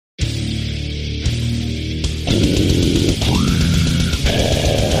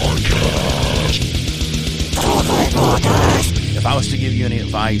if I was to give you any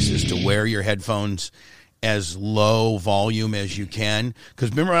advice, is to wear your headphones as low volume as you can.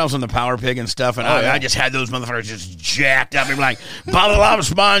 Because remember when I was on the Power Pig and stuff, and I just had those motherfuckers just jacked up and like, bottle of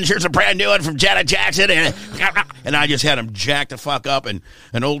sponge, here's a brand new one from Janet Jackson. And I just had them jacked the fuck up. And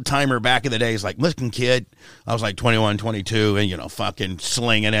an old timer back in the days like, listen, kid, I was like 21, 22, and, you know, fucking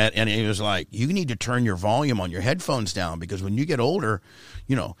slinging it. And he was like, you need to turn your volume on your headphones down because when you get older,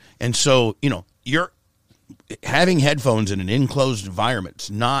 you know, and so, you know, you're having headphones in an enclosed environment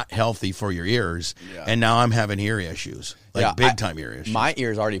is not healthy for your ears. Yeah. And now I'm having ear issues, like big time ear issues. My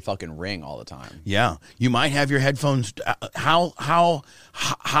ears already fucking ring all the time. Yeah. You might have your headphones. How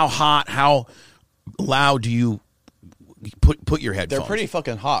hot, how loud do you put your headphones? They're pretty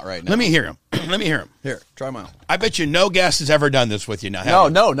fucking hot right now. Let me hear them. Let me hear them. Here, try mine. I bet you no guest has ever done this with you now.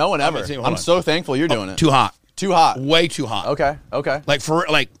 No one ever. I'm so thankful you're doing it. Too hot. Too hot. Way too hot. Okay. Like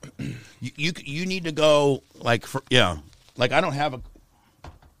you need to go like like I don't have a.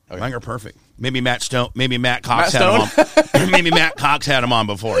 Mine are perfect. Maybe Matt Stone. Maybe Matt Cox had him on. Maybe Matt Cox had him on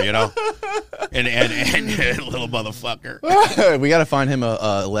before, you know. And little motherfucker. We got to find him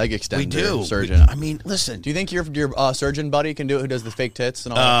a leg extender surgeon. I mean, listen. Do you think your surgeon buddy can do it? Who does the fake tits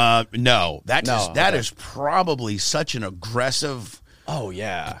and all that? No. That is probably such an aggressive. Oh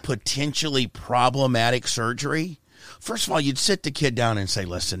yeah. Potentially problematic surgery. First of all, you'd sit the kid down and say,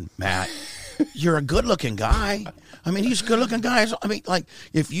 "Listen, Matt, you're a good-looking guy. I mean, he's a good-looking guy. I mean, like,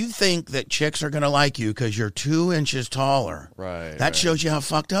 if you think that chicks are going to like you because you're 2 inches taller, that shows you how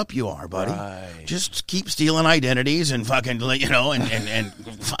fucked up you are, buddy. Right. Just keep stealing identities and fucking, you know, and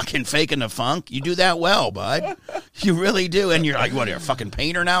fucking faking the funk. You do that well, bud. You really do. And you're like, what, you're a fucking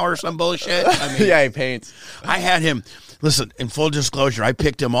painter now or some bullshit? I mean, yeah, he paints. I had him. Listen, in full disclosure, I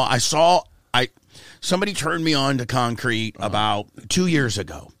picked him off. Somebody turned me on to concrete about 2 years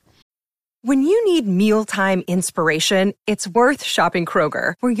ago. When you need mealtime inspiration, it's worth shopping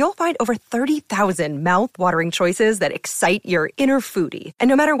Kroger, where you'll find over 30,000 mouth-watering choices that excite your inner foodie. And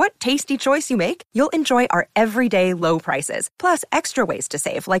no matter what tasty choice you make, you'll enjoy our everyday low prices, plus extra ways to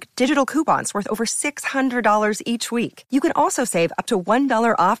save, like digital coupons worth over $600 each week. You can also save up to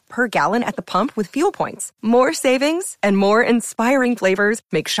 $1 off per gallon at the pump with fuel points. More savings and more inspiring flavors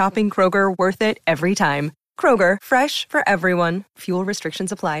make shopping Kroger worth it every time. Kroger, fresh for everyone. Fuel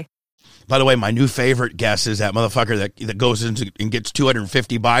restrictions apply. By the way, my new favorite guest is that motherfucker that goes in and gets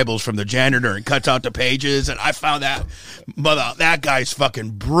 250 Bibles from the janitor and cuts out the pages. And I found that guy's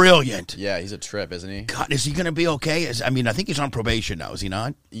fucking brilliant. Yeah, he's a trip, isn't he? God, is he going to be okay? I think he's on probation now. Is he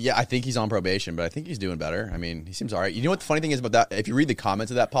not? Yeah, I think he's on probation, but I think he's doing better. I mean, he seems all right. You know what the funny thing is about that? If you read the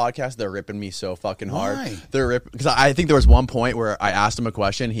comments of that podcast, they're ripping me so fucking hard. Why? Because I think there was one point where I asked him a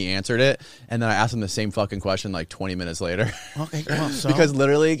question, he answered it, and then I asked him the same fucking question like 20 minutes later. Okay, well, so. Because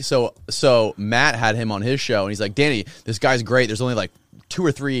literally, so Matt had him on his show, and he's like, Danny, this guy's great. There's only like 2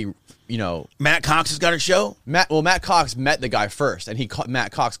 or 3, you know. Matt Cox has got a show? Matt Cox met the guy first, and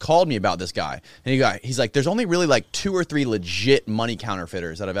Matt Cox called me about this guy. And he's like, there's only really like 2 or 3 legit money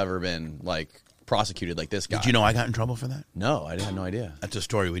counterfeiters that have ever been like prosecuted like this guy. Did you know I got in trouble for that? No, I had no idea. That's a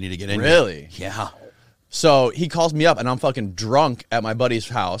story we need to get into. Really? Yeah. So he calls me up, and I'm fucking drunk at my buddy's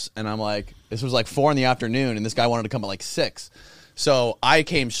house, and I'm like, this was like 4 PM, and this guy wanted to come at like 6. So I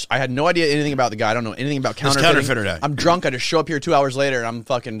had no idea anything about the guy. I don't know anything about counterfeiting. I'm drunk. I just show up here 2 hours later, and I'm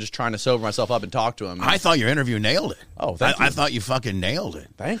fucking just trying to sober myself up and talk to him. I thought your interview nailed it. Oh, thank you. I thought you fucking nailed it.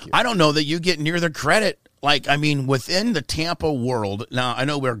 Thank you. I don't know that you get near the credit. Like, I mean, within the Tampa world, now I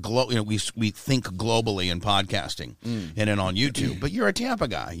know we think globally in podcasting and then on YouTube, but you're a Tampa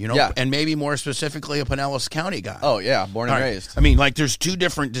guy, you know, and maybe more specifically a Pinellas County guy. Oh, yeah, born and raised. I mean, like, there's 2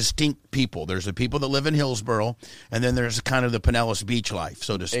 different distinct people. There's the people that live in Hillsboro, and then there's kind of the Pinellas beach life,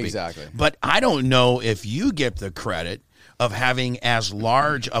 so to speak. Exactly. But I don't know if you get the credit of having as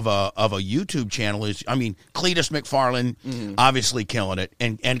large of a YouTube channel as, I mean, Cletus McFarland, obviously killing it,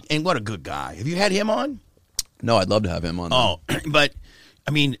 and what a good guy. Have you had him on? No, I'd love to have him on. Oh, but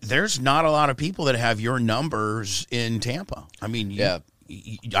I mean, there's not a lot of people that have your numbers in Tampa. I mean,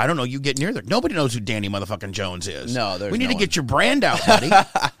 I don't know. You get near there. Nobody knows who Danny motherfucking Jones is. No, we need to get your brand out, buddy.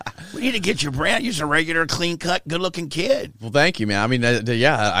 We need to get your brand. You're just a regular, clean cut, good looking kid. Well, thank you, man. I mean,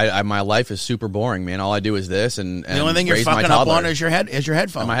 I my life is super boring, man. All I do is this, and the only thing you're fucking up on is your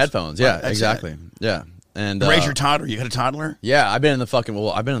headphones. And my headphones. Yeah, right, exactly. Yeah. And raise your toddler. You got a toddler? Yeah, I've been in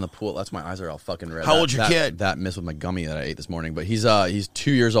the pool. That's my eyes are all fucking red. How old's your kid? That missed with my gummy that I ate this morning. But he's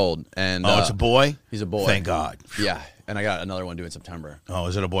 2 years old. And it's a boy? He's a boy. Thank God. Yeah. And I got another one due in September. Oh,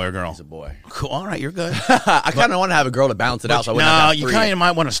 is it a boy or girl? He's a boy. Cool. All right, you're good. I kind of want to have a girl to balance it out. So I wouldn't have to have you 3. kind of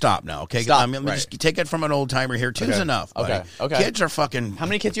might want to stop now. Okay, Stop, I mean, right. just take it from an old timer here. 2's enough. Buddy. Okay. Kids are fucking. How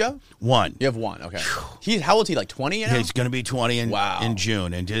many kids you have? 1. You have 1. Okay. How old is he? Like 20? He's going to be 20 in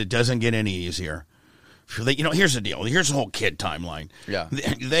June, and it doesn't get any easier. Here's the deal. Here's the whole kid timeline. Yeah.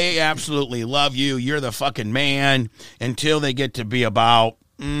 They absolutely love you. You're the fucking man until they get to be about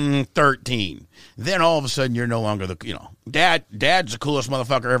 13. Then all of a sudden you're no longer dad's the coolest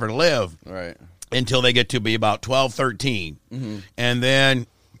motherfucker ever to live. Right. Until they get to be about 12, 13. Mm-hmm. And then,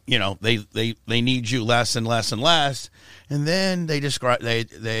 they need you less and less and less. And then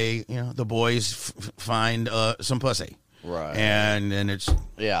the boys find some pussy. Right. And then it's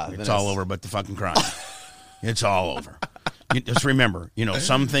all over but the fucking crime. It's all over. Just remember,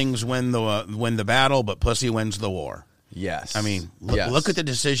 some things win the battle, but pussy wins the war. Yes. I mean, look at the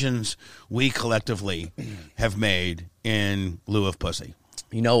decisions we collectively have made in lieu of pussy.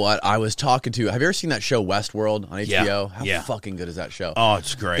 You know what? I was talking to... Have you ever seen that show Westworld on HBO? Yeah. How fucking good is that show? Oh,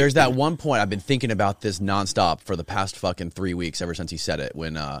 it's great. There's that one point I've been thinking about this nonstop for the past fucking 3 weeks ever since he said it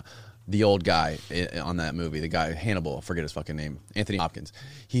when... the old guy on that movie, the guy, Hannibal, I forget his fucking name, Anthony Hopkins.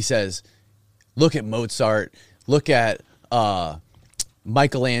 He says, look at Mozart, look at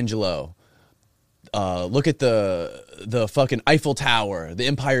Michelangelo, look at the fucking Eiffel Tower, the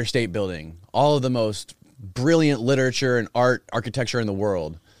Empire State Building, all of the most brilliant literature and architecture in the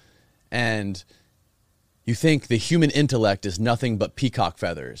world. And you think the human intellect is nothing but peacock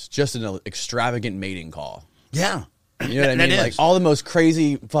feathers, just an extravagant mating call. Yeah. You know what I mean? Like all the most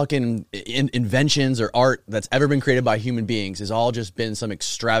crazy fucking inventions or art that's ever been created by human beings has all just been some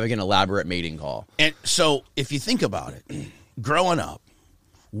extravagant, elaborate mating call. And so if you think about it, growing up,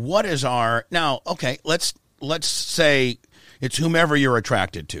 what is let's say it's whomever you're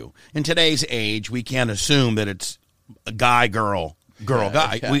attracted to. In today's age, we can't assume that it's a guy, girl,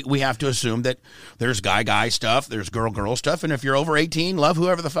 guy. Yeah. We have to assume that there's guy stuff, there's girl stuff, and if you're over 18, love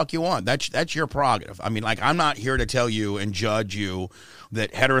whoever the fuck you want. That's your prerogative. I mean, I'm not here to tell you and judge you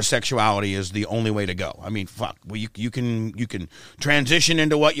that heterosexuality is the only way to go. I mean, fuck. Well, you can transition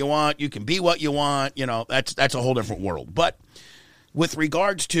into what you want. You can be what you want. That's a whole different world. But with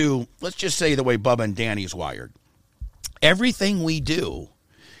regards to, let's just say the way Bubba and Danny's wired, everything we do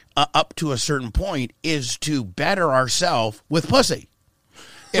up to a certain point is to better ourselves with pussy.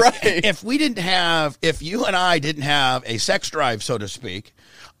 If you and I didn't have a sex drive, so to speak,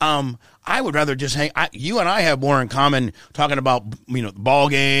 I would rather just you and I have more in common talking about, the ball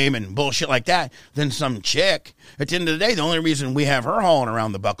game and bullshit like that than some chick. At the end of the day, the only reason we have her hauling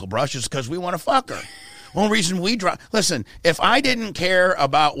around the buckle brush is because we want to fuck her. Only reason we drive. Listen, if I didn't care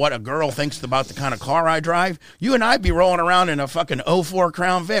about what a girl thinks about the kind of car I drive, you and I'd be rolling around in a fucking 04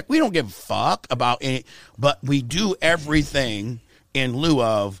 Crown Vic. We don't give a fuck about any, but we do everything in lieu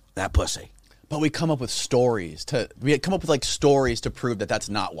of that pussy. But we come up with stories to prove that that's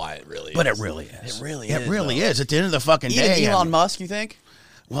not why it really is. But it really is. It really is. At the end of the fucking day. Elon Musk, you think?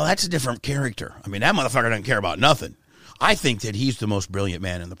 Well, that's a different character. I mean, that motherfucker doesn't care about nothing. I think that he's the most brilliant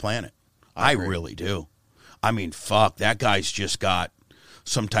man on the planet. I really do. I mean, fuck, that guy's just got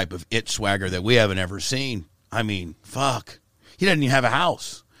some type of it swagger that we haven't ever seen. I mean, fuck. He doesn't even have a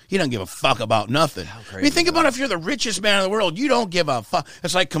house. He doesn't give a fuck about nothing. I mean, think about if you're the richest man in the world, you don't give a fuck.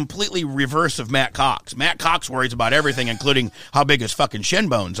 It's like completely reverse of Matt Cox. Matt Cox worries about everything, including how big his fucking shin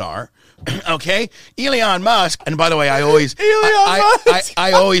bones are. Okay? Elon Musk, and by the way, I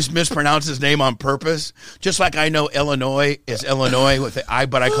always mispronounce his name on purpose, just like I know Illinois is Illinois, but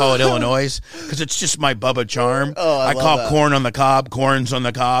I call it Illinois because it's just my Bubba charm. I call that. Corn on the cob, corns on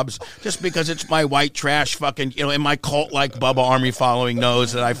the cobs, just because it's my white trash fucking, in my cult-like Bubba army following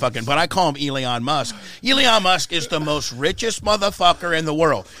knows that but I call him Elon Musk. Elon Musk is the most richest motherfucker in the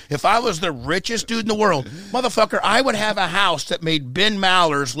world. If I was the richest dude in the world, motherfucker, I would have a house that made Ben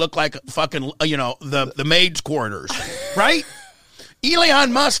Maller's look like fucking, the maid's quarters, right?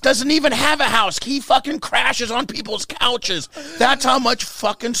 Elon Musk doesn't even have a house. He fucking crashes on people's couches. That's how much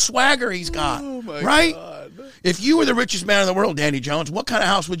fucking swagger he's got, right? God. If you were the richest man in the world, Danny Jones, what kind of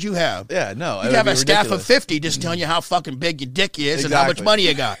house would you have? Yeah, no. You'd have a staff of 50 just telling you how fucking big your dick is and how much money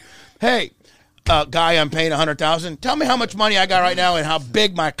you got. Hey, guy, I'm paying $100,000. Tell me how much money I got right now and how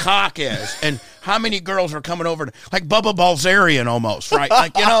big my cock is and how many girls are coming over like Bubba Balzerian almost, right?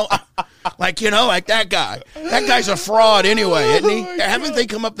 Like, Like, like that guy. That guy's a fraud anyway, isn't he? Haven't they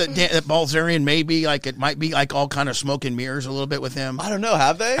come up that Balzerian maybe, like, it might be like all kind of smoke and mirrors a little bit with him? I don't know.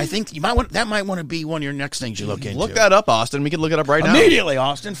 Have they? I think that might want to be one of your next things you look into. Look that up, Austin. We can look it up right now. Immediately,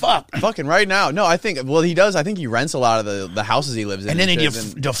 Austin. Fucking right now. No, I think, he does. I think he rents a lot of the houses he lives in. And then he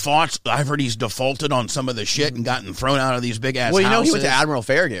defaults. I've heard he's defaulted on some of the shit and gotten thrown out of these big ass houses. Well, he went to Admiral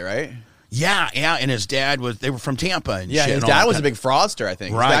Farragut, right? Yeah, and his dad they were from Tampa and shit. His dad was a big fraudster, I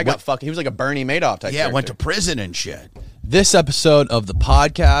think. Right. His dad got fucked. He was like a Bernie Madoff type character. Went to prison and shit. This episode of the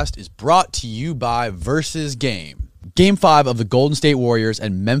podcast is brought to you by Versus Game. Game 5 of the Golden State Warriors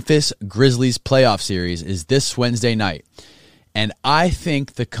and Memphis Grizzlies playoff series is this Wednesday night. And I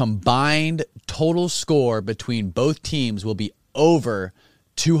think the combined total score between both teams will be over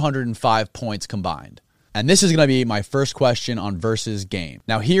 205 points combined. And this is going to be my first question on Versus Game.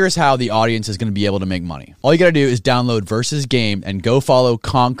 Now, here's how the audience is going to be able to make money. All you got to do is download Versus Game and go follow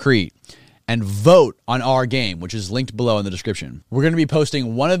Concrete and vote on our game, which is linked below in the description. We're going to be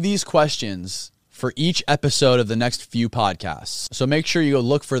posting one of these questions for each episode of the next few podcasts. So make sure you go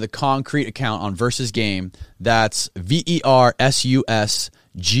look for the Concrete account on Versus Game. That's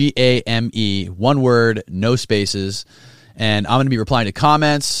VERSUSGAME, one word, no spaces. And I'm going to be replying to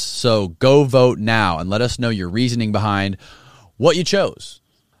comments, so go vote now and let us know your reasoning behind what you chose.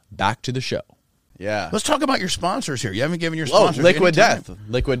 Back to the show. Yeah. Let's talk about your sponsors here. You haven't given your sponsors Liquid Death.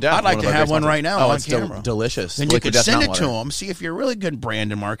 Liquid Death. I'd like to have one right now on it's camera. Delicious. Then you could send it to them, see if you're a really good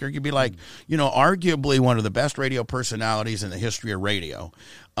brand and marketer. You could be like, arguably one of the best radio personalities in the history of radio.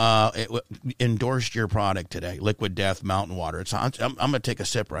 Endorsed your product today, Liquid Death Mountain Water. I'm going to take a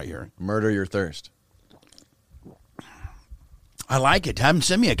sip right here. Murder your thirst. I like it. Have them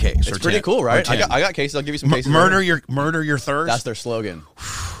send me a case. It's pretty cool, right? I got cases. I'll give you some cases. Murder your thirst. That's their slogan.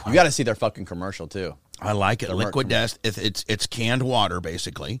 You got to see their fucking commercial too. I like it. Liquid Death. It's canned water,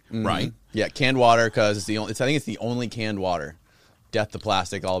 basically, right? Yeah, canned water because I think it's the only canned water. Death to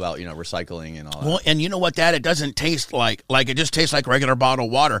plastic, all about recycling and all that. Well, and you know what? It doesn't taste like it just tastes like regular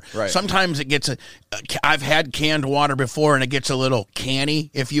bottled water. Right. Sometimes it gets I've had canned water before, and it gets a little canny,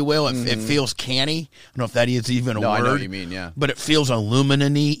 if you will. It feels canny. I don't know if that is even a word. I know what you mean. Yeah, but it feels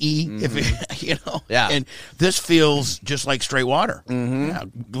aluminum-y. If it, Yeah. And this feels just like straight water. Yeah.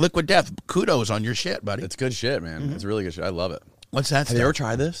 Liquid Death. Kudos on your shit, buddy. It's good shit, man. It's really good shit. I love it. What's that? Have you ever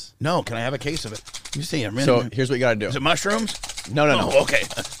tried this? No. Can I have a case of it? You see, So here's what you got to do. Is it mushrooms? No. Oh, okay.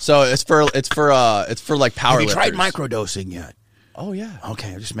 So it's for like power. Have you tried microdosing yet? Oh yeah.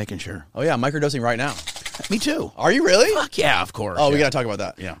 Okay, I'm just making sure. Oh yeah, microdosing right now. Me too. Are you really? Fuck yeah, of course. Oh, yeah. we got to talk about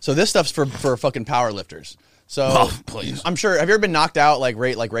that. Yeah. So this stuff's for fucking power lifters. So please. I'm sure. Have you ever been knocked out like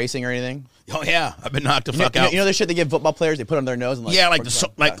racing or anything? Oh yeah, I've been knocked the fuck out. You know the shit they give football players? They put on their nose and like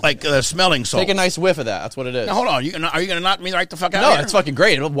smelling salt. Take a nice whiff of that. That's what it is. Now hold on, are you gonna knock me right the fuck out? No, here? it's fucking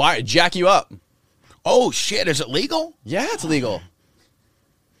great. Why jack you up? Oh shit, is it legal? Yeah, it's legal.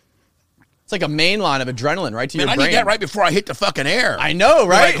 It's like a main line of adrenaline right to your brain. I need that right before I hit the fucking air. I know,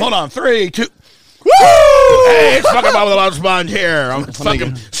 right? Like, hold on, 3, 2. Woo! Hey, it's fucking Bob with the Love Sponge here. I'm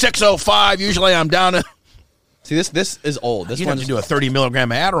fucking 6:05. Usually I'm down to. See, this is old. This you one have to do a 30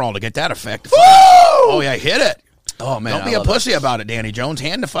 milligram of Adderall to get that effect. Woo! Oh yeah, hit it. Oh man, don't be a pussy about it, Danny Jones.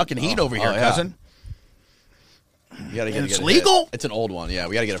 Hand the fucking heat over here, cousin. You gotta get it's legal. It's an old one. Yeah,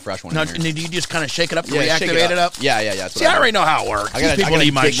 we gotta get a fresh one. Now, did you just kind of shake it up to reactivate it up? Yeah. See, I already know how it works. These people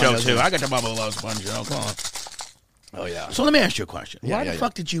need my show too. I got the Bubba Love Sponge show. Come on. Oh yeah. So let me ask you a question. Why the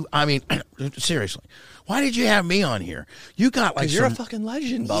fuck did you? I mean, seriously, why did you have me on here? You got like you're a fucking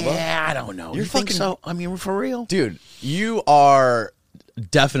legend, Bubba. Yeah, I don't know. You think fucking so? I mean, for real, dude. You are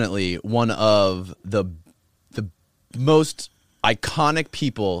definitely one of the most iconic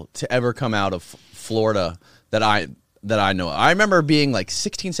people to ever come out of Florida that I know. I remember being like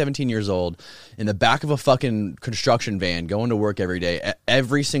 16, 17 years old in the back of a fucking construction van going to work every day,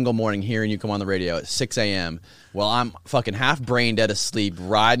 every single morning hearing you come on the radio at 6 a.m. while I'm fucking half brain dead asleep,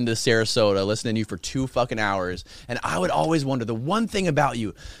 riding to Sarasota, listening to you for 2 fucking hours. And I would always wonder, the one thing about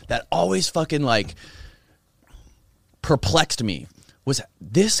you that always fucking like perplexed me was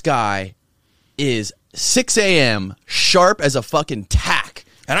this guy is 6 a.m. sharp as a fucking tack.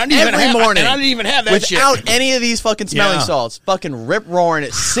 And I didn't even have that shit. Without any of these fucking smelling salts. Fucking rip roaring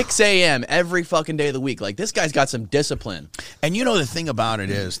at 6 a.m. every fucking day of the week. Like, this guy's got some discipline. And you know the thing about it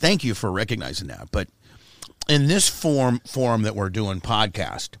is, thank you for recognizing that, but in this forum that we're doing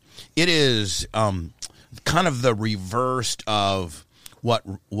podcast, it is kind of the reverse of what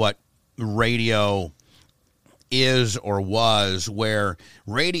radio is or was, where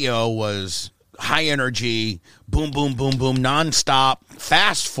radio was high energy, boom, boom, boom, boom, nonstop,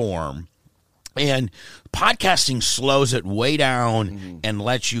 fast form. And podcasting slows it way down and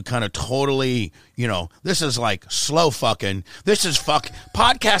lets you kind of totally, this is like slow fucking. This is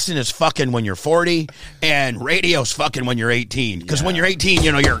podcasting is fucking when you're 40 and radio's fucking when you're 18. Because when you're 18,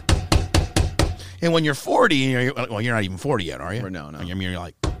 you're, and when you're 40, you're not even 40 yet, are you? No. I mean, you're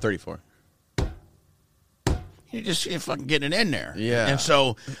like 34. You're fucking getting it in there. Yeah. And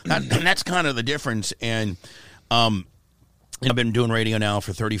so that's kind of the difference. And, I've been doing radio now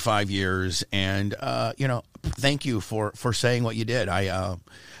for 35 years, and thank you for saying what you did.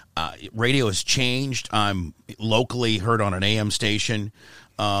 Radio has changed. I'm locally heard on an AM station,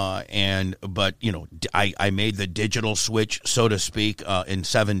 but I made the digital switch, so to speak, in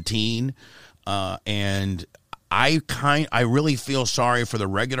 17, and I really feel sorry for the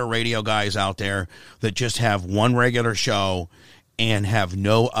regular radio guys out there that just have one regular show and have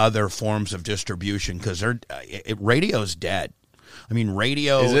no other forms of distribution, because radio's dead. I mean,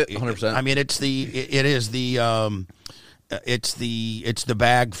 radio is it 100%. I mean, it's the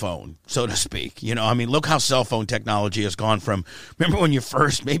bag phone, so to speak. I mean, look how cell phone technology has gone from. Remember when you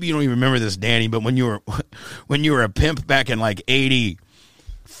first? Maybe you don't even remember this, Danny, but when you were a pimp back in like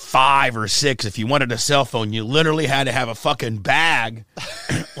 85 or 6, if you wanted a cell phone, you literally had to have a fucking bag,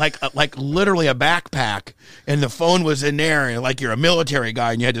 like literally a backpack, and the phone was in there, and like you're a military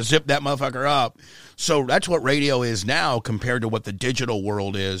guy, and you had to zip that motherfucker up. So that's what radio is now compared to what the digital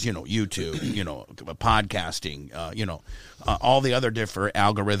world is. YouTube, podcasting, all the other different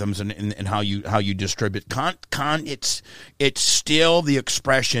algorithms and how you distribute it's still the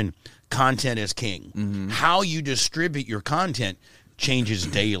expression content is king. Mm-hmm. How you distribute your content changes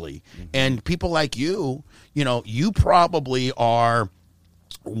daily. And people like you probably are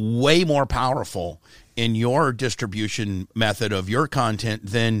way more powerful in your distribution method of your content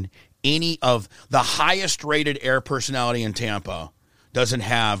than any of the highest rated air personality in Tampa doesn't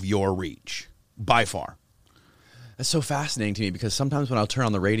have your reach by far. That's so fascinating to me, because sometimes when I'll turn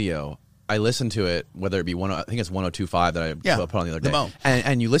on the radio, I listen to it, whether it be I think it's 102.5 that I put on the other day.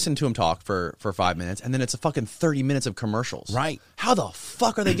 And you listen to him talk for 5 minutes, and then it's a fucking 30 minutes of commercials. Right. How the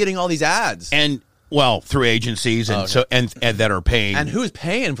fuck are they getting all these ads? And through agencies and and that are paying. And who's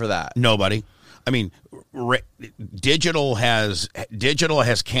paying for that? Nobody. I mean, digital has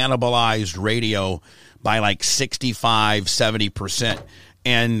cannibalized radio by like 65-70%.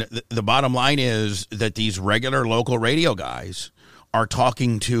 And the bottom line is that these regular local radio guys are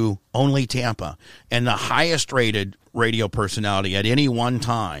talking to only Tampa. And the highest rated radio personality at any one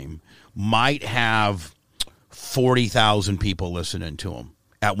time might have 40,000 people listening to them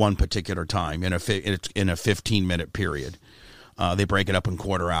at one particular time in a 15-minute period. They break it up in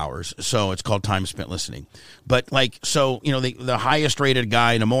quarter hours, so it's called time spent listening. But the highest rated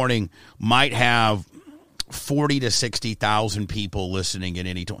guy in the morning might have 40 to 60,000 people listening at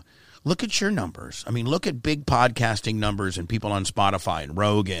any time. Look at your numbers. I mean, look at big podcasting numbers and people on Spotify and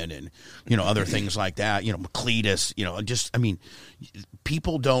Rogan and other things like that. Cletus.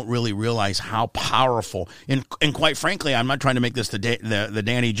 People don't really realize how powerful. And quite frankly, I'm not trying to make this the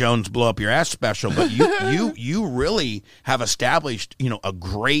Danny Jones blow up your ass special, but you really have established a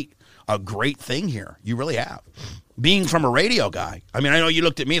great thing here. You really have. Being from a radio guy. I mean, I know you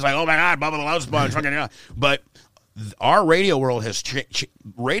looked at me, it's like, oh my God, Bubba the Love Sponge, fucking, but our radio world has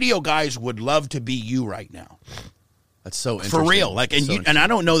radio guys would love to be you right now. That's so interesting. For real. And I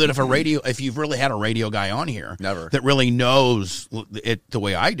don't know that if you've really had a radio guy on here Never. that really knows it the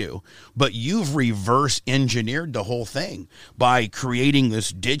way I do, but you've reverse engineered the whole thing by creating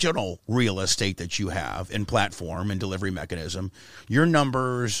this digital real estate that you have and platform and delivery mechanism. Your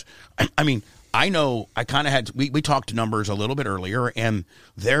numbers, I mean, I know I kind of had, we talked numbers a little bit earlier, and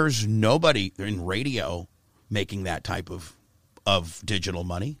there's nobody in radio making that type of digital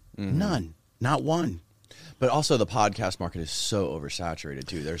money. Mm-hmm. None. Not one. But also the podcast market is so oversaturated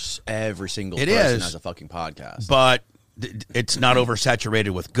too. There's every single person has a fucking podcast. But it's not oversaturated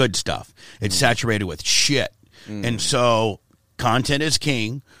with good stuff. It's saturated with shit. And so content is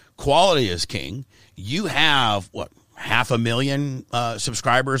king. Quality is king. You have, 500,000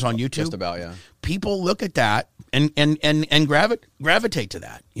 subscribers on YouTube? Just about, yeah. People look at that and gravitate to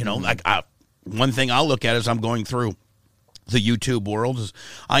that. One thing I'll look at as I'm going through the YouTube world is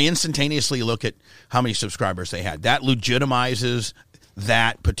I instantaneously look at how many subscribers they had. That legitimizes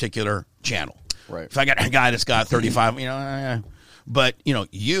that particular channel. Right. If I got a guy that's got 35, but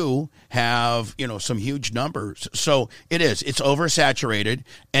you have, some huge numbers. So it's oversaturated,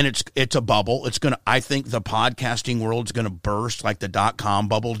 and it's a bubble. I think the podcasting world's going to burst like the .com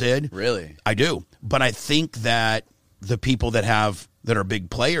bubble did. Really? I do. But I think that the people that are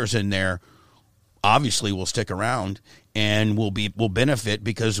big players in there obviously will stick around, and will benefit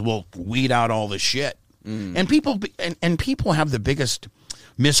because we'll weed out all the shit. And people have the biggest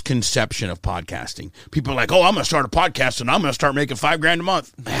misconception of podcasting. People are like, oh, I'm going to start a podcast and I'm going to start making $5,000 a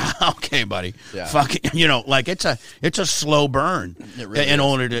month. Okay, buddy. Yeah. Fuck it. Like it's a slow burn in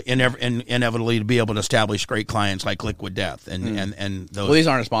order to inevitably to be able to establish great clients like Liquid Death and those. Well, these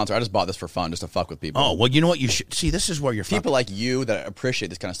aren't a sponsor. I just bought this for fun, just to fuck with people. Oh, well, you know what? You should see. This is where you're people like you that appreciate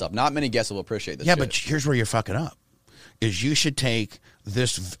this kind of stuff. Not many guests will appreciate this. Yeah, shit. But here's where you're fucking up. Is you should take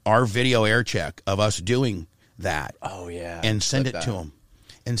our video air check of us doing that. Oh yeah, and send it to them.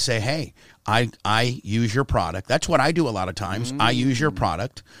 And say, hey, I use your product. That's what I do a lot of times. I use your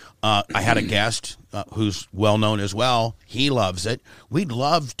product. I had a guest who's well-known as well. He loves it. We'd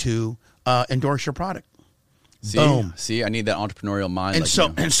love to endorse your product. Boom. See, I need that entrepreneurial mind. And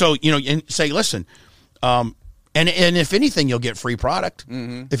so and say, listen, and if anything, you'll get free product.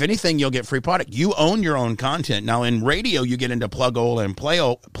 If anything, you'll get free product. You own your own content. Now, in radio, you get into Plugola and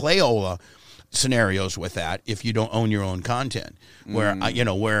Playola scenarios with that if you don't own your own content, where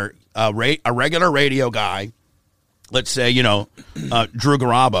a regular radio guy, let's say Drew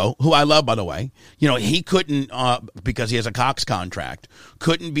Garabo, who I love by the way, he couldn't because he has a Cox contract,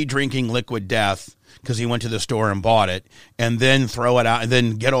 couldn't be drinking Liquid Death because he went to the store and bought it, and then throw it out and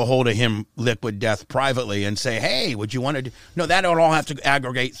then get a hold of him Liquid Death privately and say, hey, would you want to no, that would all have to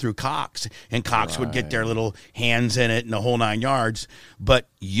aggregate through Cox, and Cox would get their little hands in it and the whole 9 yards. But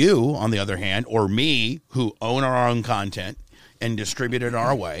you, on the other hand, or me, who own our own content and distribute it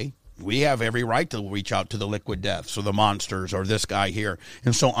our way, we have every right to reach out to the Liquid Deaths or the Monsters or this guy here.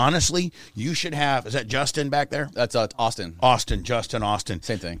 And so, honestly, you should have, is that Justin back there? That's Austin. Justin Austin.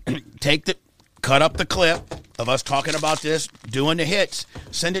 Same thing. Cut up the clip of us talking about this, doing the hits,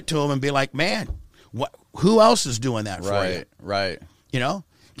 send it to him and be like, man, who else is doing that for you? Right.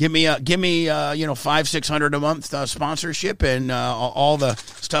 Give me $500-600 a month sponsorship and all the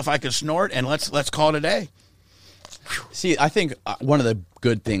stuff I can snort, and let's call it a day. See, I think one of the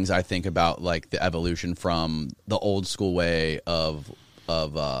good things I think about like the evolution from the old school way of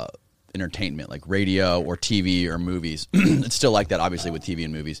entertainment, like radio or TV or movies, it's still like that obviously with TV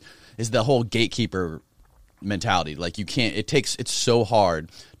and movies, is the whole gatekeeper mentality. Like it's so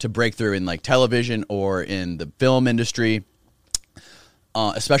hard to break through in like television or in the film industry,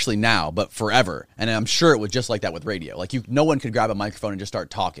 especially now, but forever. And I'm sure it was just like that with radio. Like no one could grab a microphone and just start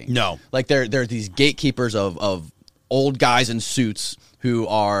talking. No. Like there are these gatekeepers of old guys in suits who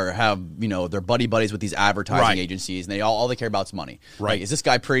have they're buddies with these advertising agencies, and all they care about is money. Right? Like, is this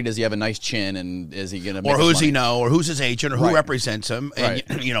guy pretty? Does he have a nice chin? And is he going to? Or who's he know? Or who's his agent? Or who represents him? And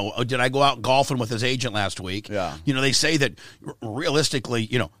did I go out golfing with his agent last week? Yeah. They say that realistically,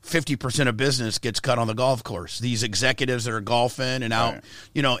 50% of business gets cut on the golf course. These executives that are golfing and out,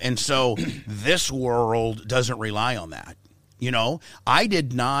 and so this world doesn't rely on that.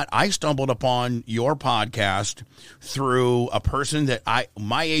 I stumbled upon your podcast through a person that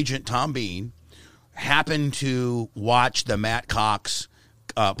my agent, Tom Bean, happened to watch the Matt Cox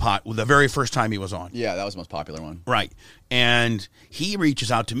the very first time he was on. Yeah, that was the most popular one. Right. And he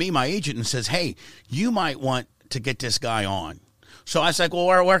reaches out to me, my agent, and says, hey, you might want to get this guy on. So I was like, well,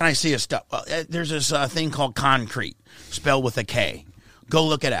 where can I see his stuff? Well, there's this thing called Concrete, spelled with a K. Go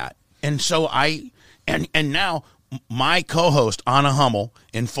look at that. And so and now my co-host, Anna Hummel,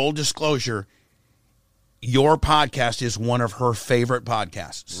 in full disclosure, your podcast is one of her favorite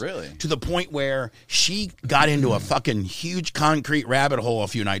podcasts. Really? To the point where she got into a fucking huge concrete rabbit hole a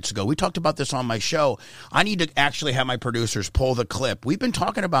few nights ago. We talked about this on my show. I need to actually have my producers pull the clip. We've been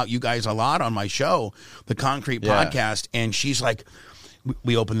talking about you guys a lot on my show, the Concrete Podcast, and she's like,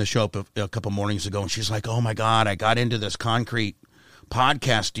 we opened the show up a couple mornings ago, and she's like, oh my God, I got into this concrete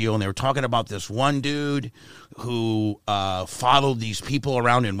podcast deal, and they were talking about this one dude who followed these people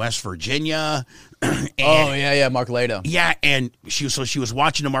around in West Virginia. Mark Lado. Yeah, and she was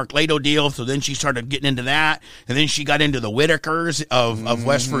watching the Mark Lado deal, so then she started getting into that, and then she got into the Whitakers of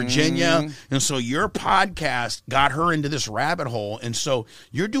West Virginia, and so your podcast got her into this rabbit hole, and so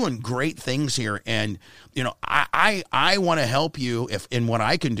you're doing great things here, and I want to help you in what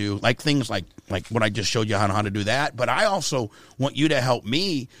I can do, like things like what I just showed you how to do that, but I also want you to help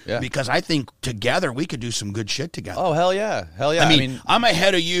me because I think together we could do some good shit together. Oh, hell yeah. I mean, I'm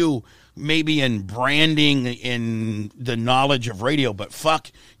ahead of you maybe in branding, in the knowledge of radio, but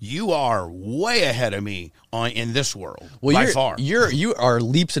fuck, you are way ahead of me in this world, by far. You are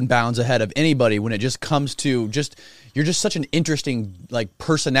leaps and bounds ahead of anybody when it just comes to you're just such an interesting like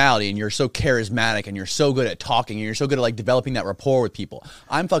personality, and you're so charismatic, and you're so good at talking, and you're so good at like developing that rapport with people.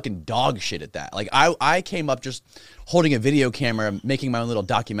 I'm fucking dog shit at that. Like I came up just holding a video camera, making my own little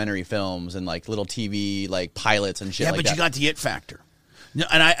documentary films and like little TV like pilots and shit. Yeah, like but that. you got the it factor. No,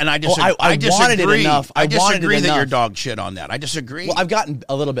 and I disagree. I wanted it enough. I disagree that you're dog shit on that. I disagree. Well, I've gotten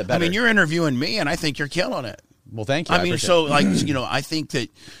a little bit better. I mean, you're interviewing me, and I think you're killing it. Well, thank you. I mean, so like I think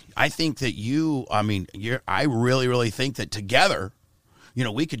that you. I mean, I really, really think that together,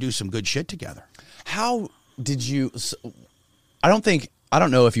 we could do some good shit together. How did you? I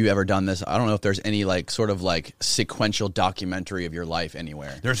don't know if you've ever done this. I don't know if there's any like sort of like sequential documentary of your life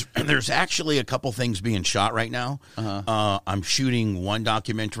anywhere. There's actually a couple things being shot right now. I'm shooting one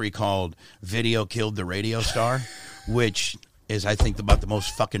documentary called "Video Killed the Radio Star," which is, I think, about the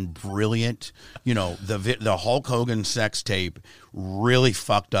most fucking brilliant. The Hulk Hogan sex tape really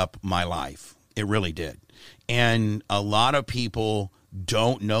fucked up my life. It really did, and a lot of people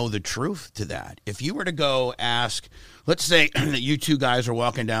don't know the truth to that. If you were to go ask, let's say that you two guys are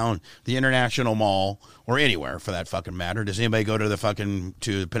walking down the International Mall or anywhere for that fucking matter. Does anybody go to the fucking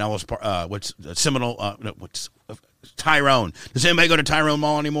to Pinellas Park? Seminole? Tyrone. Does anybody go to Tyrone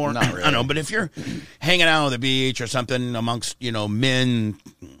Mall anymore? Not really. I know, but if you're hanging out on the beach or something amongst men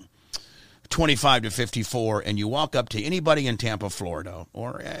 25 to 54, and you walk up to anybody in Tampa, Florida,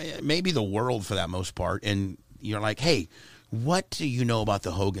 or maybe the world for that most part, and you're like, hey, what do you know about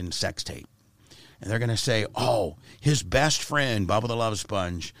the Hogan sex tape? And they're going to say, oh, his best friend, Bubba the Love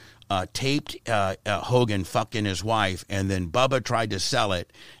Sponge, taped Hogan fucking his wife, and then Bubba tried to sell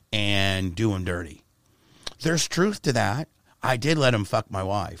it and do him dirty. There's truth to that. I did let him fuck my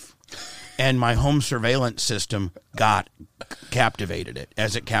wife. And my home surveillance system captivated it,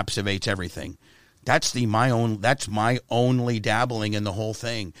 as it captivates everything. That's my only dabbling in the whole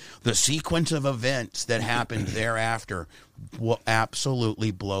thing. The sequence of events that happened thereafter will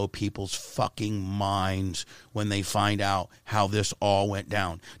absolutely blow people's fucking minds when they find out how this all went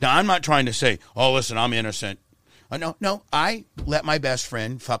down. Now, I'm not trying to say, oh, listen, I'm innocent. No, I let my best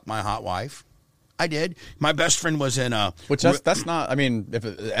friend fuck my hot wife. I did. My best friend was in a... Which that's not... I mean, if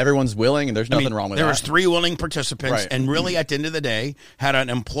everyone's willing, and there's nothing wrong with that. There was 3 willing participants, right. And really, at the end of the day, had an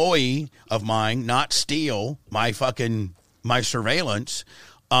employee of mine not steal my surveillance.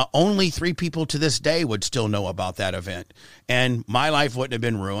 Only 3 people to this day would still know about that event. And my life wouldn't have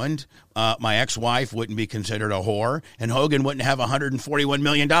been ruined. My ex-wife wouldn't be considered a whore. And Hogan wouldn't have $141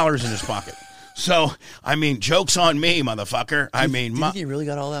 million in his pocket. So, I mean, joke's on me, motherfucker. Do you think he really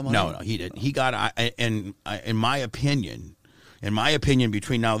got all that money? No, he didn't. He got, in my opinion,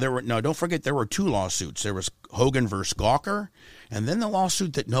 between now, don't forget there were 2 lawsuits. There was Hogan versus Gawker, and then the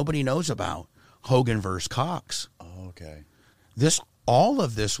lawsuit that nobody knows about, Hogan versus Cox. Oh, okay. All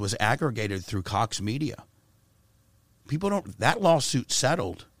of this was aggregated through Cox Media. That lawsuit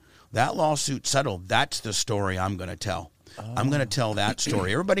settled. That's the story I'm going to tell. I'm going to tell that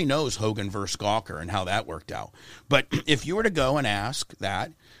story. Everybody knows Hogan versus Gawker and how that worked out. But if you were to go and ask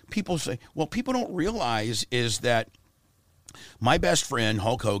that, people say, well, people don't realize is that my best friend,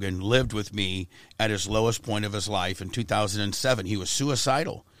 Hulk Hogan, lived with me at his lowest point of his life in 2007. He was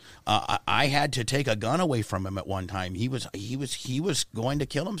suicidal. I had to take a gun away from him at one time. He was going to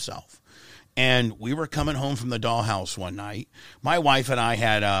kill himself. And we were coming home from the dollhouse one night. My wife and I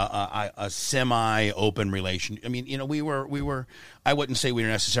had a semi-open relation. I mean, we were. I wouldn't say we were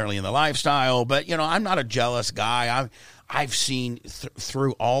necessarily in the lifestyle, but I'm not a jealous guy. I've seen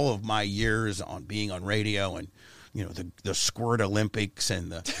through all of my years on being on radio and the squirt Olympics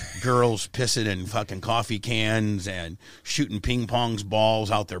and the girls pissing in fucking coffee cans and shooting ping pong balls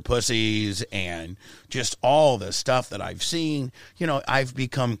out their pussies and just all the stuff that I've seen, I've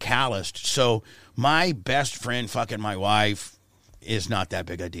become calloused. So my best friend fucking my wife is not that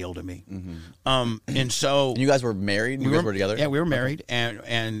big a deal to me. Mm-hmm. And so... You guys were married? You guys were together? Yeah, we were married.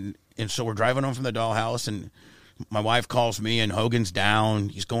 And so we're driving home from the dollhouse, and my wife calls me, and Hogan's down.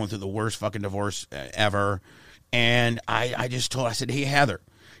 He's going through the worst fucking divorce ever. And I just told her, I said, hey, Heather,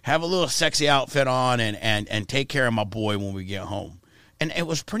 have a little sexy outfit on and take care of my boy when we get home. And it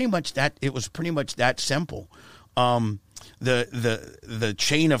was pretty much that. It was pretty much that simple. The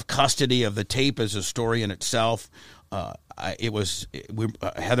chain of custody of the tape is a story in itself. Heather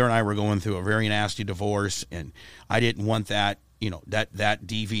and I were going through a very nasty divorce, and I didn't want that, that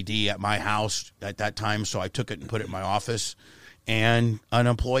DVD at my house at that time. So I took it and put it in my office. and an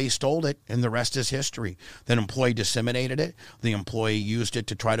employee stole it, and the rest is history. That employee disseminated it. The employee used it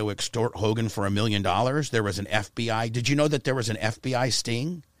to try to extort Hogan for $1 million. There was an FBI. Did you know that there was an FBI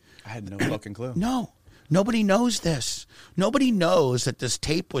sting? I had no fucking clue. No. Nobody knows this. Nobody knows that this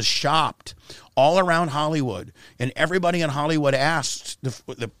tape was shopped all around Hollywood, and everybody in Hollywood asked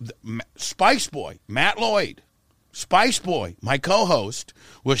the Spice Boy, Matt Lloyd, Spice Boy, my co-host,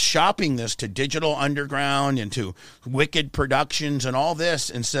 was shopping this to Digital Underground and to Wicked Productions and all this,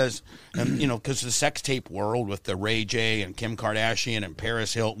 and says, and you know, because the sex tape world with the Ray J and Kim Kardashian and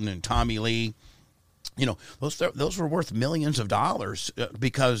Paris Hilton and Tommy Lee, you know, those were worth millions of dollars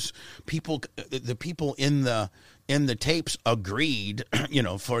because the people in the tapes agreed, you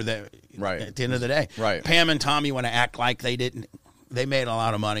know, for the right at the end of the day. Right. Pam and Tommy want to act like they didn't. They made a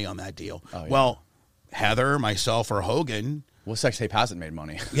lot of money on that deal. Oh, yeah. Well, Heather, myself, or Hogan. Well, sex tape hasn't made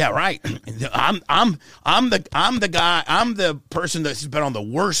money. Yeah, right. I'm the guy. I'm the person that's been on the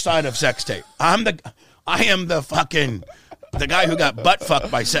worst side of sex tape. I am the guy who got butt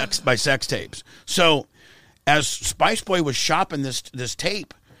fucked by sex tapes. So, as Spice Boy was shopping this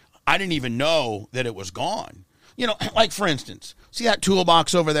tape, I didn't even know that it was gone. You know, like for instance, see that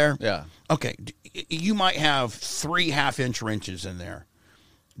toolbox over there? Yeah. Okay, you might have 3 half-inch wrenches in there.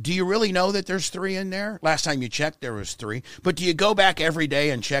 Do you really know that there's 3 in there? Last time you checked, there was 3. But do you go back every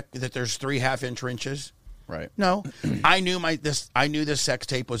day and check that there's 3 half-inch wrenches? Right. No. I knew this sex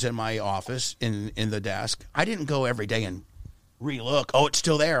tape was in my office in the desk. I didn't go every day and relook. Oh, it's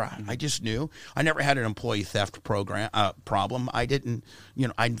still there. I just knew. I never had an employee theft problem. I didn't, you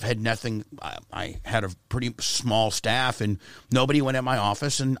know, I had nothing. I had a pretty small staff, and nobody went in my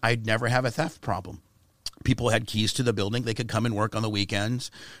office, and I'd never have a theft problem. People had keys to the building. They could come and work on the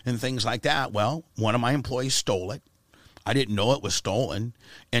weekends and things like that. Well, one of my employees stole it. I didn't know it was stolen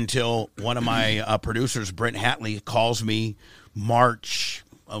until one of my producers, Brent Hatley, calls me March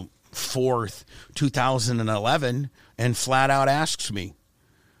 4th, 2011, and flat out asks me,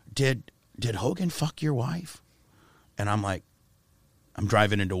 did Hogan fuck your wife? And I'm like, I'm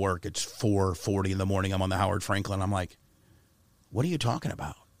driving into work. It's 4:40 in the morning. I'm on the Howard Franklin. I'm like, what are you talking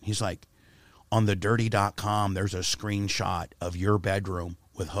about? He's like, on the dirty.com, there's a screenshot of your bedroom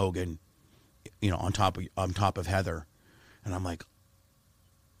with Hogan, you know, on top of Heather. And I'm like,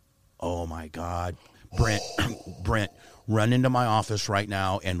 oh my God. Brent, run into my office right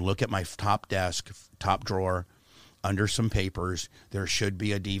now and look at my top desk, top drawer, under some papers. There should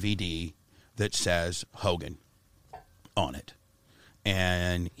be a DVD that says Hogan on it.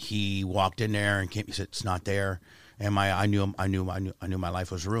 And he walked in there and he said, it's not there. And I knew my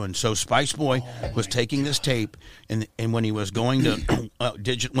life was ruined. So Spice Boy was taking this tape, and when he was going to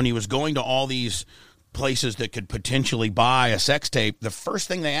when he was going to all these places that could potentially buy a sex tape, the first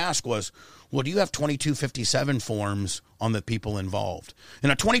thing they asked was, well, do you have 2257 forms on the people involved?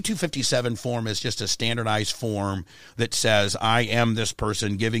 And a 2257 form is just a standardized form that says, I am this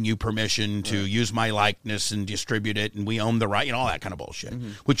person giving you permission to use my likeness and distribute it, and we own the right, you know, all that kind of bullshit,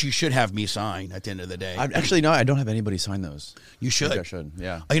 which you should have me sign at the end of the day. I don't have anybody sign those. You should. I should,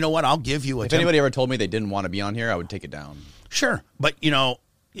 yeah. You know what? I'll give you a If anybody ever told me they didn't want to be on here, I would take it down. Sure. But, you know,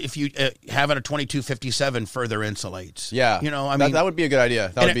 if you having a 2257 further insulates. Yeah. You know, I mean. That would be a good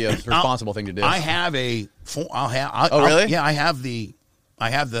idea. That would be a responsible thing to do. I have a. Really? Yeah, I have the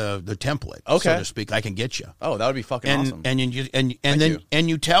template, so to speak. I can get you. Oh, that would be fucking awesome. And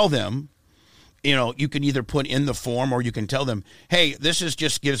you tell them, you know, you can either put in the form or you can tell them, hey, this is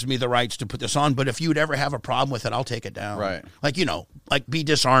just gives me the rights to put this on, but if you would ever have a problem with it, I'll take it down. Right. Like, you know, like be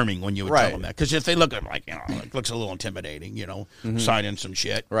disarming when you would tell them that. Because if they look at it like, you know, it looks a little intimidating, you know, sign in some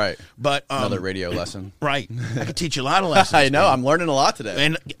shit. Right. But another radio lesson. Right. I could teach you a lot of lessons. I know. I'm learning a lot today.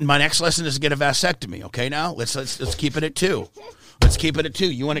 And my next lesson is to get a vasectomy. Okay, now let's keep it at 2. Let's keep it at 2.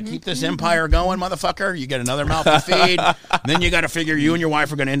 You want to keep this empire going, motherfucker? You get another mouth to feed. Then you got to figure you and your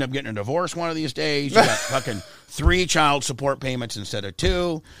wife are going to end up getting a divorce one of these days. You got fucking 3 child support payments instead of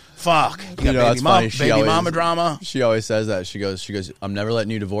 2. Fuck. You got baby mama drama. She always says that. She goes, I'm never letting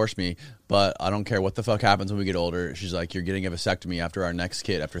you divorce me, but I don't care what the fuck happens when we get older. She's like, you're getting a vasectomy after our next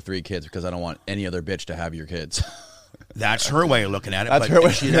kid, after 3 kids, because I don't want any other bitch to have your kids. That's her way of looking at it.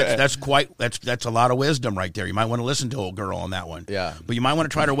 That's a lot of wisdom right there. You might want to listen to old girl on that one. Yeah. But you might want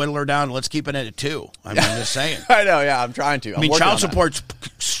to try to whittle her down. Let's keep it at 2. I'm just saying. I know, yeah, I'm trying to. I mean, child support's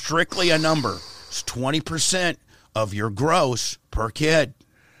strictly a number. It's 20% of your gross per kid.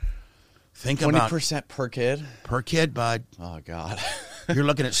 Think about 20% per kid? Per kid, bud. Oh, God. You're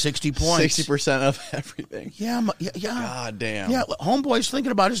looking at 60 points. 60% of everything. Yeah. God damn. Yeah, homeboy's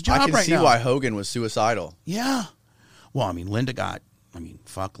thinking about his job right now. I can see why Hogan was suicidal. Yeah. Well, I mean, Linda got,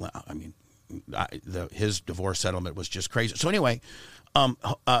 his divorce settlement was just crazy. So anyway,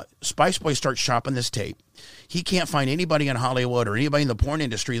 Spice Boy starts shopping this tape. He can't find anybody in Hollywood or anybody in the porn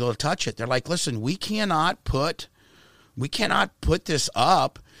industry that'll touch it. They're like, listen, we cannot put this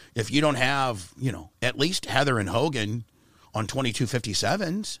up if you don't have, at least Heather and Hogan on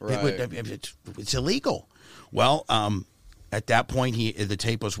 2257s. Right. It's illegal. Well, at that point, the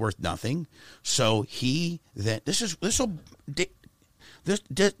tape was worth nothing. So Danny,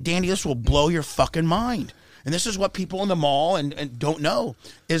 this will blow your fucking mind. And this is what people in the mall and don't know,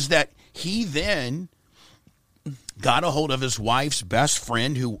 is that he then got a hold of his wife's best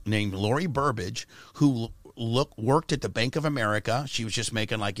friend named Lori Burbage, who worked at the Bank of America. She was just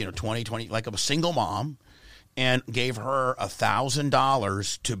making like, 20, like a single mom, and gave her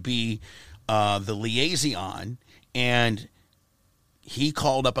 $1,000 to be the liaison. And he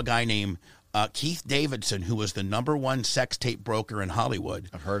called up a guy named Keith Davidson, who was the #1 sex tape broker in Hollywood.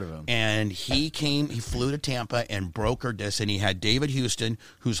 I've heard of him. And he flew to Tampa and brokered this. And he had David Houston,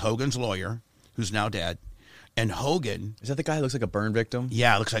 who's Hogan's lawyer, who's now dead. And Hogan. Is that the guy who looks like a burn victim?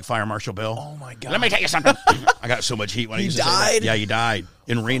 Yeah, looks like Fire Marshal Bill. Oh, my God. Let me tell you something. I got so much heat when I used to say that. He died? Yeah, he died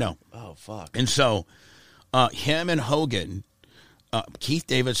in Reno. Oh, fuck. And so him and Hogan, Keith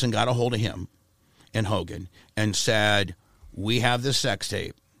Davidson got a hold of him and Hogan and said, we have this sex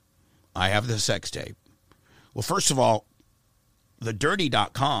tape. I have the sex tape. Well, first of all, the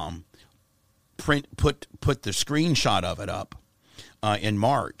dirty.com put the screenshot of it up in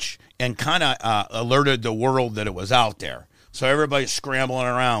March and kind of alerted the world that it was out there. So everybody's scrambling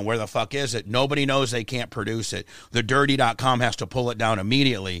around. Where the fuck is it? Nobody knows. They can't produce it. The dirty.com has to pull it down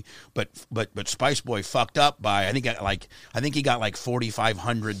immediately. But Spice Boy fucked up by I think he got like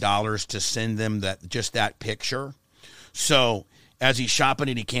 $4,500 to send them that picture. So as he's shopping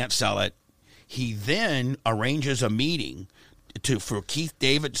it, he can't sell it. He then arranges a meeting for Keith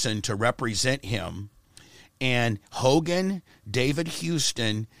Davidson to represent him, and Hogan, David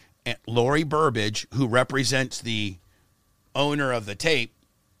Houston, and Lori Burbage, who represents the owner of the tape.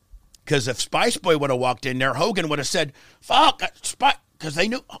 Because if Spice Boy would have walked in there, Hogan would have said, "Fuck, because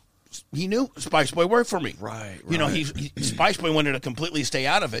he knew Spice Boy worked for me." Right. Spice Boy wanted to completely stay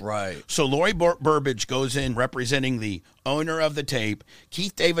out of it. Right. So Lori Burbage goes in representing the owner of the tape.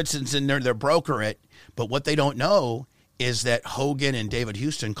 Keith Davidson's in there to broker it. But what they don't know is that Hogan and David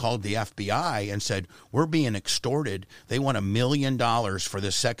Houston called the FBI and said, we're being extorted. They want $1 million for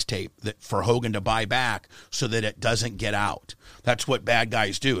this sex tape for Hogan to buy back so that it doesn't get out. That's what bad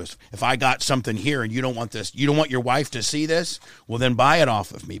guys do. Is if I got something here and you don't want this, you don't want your wife to see this, well, then buy it off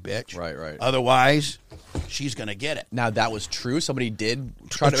of me, bitch. Right. Otherwise, she's going to get it. Now, that was true? Somebody did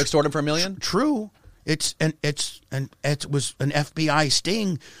try to extort him for $1 million? True. It was an FBI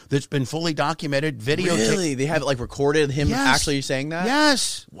sting that's been fully documented. Really? They have it recorded him actually saying that?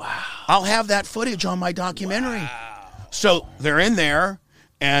 Yes. Wow. I'll have that footage on my documentary. Wow. So they're in there,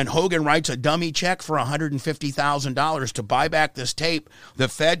 and Hogan writes a dummy check for $150,000 to buy back this tape. The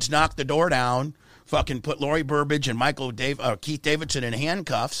feds knock the door down, fucking put Lori Burbage and Keith Davidson in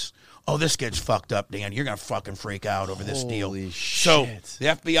handcuffs. Oh, this gets fucked up, Dan. You're going to fucking freak out over this deal. Holy shit. So the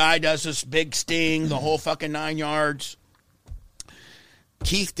FBI does this big sting, the whole fucking 9 yards.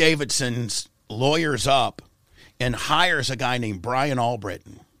 Keith Davidson's lawyers up and hires a guy named Brian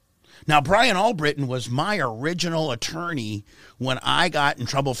Albritton. Now, Brian Albritton was my original attorney when I got in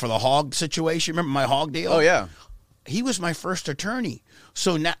trouble for the hog situation. Remember my hog deal? Oh, yeah. He was my first attorney.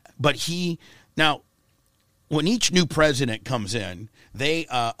 So now, when each new president comes in, they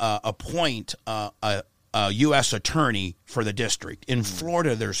appoint a U.S. attorney for the district. In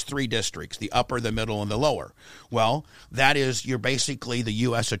Florida, there's 3 districts, the upper, the middle, and the lower. Well, that is, you're basically the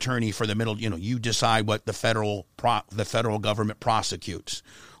U.S. attorney for the middle. You decide what the federal government prosecutes.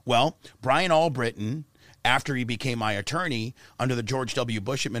 Well, Brian Albritton, after he became my attorney under the George W.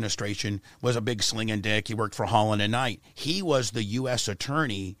 Bush administration, was a big slinging dick. He worked for Holland and Knight. He was the U.S.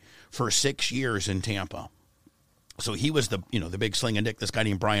 attorney for 6 years in Tampa. So he was the big slinging dick, this guy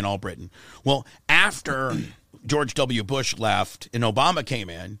named Brian Albritton. Well, after George W. Bush left and Obama came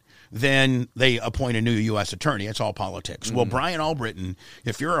in, then they appoint a new U.S. attorney. It's all politics. Well, Brian Albritton,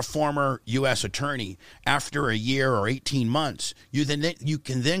 if you're a former U.S. attorney, after a year or 18 months, you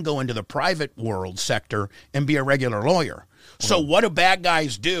can then go into the private world sector and be a regular lawyer. So what do bad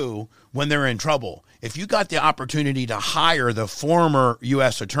guys do when they're in trouble? If you got the opportunity to hire the former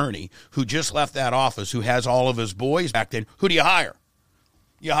U.S. attorney who just left that office, who has all of his boys back then, who do you hire?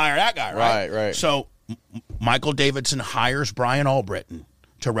 You hire that guy, right? Right. So Michael Davidson hires Brian Albritton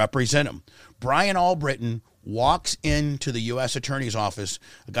to represent him. Brian Albritton walks into the U.S. attorney's office,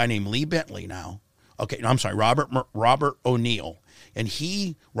 a guy named Lee Bentley now. Okay, no, I'm sorry, Robert O'Neill. And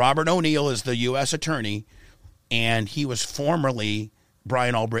Robert O'Neill is the U.S. attorney, and he was formerly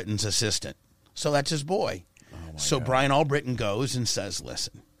Brian Albritton's assistant. So that's his boy. So God. Brian Albritton goes and says,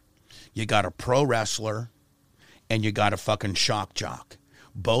 listen, you got a pro wrestler and you got a fucking shock jock.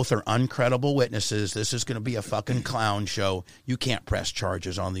 Both are uncredible witnesses. This is going to be a fucking clown show. You can't press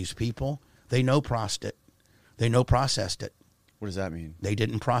charges on these people. They no processed it. What does that mean? They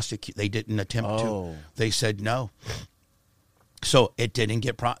didn't prosecute. They didn't attempt to. They said no. So it didn't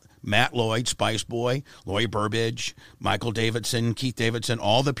get Matt Lloyd, Spice Boy, Lloyd Burbidge, Michael Davidson, Keith Davidson,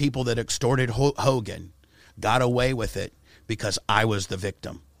 all the people that extorted Hogan got away with it because I was the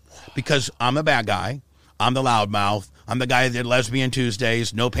victim. Because I'm a bad guy. I'm the loudmouth. I'm the guy that did Lesbian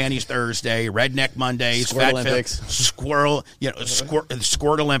Tuesdays, No Panties Thursday, Redneck Mondays, Squirt Olympics, Squirt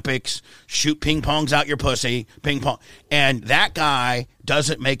Olympics, shoot ping pongs out your pussy, ping pong. And that guy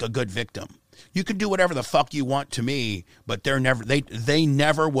doesn't make a good victim. You can do whatever the fuck you want to me, but they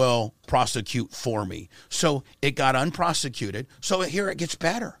never will prosecute for me. So it got unprosecuted. So here it gets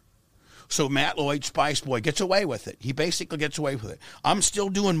better. So Matt Lloyd, Spice Boy, gets away with it. He basically gets away with it. I'm still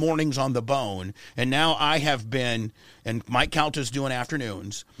doing mornings on the Bone, and now I have been, and Mike Calta's doing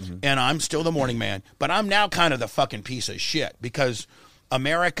afternoons, and I'm still the morning man. But I'm now kind of the fucking piece of shit because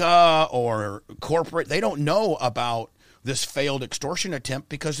America or corporate, they don't know about this failed extortion attempt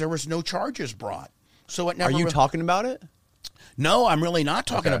because there was no charges brought. So it never. Are you talking about it? No, I'm really not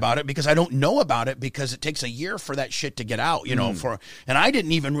talking about it because I don't know about it because it takes a year for that shit to get out, you know, and I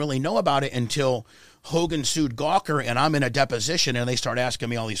didn't even really know about it until Hogan sued Gawker and I'm in a deposition and they start asking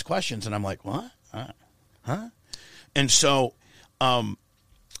me all these questions and I'm like, what? Huh? And so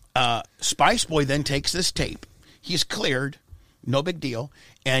Spice Boy then takes this tape. He's cleared, no big deal,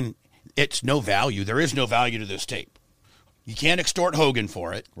 and it's no value. There is no value to this tape. You can't extort Hogan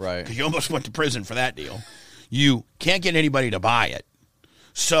for it. Right. Because you almost went to prison for that deal. You can't get anybody to buy it.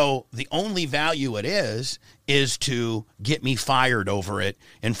 So the only value it is to get me fired over it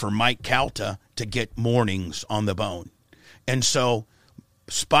and for Mike Calta to get mornings on the Bone. And so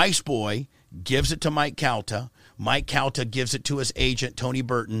Spice Boy gives it to Mike Calta. Mike Calta gives it to his agent, Tony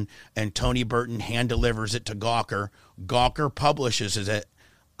Burton, and Tony Burton hand delivers it to Gawker. Gawker publishes it.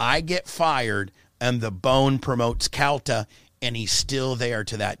 I get fired, and the Bone promotes Calta, and he's still there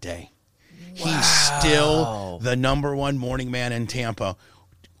to that day. Wow. He's still the number one morning man in Tampa,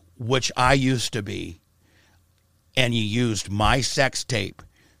 which I used to be. And you used my sex tape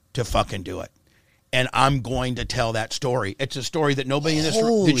to fucking do it. And I'm going to tell that story. It's a story that nobody in this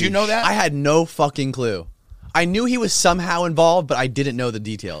room... Did you know that? I had no fucking clue. I knew he was somehow involved, but I didn't know the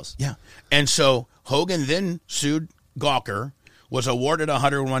details. Yeah. And so Hogan then sued Gawker, was awarded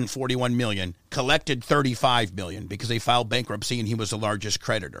 $141 million, collected $35 million because they filed bankruptcy and he was the largest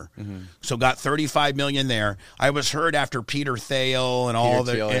creditor. So got $35 million there. I was heard after Peter Thiel and all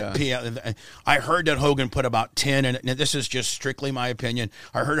I heard that Hogan put about 10, and this is just strictly my opinion.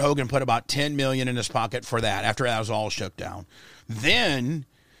 I heard Hogan put about $10 million in his pocket for that after that was all shook down. Then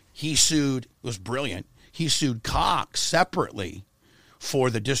he sued, it was brilliant, he sued Cox separately for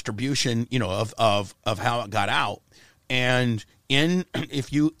the distribution, you know, of how it got out. And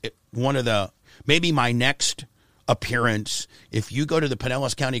maybe my next appearance, if you go to the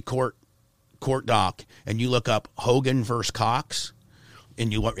Pinellas County court doc and you look up Hogan versus Cox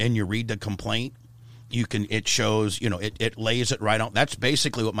and you read the complaint, it shows, you know, it lays it right on. That's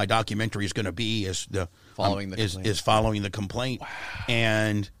basically what my documentary is going to be is following the complaint. Wow.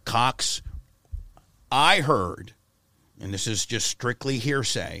 And Cox, I heard, and this is just strictly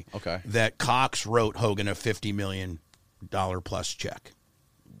hearsay, that Cox wrote Hogan a $50 million plus check.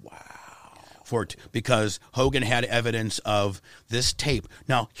 Wow. Because Hogan had evidence of this tape.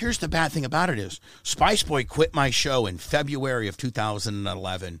 Now, here's the bad thing about it is Spice Boy quit my show in February of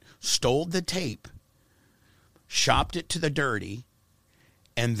 2011, stole the tape, shopped it to the dirty,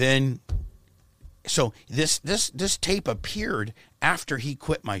 and then so this tape appeared after he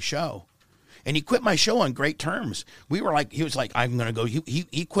quit my show. And he quit my show on great terms. We were like, he was like, I'm going to go.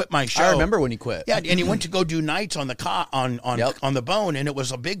 He quit my show. I remember when he quit. Yeah, and he went to go do nights on the Bone, and it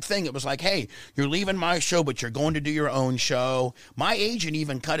was a big thing. It was like, hey, you're leaving my show, but you're going to do your own show. My agent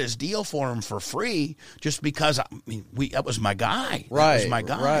even cut his deal for him for free, just because that was my guy. Right, that was my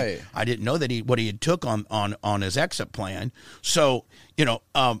guy. Right. I didn't know that what he had took on his exit plan. So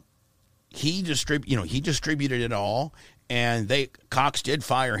he distributed it all, and Cox did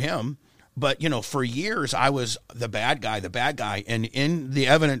fire him. But, for years, I was the bad guy. And in the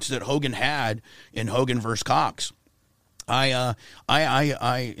evidence that Hogan had in Hogan versus Cox, I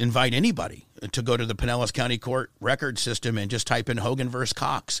invite anybody to go to the Pinellas County Court record system and just type in Hogan versus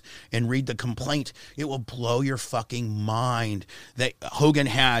Cox and read the complaint. It will blow your fucking mind that Hogan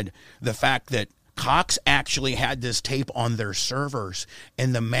had the fact that Cox actually had this tape on their servers,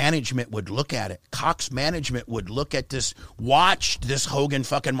 and the management would look at it. Cox management would look at this, watch this Hogan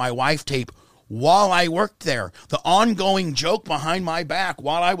fucking my wife tape while I worked there. The ongoing joke behind my back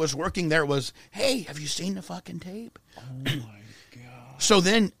while I was working there was, hey, have you seen the fucking tape? Oh, my God. So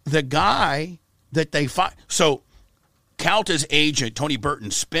then the guy that they find, so Calta's agent, Tony Burton,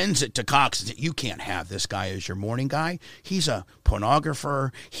 spins it to Cox and says, you can't have this guy as your morning guy. He's a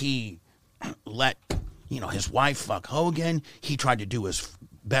pornographer. He let, his wife fuck Hogan. He tried to do his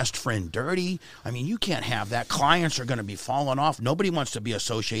best friend dirty. I mean, you can't have that. Clients are going to be falling off. Nobody wants to be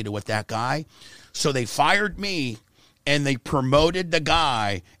associated with that guy. So they fired me, and they promoted the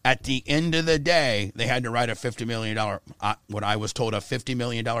guy. At the end of the day, they had to write a $50 million, what I was told, a $50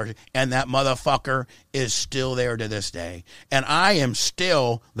 million, and that motherfucker is still there to this day. And I am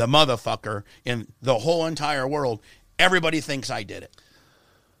still the motherfucker in the whole entire world. Everybody thinks I did it.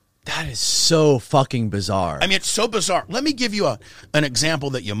 That is so fucking bizarre. I mean, it's so bizarre. Let me give you an example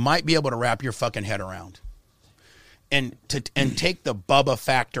that you might be able to wrap your fucking head around, and take the Bubba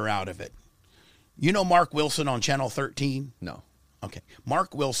factor out of it. You know Mark Wilson on Channel 13? No. Okay.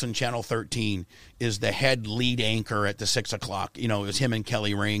 Mark Wilson, Channel 13, is the head lead anchor at the 6 o'clock. It was him and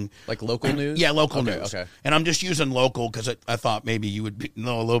Kelly Ring. Like local news? Yeah, local news. Okay. And I'm just using local because I thought maybe you would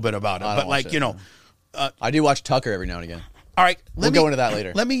know a little bit about it. But I do watch Tucker every now and again. All right, we'll go into that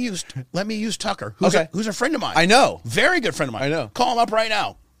later. Let me use Tucker, who's a friend of mine. I know. Very good friend of mine. I know. Call him up right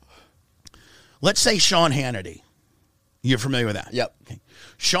now. Let's say Sean Hannity. You're familiar with that? Yep. Okay.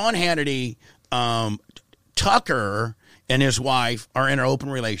 Sean Hannity, Tucker and his wife are in an open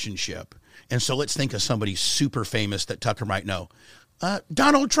relationship. And so let's think of somebody super famous that Tucker might know.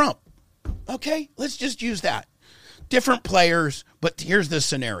 Donald Trump. Okay, let's just use that. Different players, but here's the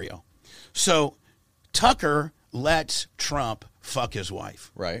scenario. So Tucker lets Trump fuck his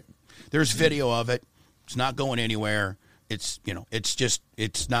wife. Right. There's video of it. It's not going anywhere. It's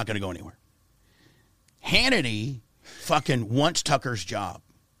not going to go anywhere. Hannity fucking wants Tucker's job.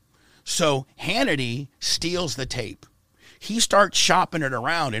 So Hannity steals the tape. He starts shopping it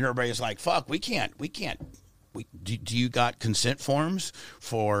around, and everybody's like, fuck, we can't. Do you got consent forms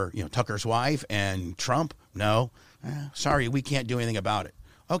for, Tucker's wife and Trump? No. Sorry, we can't do anything about it.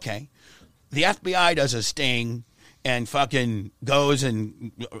 Okay. The FBI does a sting and fucking goes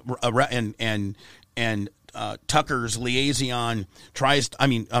and Tucker's liaison tries.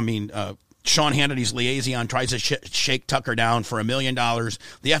 Sean Hannity's liaison tries to shake Tucker down for $1 million.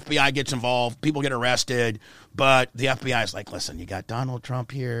 The FBI gets involved. People get arrested. But the FBI is like, listen, you got Donald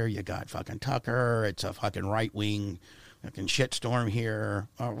Trump here. You got fucking Tucker. It's a fucking right-wing fucking shitstorm here.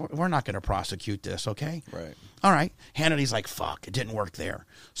 We're not going to prosecute this, okay? Right. All right. Hannity's like, fuck, it didn't work there.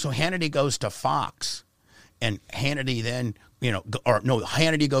 So Hannity goes to Fox, and Hannity then,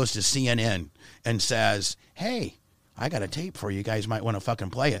 Hannity goes to CNN and says, hey, I got a tape for you. You guys might want to fucking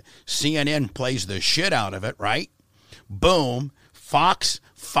play it. CNN plays the shit out of it, right? Boom. Fox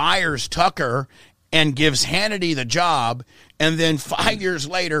fires Tucker and gives Hannity the job, and then 5 years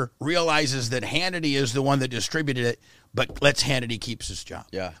later realizes that Hannity is the one that distributed it, but lets Hannity keep his job.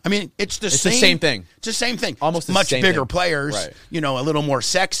 Yeah. I mean, it's the same thing. It's the same thing. Almost the much same bigger thing. players, Right. A little more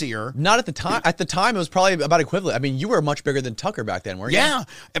sexier. Not at the time. At the time, it was probably about equivalent. I mean, you were much bigger than Tucker back then, weren't you? Yeah.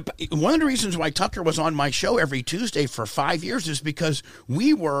 One of the reasons why Tucker was on my show every Tuesday for 5 years is because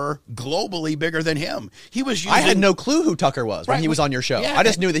we were globally bigger than him. He was using... I had no clue who Tucker was when Right. he was on your show. Yeah. I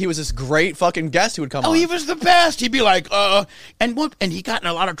just knew that he was this great fucking guest who would come on. Oh, he was the best. He'd be like, and he got in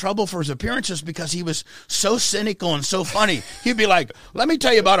a lot of trouble for his appearances because he was so cynical and so funny. He'd be like, let me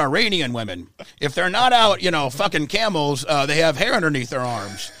tell you about Iranian women. If they're not out, fucking camels, they have hair underneath their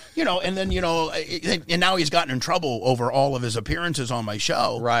arms. And then, and now he's gotten in trouble over all of his appearances on my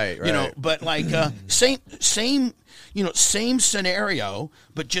show. Right. But like, same scenario,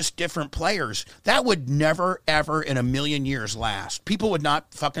 but just different players. That would never, ever in a million years last. People would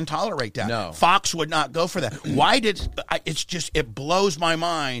not fucking tolerate that. No. Fox would not go for that. It blows my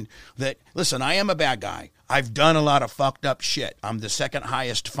mind that, listen, I am a bad guy. I've done a lot of fucked up shit. I'm the second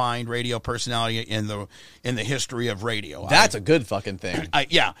highest fined radio personality in the history of radio. That's a good fucking thing.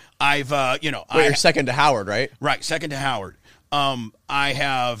 You're second to Howard, right? Right, second to Howard. I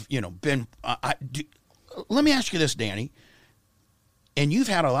have, been. Let me ask you this, Danny. And you've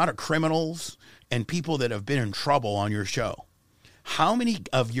had a lot of criminals and people that have been in trouble on your show. How many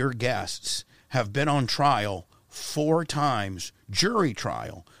of your guests have been on trial 4 times, jury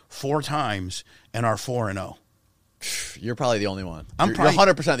trial 4 times, and are 4-0? You're probably the only one. You're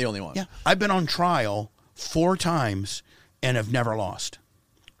 100% the only one. Yeah, I've been on trial 4 times and have never lost.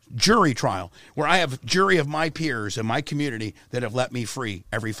 Jury trial, where I have jury of my peers in my community that have let me free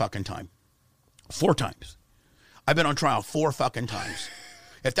every fucking time. 4 times. I've been on trial 4 fucking times.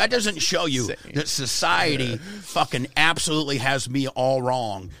 If that doesn't show you that society fucking absolutely has me all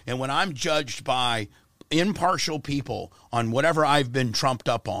wrong, and when I'm judged by impartial people on whatever I've been trumped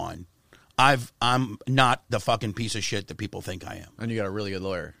up on, I'm not the fucking piece of shit that people think I am. And you got a really good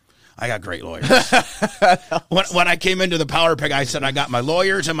lawyer. I got great lawyers. When I came into the Power Pig, I said I got my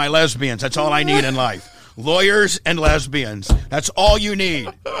lawyers and my lesbians. That's all I need in life. Lawyers and lesbians. That's all you need.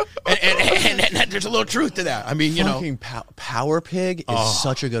 And there's a little truth to that. I mean, you know. Power Pig is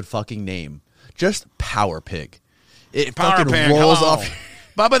such a good fucking name. Just Power Pig. It Power fucking Pig, rolls hello. off.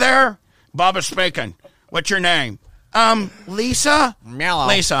 Bubba there? Bubba speaking. What's your name? Lisa? Mellow.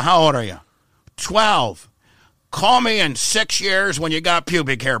 Lisa, how old are you? 12. Call me in 6 years when you got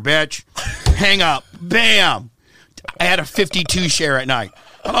pubic hair, bitch. Hang up. Bam. I had a 52 share at night.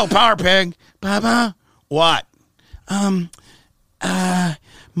 Hello, Power Pig. Bubba? What?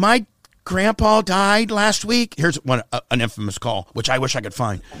 My grandpa died last week. Here's an infamous call, which I wish I could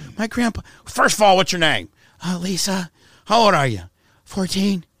find. My grandpa. First of all, what's your name? Lisa. How old are you?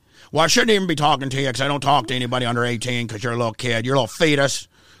 14. Well, I shouldn't even be talking to you because I don't talk to anybody under 18 because you're a little kid. You're a little fetus.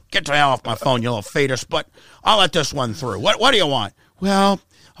 Get the hell off my phone, you little fetus. But I'll let this one through. What do you want? Well,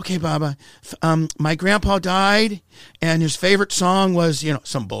 okay, Baba. My grandpa died, and his favorite song was,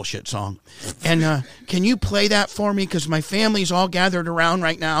 some bullshit song. And can you play that for me? Because my family's all gathered around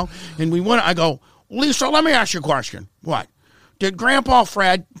right now, and we want. I go, Lisa, let me ask you a question. What? Did Grandpa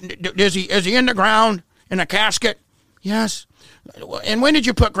Fred? Is he in the ground in a casket? Yes. And when did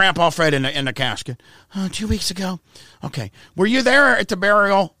you put Grandpa Fred in the casket? 2 weeks ago. Okay. Were you there at the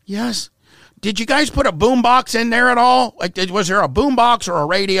burial? Yes. Did you guys put a boombox in there at all? Like, was there a boombox or a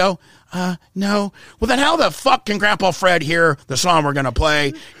radio? No. Well, then how the fuck can Grandpa Fred hear the song we're going to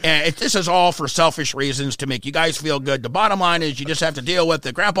play? And this is all for selfish reasons to make you guys feel good. The bottom line is you just have to deal with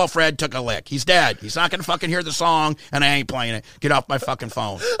that Grandpa Fred took a lick. He's dead. He's not going to fucking hear the song, and I ain't playing it. Get off my fucking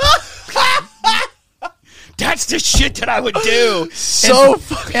phone. That's the shit that I would do.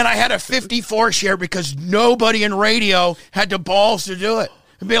 And I had a 54 share because nobody in radio had the balls to do it.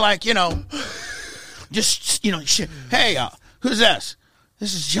 And be like, shit. Hey, who's this?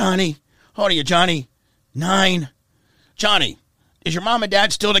 This is Johnny. How old are you, Johnny? 9. Johnny, is your mom and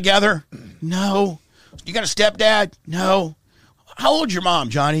dad still together? No. You got a stepdad? No. How old's your mom,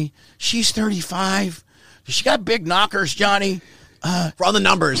 Johnny? She's 35. She got big knockers, Johnny. Run the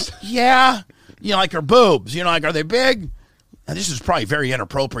numbers. Yeah. Like her boobs. Like, are they big? Now, this is probably very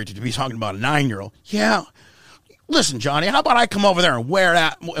inappropriate to be talking about a 9-year-old. Yeah. Listen, Johnny, how about I come over there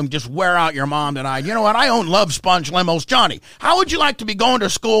and just wear out your mom tonight? You know what? I own Love Sponge limos. Johnny, how would you like to be going to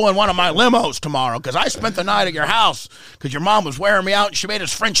school in one of my limos tomorrow? Because I spent the night at your house because your mom was wearing me out and she made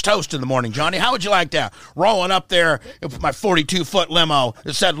us French toast in the morning, Johnny. How would you like that? Rolling up there with my 42-foot limo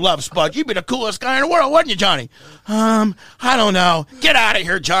that said Love Sponge. You'd be the coolest guy in the world, wouldn't you, Johnny? I don't know. Get out of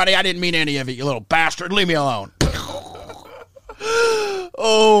here, Johnny. I didn't mean any of it, you little bastard. Leave me alone.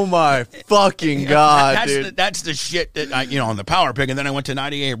 Oh my fucking God, dude. That's the shit that on the Power Pig, and then I went to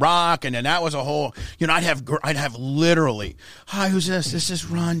 98 Rock, and then that was a whole, I'd have literally, hi, who's this? This is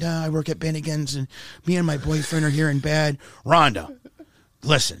Rhonda. I work at Bennigan's, and me and my boyfriend are here in bed. Rhonda,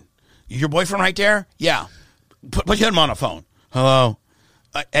 listen, your boyfriend right there? Yeah. Put him on the phone. Hello.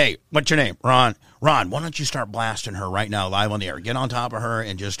 Hey, what's your name? Ron, why don't you start blasting her right now live on the air? Get on top of her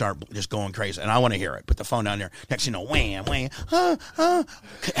and just start going crazy. And I want to hear it. Put the phone down there. Next thing you know, wham, wham.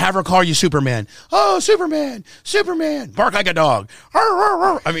 Have her call you Superman. Oh, Superman. Bark like a dog.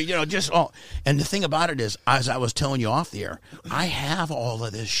 I mean, just all. And the thing about it is, as I was telling you off the air, I have all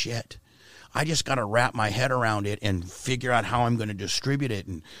of this shit. I just got to wrap my head around it and figure out how I'm going to distribute it,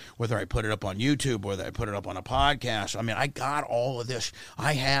 and whether I put it up on YouTube, whether I put it up on a podcast. I mean, I got all of this.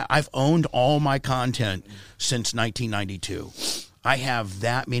 I've owned all my content since 1992. I have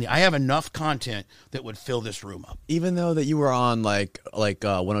that many. I have enough content that would fill this room up. Even though that you were on like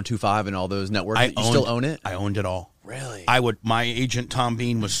 102.5 and all those networks, you still own it? I owned it all. Really? My agent, Tom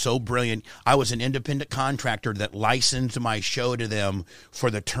Bean, was so brilliant. I was an independent contractor that licensed my show to them for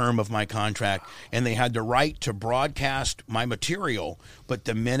the term of my contract, and they had the right to broadcast my material, but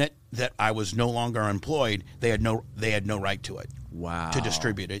the minute that I was no longer employed, they had no right to it. Wow. To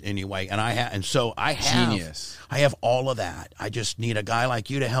distribute it anyway. And I have Genius. I have all of that. I just need a guy like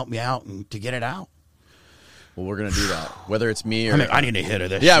you to help me out and to get it out. Well, we're gonna do that. Whether it's me or I need a hit of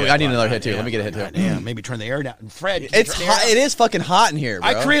this. Yeah, shit, I need but another hit too. Let me get a hit too. Yeah, maybe turn the air down. Fred, It's hot. It is fucking hot in here, bro.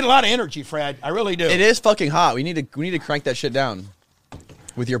 I create a lot of energy, Fred. I really do. It is fucking hot. We need to crank that shit down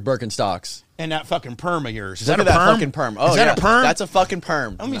with your Birkenstocks. And that fucking perm of yours. Is Look that at a perm? that fucking perm. Oh, is that yeah. a perm? That's a fucking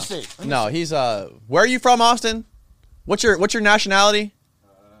perm. Let me see. No, he's where are you from, Austin? What's your nationality?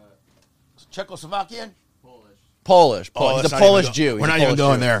 Czechoslovakian? Polish. Oh, He's let's a not Polish even go- Jew. We're He's not a even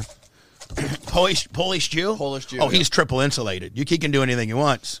going Polish there. Polish Jew? Polish Jew, Oh, yeah. he's triple insulated. He can do anything he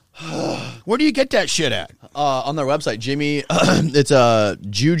wants. Where do you get that shit at? on their website, Jimmy. It's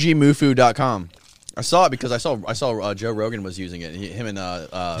jujimufu.com. I saw it because I saw Joe Rogan was using it. Him and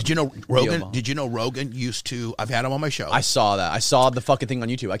Did you know Rogan? Theo. Did you know Rogan used to? I've had him on my show. I saw that. I saw the fucking thing on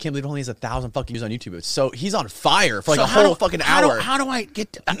YouTube. I can't believe it only has 1,000 fucking views on YouTube. It's so he's on fire for like So a how whole do- fucking how hour. How do I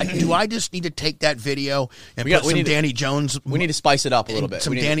get? Do I just need to take that video and We put some need to- Danny Jones? we need to spice it up a little bit.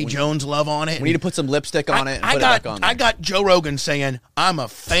 Some We need- Danny Jones love on it. We need to put some lipstick on it and I put got it back on. I got Joe Rogan saying I'm a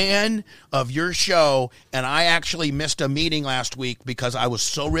fan of your show, and I actually missed a meeting last week because I was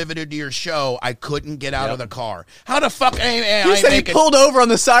so riveted to your show I couldn't get out of the car. How the fuck? He said he pulled over on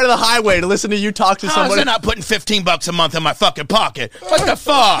the side of the highway to listen to you talk to How is somebody. it not putting $15 a month in my fucking pocket? What the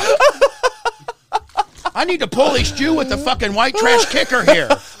fuck? I need the Polish Jew with the fucking white trash kicker here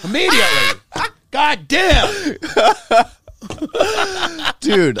immediately. God damn.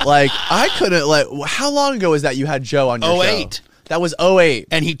 Dude, like I couldn't like. How long ago was that you had Joe on your show? 08. That was 08.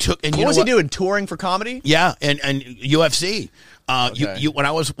 And he took. And What you know was he doing? Touring for comedy? Yeah, and UFC. Okay. You when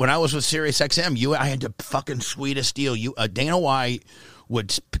I was with SiriusXM, I had the fucking sweetest deal. Dana White would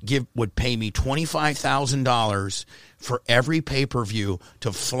pay me $25,000 for every pay-per-view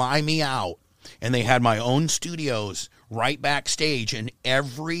to fly me out, and they had my own studios right backstage, and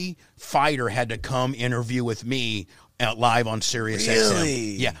every fighter had to come interview with me live on SiriusXM.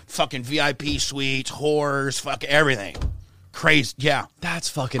 Really? Yeah, fucking VIP suites, whores, fuck everything. Crazy, yeah. That's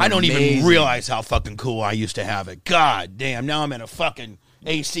fucking I don't even amazing. realize how fucking cool I used to have it. God damn, now I'm in a fucking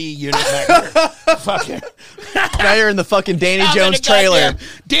AC unit back here. Fucking. Now you're in the fucking Danny I'm in Jones a trailer. goddamn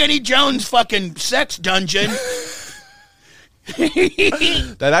Danny Jones fucking sex dungeon.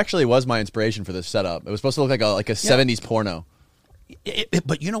 That actually was my inspiration for this setup. It was supposed to look like a 70s porno.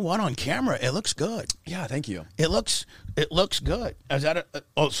 But you know what? On camera, it looks good. Yeah, thank you. It looks good. Is that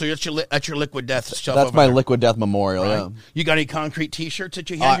so that's your Liquid Death stuff? That's over my there. Liquid Death memorial. Right? Yeah. You got any concrete T-shirts that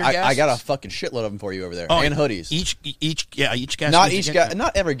you hand your guests? I got a fucking shitload of them for you over there, Oh, and hoodies. Each guest. Not needs to each get guest.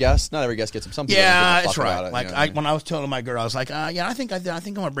 Not every guest. Not every guest gets them. Some people Yeah, don't give a it's fuck right. about it, Like you know what I mean? when I was telling my girl, I was like, yeah, I think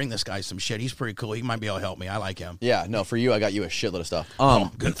I'm gonna bring this guy some shit. He's pretty cool. He might be able to help me. I like him. Yeah, no, for you, I got you a shitload of stuff.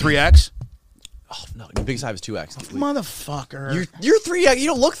 Good 3X. Oh no, your biggest size is 2X. Motherfucker. You're 3X. You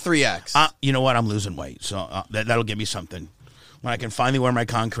don't look 3X. You know what? I'm losing weight, so that'll give me something. When I can finally wear my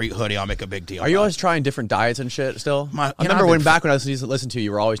concrete hoodie, I'll make a big deal. Are you about always trying different diets and shit still? I I've remember been back when I was listening to you,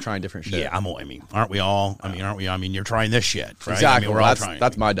 you were always trying different shit. Yeah, I mean, aren't we all? Aren't we? I mean, you're trying this shit, right? Exactly. I mean, we're all that's, trying.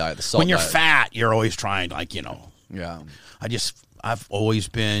 that's my diet, the salt when you're diet. fat, you're always trying, Yeah. I've always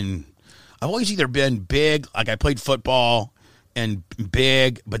either been big, like I played football and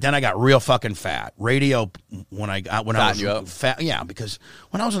big, but then I got real fucking fat. Radio when I was you up? fat, yeah, because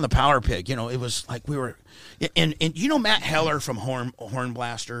when I was in the Power Pig, it was like we were, and you know Matt Heller from Horn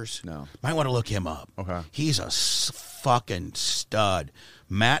Blasters. No. Might want to look him up. Okay. He's a fucking stud.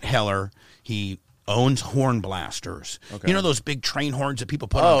 Matt Heller. He owns Horn Blasters. Okay. You know those big train horns that people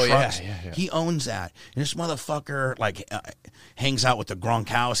put Oh, on yeah, trucks? yeah. He owns that. And this motherfucker hangs out with the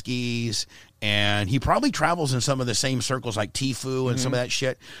Gronkowskis, and he probably travels in some of the same circles like Tfue and some of that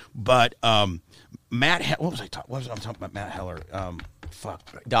shit. But Matt, what was I talking about? Matt Heller. Fuck.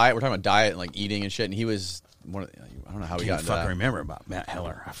 Diet. We're talking about diet and like eating and shit. And he was one of I don't know how we got Can't into fucking that. remember about Matt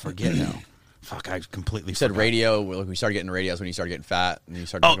Heller. I forget now. Fuck, I completely You said forgot. radio. Like we started getting radios when you started getting fat, and you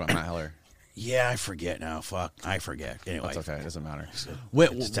started talking about Matt Heller. Yeah, I forget now. Fuck, I forget. Anyway, That's okay. It doesn't matter.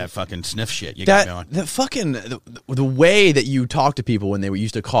 it's that fucking sniff shit you got me on. The fucking the way that you talk to people when they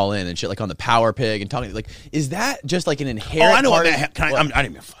used to call in and shit, like on the Power Pig and talking, like, is that just like an inherent? I know part what of- Matt. I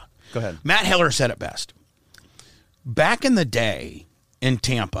didn't even fuck. Go ahead. Matt Heller said it best. Back in the day in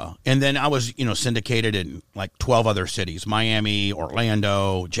Tampa, and then I was, syndicated in like 12 other cities: Miami,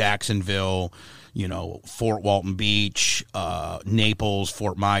 Orlando, Jacksonville, Fort Walton Beach, Naples,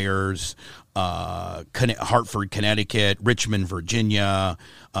 Fort Myers, Hartford, Connecticut, Richmond, Virginia,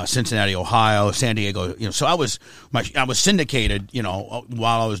 Cincinnati, Ohio, San Diego. So I was syndicated,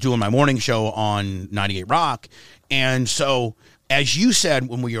 while I was doing my morning show on 98 Rock. And so, as you said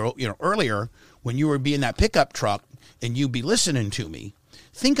when we were, earlier, when you were being that pickup truck and you'd be listening to me,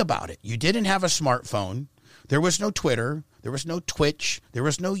 think about it. You didn't have a smartphone. There was no Twitter. There was no Twitch. There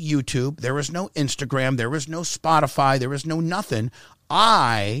was no YouTube. There was no Instagram. There was no Spotify. There was no nothing.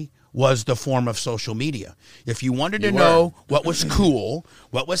 I was the form of social media. If you wanted to know what was cool,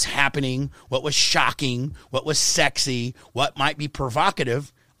 what was happening, what was shocking, what was sexy, what might be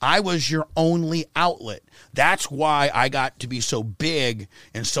provocative, I was your only outlet. That's why I got to be so big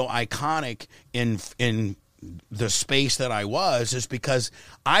and so iconic in the space that I was, is because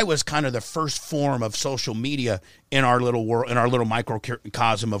I was kind of the first form of social media in our little world, in our little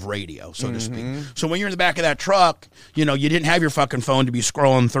microcosm of radio, so to speak. So when you're in the back of that truck, you didn't have your fucking phone to be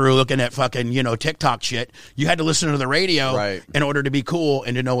scrolling through looking at fucking, TikTok shit. You had to listen to the radio in order to be cool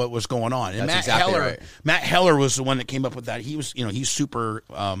and to know what was going on. And Matt Heller was the one that came up with that. He was, he's super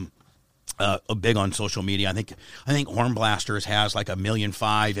big on social media. I think Hornblasters has like 1.5 million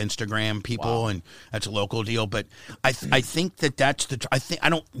Instagram people, and that's a local deal. But I think that's I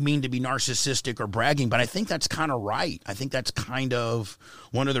don't mean to be narcissistic or bragging, but I think that's kind of right. I think that's kind of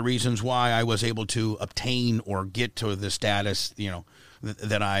one of the reasons why I was able to obtain or get to the status,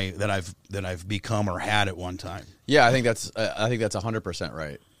 that I've become or had at one time. Yeah, I think that's 100%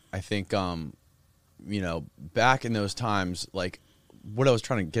 right. I think back in those times, like, what I was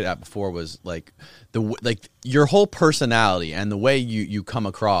trying to get at before was like your whole personality and the way you come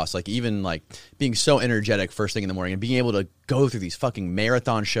across, like even like being so energetic first thing in the morning and being able to go through these fucking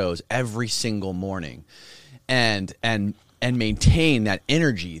marathon shows every single morning and maintain that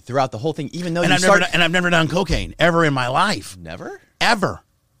energy throughout the whole thing, even though I've never done cocaine ever in my life. Never? Ever.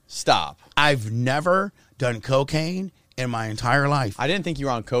 Stop. I've never done cocaine in my entire life. I didn't think you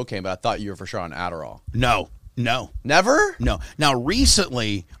were on cocaine, but I thought you were for sure on Adderall. No. Never? No. Now,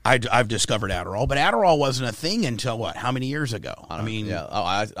 recently, I've discovered Adderall, but Adderall wasn't a thing until what? How many years ago?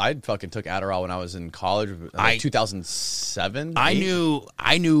 I fucking took Adderall when I was in college, 2007. I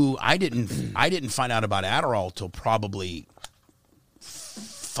didn't find out about Adderall till probably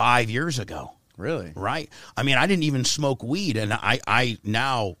 5 years ago. Really? Right. I mean, I didn't even smoke weed, and I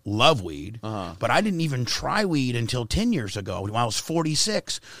now love weed, but I didn't even try weed until 10 years ago when I was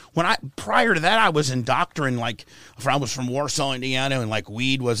 46. Prior to that, I was indoctrined, like, I was from Warsaw, Indiana, and like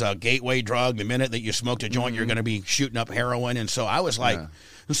weed was a gateway drug. The minute that you smoked a joint, you're going to be shooting up heroin. And so I was like,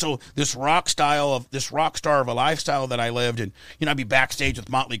 so this rock star of a lifestyle that I lived, and I'd be backstage with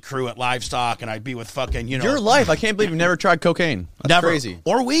Motley Crue at Livestock, and I'd be with fucking your life. I can't believe you've never tried cocaine. That's never. Crazy.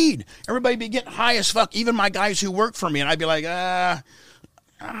 Or weed. Everybody be getting high as fuck. Even my guys who work for me, and I'd be like, I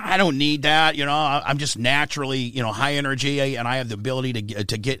don't need that. I'm just naturally, high energy, and I have the ability to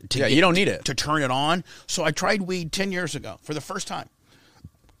get. You don't need it to turn it on. So I tried weed 10 years ago for the first time.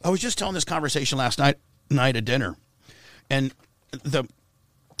 I was just telling this conversation last night at dinner, and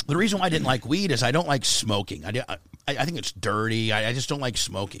the reason why I didn't like weed is I don't like smoking. I think it's dirty. I just don't like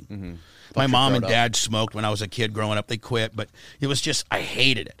smoking. Mm-hmm. My mom and dad smoked when I was a kid growing up. They quit, but it was just, I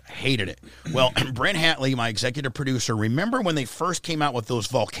hated it. Well, Brent Hatley, my executive producer, remember when they first came out with those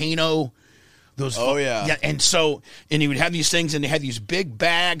Volcano? Yeah, and he would have these things, and they had these big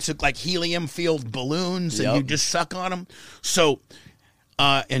bags of like helium-filled balloons, and you just suck on them. So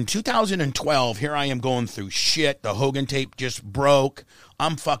in 2012, here I am going through shit. The Hogan tape just broke.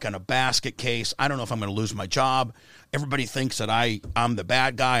 I'm fucking a basket case. I don't know if I'm going to lose my job. Everybody thinks that I'm the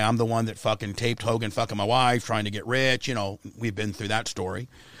bad guy. I'm the one that fucking taped Hogan fucking my wife, trying to get rich. We've been through that story.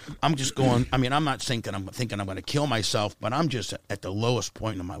 I'm just going, I'm not thinking I'm going to kill myself, but I'm just at the lowest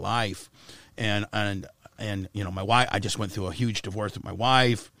point in my life. And my wife, I just went through a huge divorce with my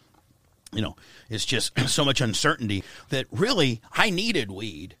wife. It's just so much uncertainty that really I needed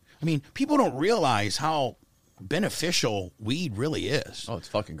weed. I mean, people don't realize how beneficial weed really is. Oh, it's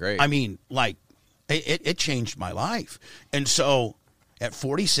fucking great. I mean, like, it changed my life. And so at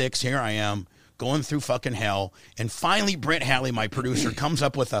 46, here I am going through fucking hell. And finally, Brent Hatley, my producer, comes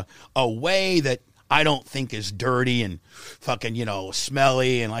up with a way that I don't think is dirty and fucking,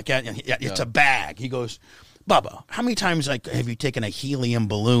 smelly and like that. And it's a bag. He goes, Bubba, how many times have you taken a helium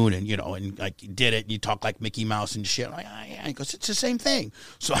balloon and did it and you talk like Mickey Mouse and shit? I'm like, yeah. He goes, it's the same thing.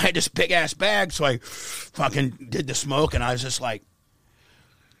 So I had this big ass bag, so I fucking did the smoke, and I was just like,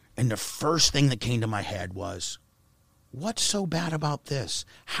 and the first thing that came to my head was, what's so bad about this?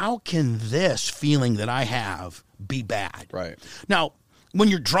 How can this feeling that I have be bad? Right. Now, when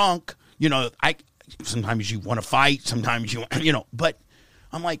you're drunk, sometimes you want to fight, sometimes but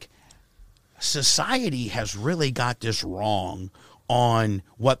I'm like, society has really got this wrong on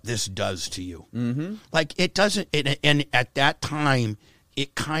what this does to you. Mm-hmm. Like, it doesn't, and at that time,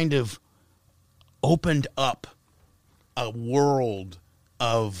 it kind of opened up a world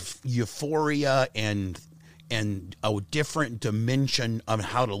of euphoria and a different dimension of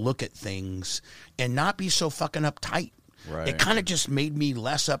how to look at things and not be so fucking uptight. Right. It kind of just made me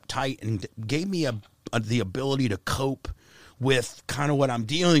less uptight and gave me the ability to cope with kind of what I'm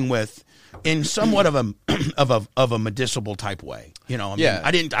dealing with in somewhat of a medicinal type way. You know,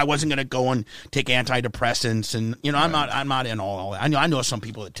 I wasn't going to go and take antidepressants, and you know, I'm not in all that. I know some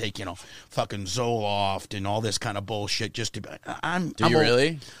people that take, you know, fucking Zoloft and all this kind of bullshit just to. Do you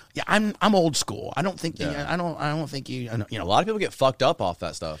really? Yeah, I'm old school. I don't think I don't think you know. A lot of people get fucked up off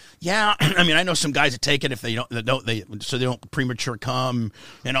that stuff. Yeah, I mean, I know some guys that take it if they don't premature come.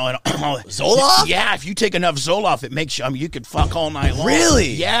 You know, and Zoloft. Yeah, if you take enough Zoloft, it makes you. I mean, you could fuck all night long.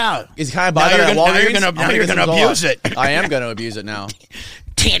 Really? Yeah. Is it kind of buy that at Walgreens? Now you're gonna abuse it. I am gonna abuse it now.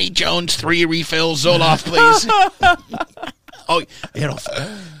 Danny Jones, 3 refills, Zoloft, please. Oh,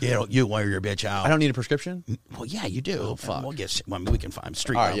 you wear your bitch out. I don't need a prescription. Well, yeah, you do. Oh, fuck. We can find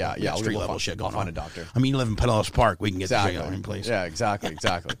street All right, level, street level shit going on. I'll find a doctor. I mean, you live in Pinellas Park. We can get Exactly. the in place. Yeah, exactly.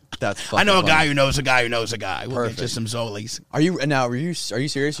 That's. I know a funny. guy who knows a guy who knows a guy. We'll Perfect. get you some Zolies. Are you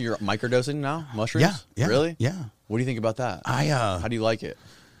serious? You're microdosing now? Mushrooms? Yeah. Really? Yeah. What do you think about that? How do you like it?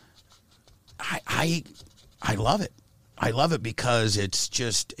 I love it. I love it because it's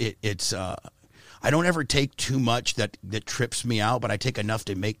just it's. I don't ever take too much that trips me out, but I take enough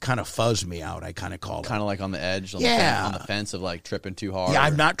to make kind of fuzz me out. I kind of call it. Kind of like on the edge, on the fence of like tripping too hard. Yeah,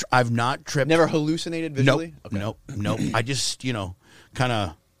 I've not tripped. Never hallucinated visually? Nope. I just, kind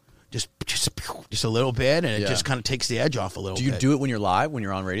of just a little bit, and it just kind of takes the edge off a little bit. Do you do it when you're live, when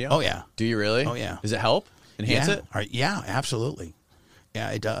you're on radio? Oh, yeah. Do you really? Oh, yeah. Does it help? Enhance it? Yeah, absolutely. Yeah,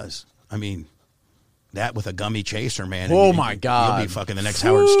 it does. I mean, that with a gummy chaser, man. Oh, my God. You'll be fucking the next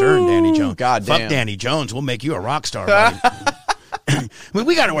Howard Stern, Danny Jones. God damn. Fuck Danny Jones. We'll make you a rock star, buddy. I mean,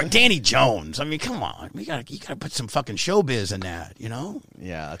 we got to work Danny Jones. I mean, come on. You got to put some fucking showbiz in that, you know?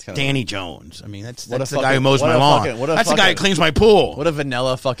 Yeah, that's kind of... Danny Jones. I mean, that's the fucking, guy who mows my lawn. That's the guy who cleans my pool. What a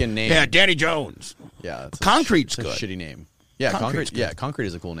vanilla fucking name. Yeah, Danny Jones. Yeah. Concrete's good. good. Shitty name. Yeah, Concrete. Yeah, Concrete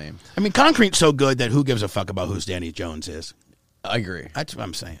is a cool name. I mean, Concrete's so good that who gives a fuck about who Danny Jones is? I agree. That's what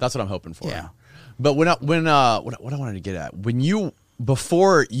I'm saying. That's what I'm hoping for. Yeah. But what I wanted to get at,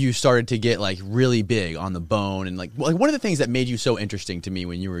 before you started to get like really big on the bone, and like one of the things that made you so interesting to me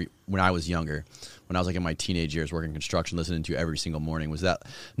when I was younger, when I was like in my teenage years working construction, listening to you every single morning, was that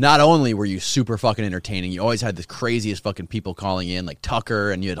not only were you super fucking entertaining, you always had the craziest fucking people calling in, like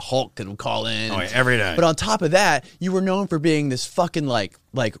Tucker, and you had Hulk that would call in. Oh, yeah, every day. But on top of that, you were known for being this fucking like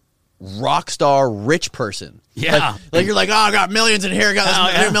rock star rich person. Yeah. Like you're like, oh, I got millions in here, I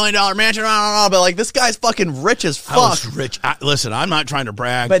got this $1 million mansion, but like this guy's fucking rich as fuck. I was rich. Listen, I'm not trying to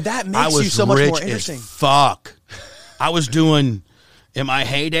brag. But that makes you so much more interesting. Fuck. I was doing, in my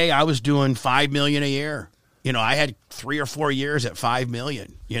heyday, I was doing $5 million a year. You know, I had 3 or 4 years at $5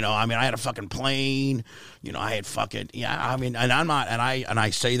 million. You know, I mean, I had a fucking plane. You know, I had fucking, I mean, and I'm not, and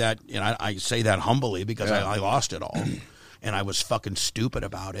I say that, I say that humbly because I lost it all. And I was fucking stupid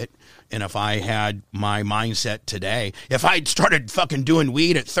about it. And if I had my mindset today, if I'd started fucking doing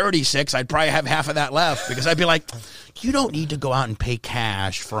weed at 36, I'd probably have half of that left, because I'd be like, you don't need to go out and pay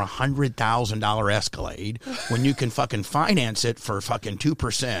cash for $100,000 Escalade when you can fucking finance it for fucking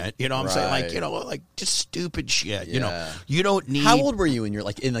 2%. You know what I'm saying? Like, like just stupid shit. Yeah. You know, you don't need. How old were you when you're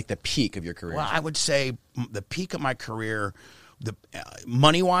like in like the peak of your career? Well, I would say the peak of my career, the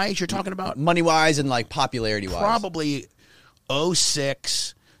money wise, you're talking about? Money wise and like popularity wise. Probably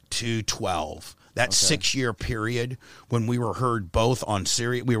 06 to 12. That 6-year period when we were heard both on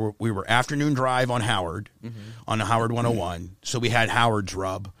Sirius. We were afternoon drive on Howard, on the Howard 101. So we had Howard's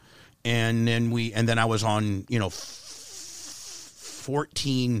rub, and then I was on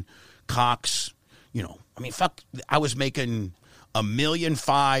 14 Cox. You know, I mean, fuck. I was making $1.5 million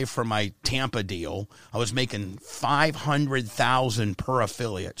for my Tampa deal. I was making $500,000 per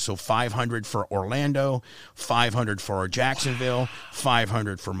affiliate. So $500 for Orlando, $500 for Jacksonville,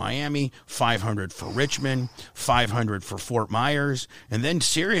 $500 for Miami, $500 for Richmond, $500 for Fort Myers, and then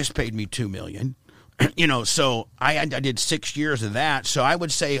Sirius paid me $2 million. You know, so I did 6 years of that. So I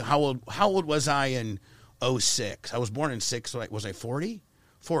would say, how old was I in 06? I was born in 6. So was I 40?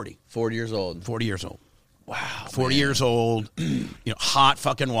 40. 40 years old. 40 years old. Wow. 40 years old, hot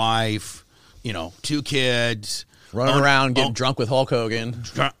fucking wife, 2 kids. Running around, getting drunk with Hulk Hogan.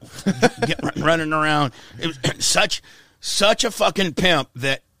 Running around. It was such a fucking pimp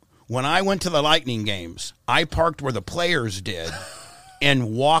that when I went to the Lightning games, I parked where the players did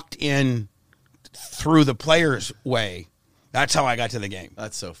and walked in through the players' way. That's how I got to the game.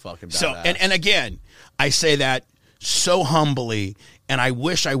 That's so fucking badass. So, and again, I say that so humbly, and I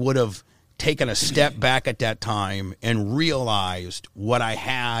wish I would have taken a step back at that time and realized what I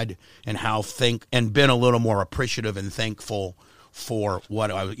had and and been a little more appreciative and thankful for what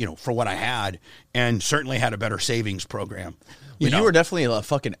I had, and certainly had a better savings program. You were definitely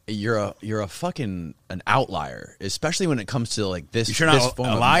you're a fucking an outlier, especially when it comes to like this. You're not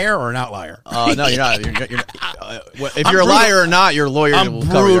a liar or an outlier. No, you're not. If you're a liar or not, your lawyer. I'm will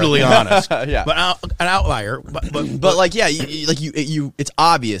cover brutally honest. Yeah, but an outlier. But like, yeah, you. It's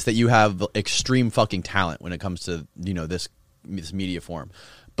obvious that you have extreme fucking talent when it comes to this media form.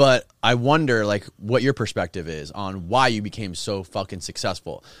 But I wonder, like, what your perspective is on why you became so fucking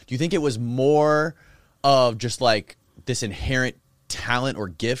successful. Do you think it was more of just like this inherent talent or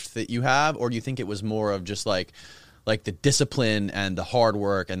gift that you have, or do you think it was more of just like the discipline and the hard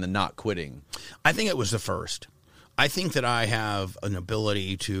work and the not quitting? I think it was the first. I think that I have an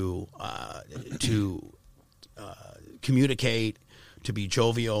ability to communicate, to be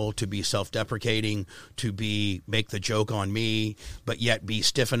jovial, to be self-deprecating, to make the joke on me, but yet be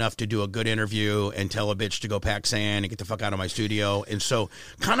stiff enough to do a good interview and tell a bitch to go pack sand and get the fuck out of my studio. And so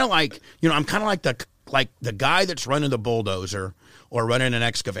kind of like, I'm kind of like the guy that's running the bulldozer or running an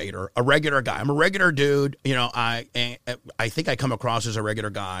excavator, a regular guy. I'm a regular dude. I think I come across as a regular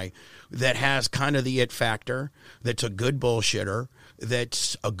guy that has kind of the it factor, that's a good bullshitter,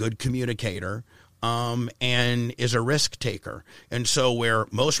 that's a good communicator, and is a risk taker. And so where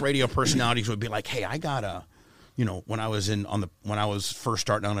most radio personalities would be like, hey, I gotta, when I was first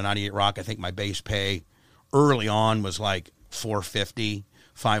starting on the 98 Rock, I think my base pay early on was like $450,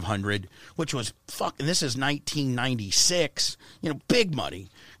 $500, which was fucking, this is 1996, big money.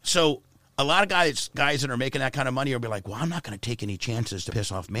 So a lot of guys that are making that kind of money will be like, well, I'm not going to take any chances to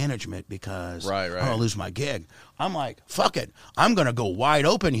piss off management because I'm going to lose my gig. I'm like, fuck it. I'm going to go wide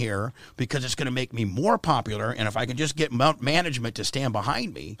open here because it's going to make me more popular. And if I can just get management to stand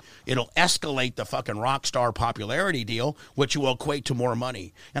behind me, it'll escalate the fucking rock star popularity deal, which will equate to more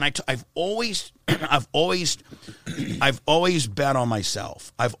money. And I've always bet on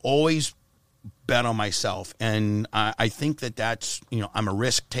myself. I've always bet on myself, and I think that's I'm a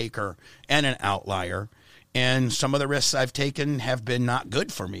risk taker and an outlier, and some of the risks I've taken have been not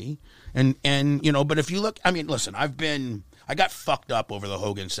good for me, and but if you look, listen, I got fucked up over the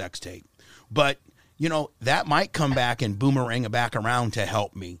Hogan sex tape, but that might come back and boomerang back around to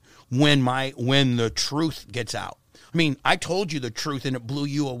help me when the truth gets out. I told you the truth and it blew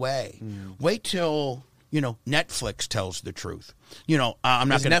you away. Wait till Netflix tells the truth. I'm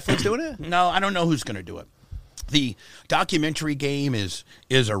not going to. Netflix doing it? No, I don't know who's going to do it. The documentary game is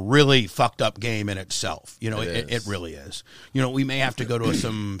a really fucked up game in itself. It really is. We may have to go to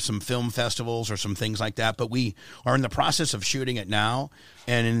some film festivals or some things like that, but we are in the process of shooting it now.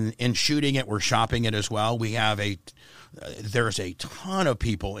 And in shooting it, we're shopping it as well. We have there's a ton of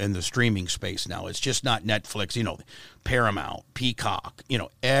people in the streaming space now. It's just not Netflix, Paramount, Peacock,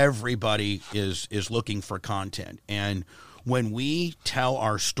 everybody is looking for content. And when we tell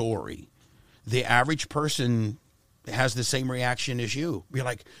our story, the average person has the same reaction as you. We're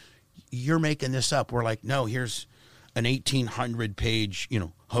like, you're making this up. We're like, no, here's an 1,800-page,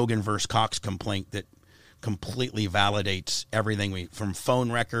 Hogan versus Cox complaint that completely validates everything from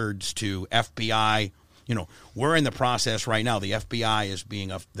phone records to FBI. We're in the process right now. The FBI is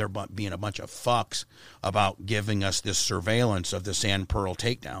being a bunch of fucks about giving us this surveillance of the Sand Pearl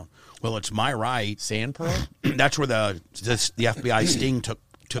takedown. Well, it's my right. Sand Pearl? That's where the FBI sting took.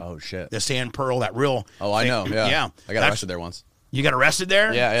 Oh shit! The Sand Pearl, that real. Oh, I know. Yeah. I got arrested there once. You got arrested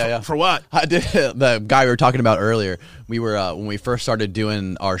there? Yeah. For what? I did. The guy we were talking about earlier. We were when we first started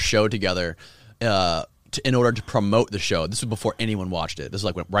doing our show together. In order to promote the show, this was before anyone watched it. This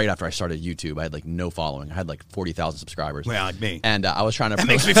was like right after I started YouTube. I had like no following. I had like 40,000 subscribers. Well, like me. And I was trying to. That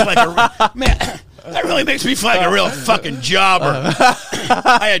makes me feel like that really makes me feel like a real fucking jobber.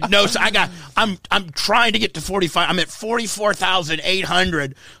 I had I'm trying to get to 45. I'm at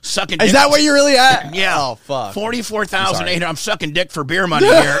 44,800 sucking dick. Is that where you're really at? Yeah. Oh, fuck. 44,800. I'm sucking dick for beer money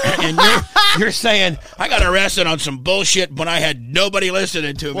here. And you're saying I got arrested on some bullshit when I had nobody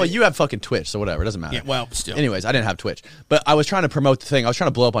listening to me. Well, you have fucking Twitch, so whatever. It doesn't matter. Yeah, well, still. Anyways, I didn't have Twitch. But I was trying to promote the thing. I was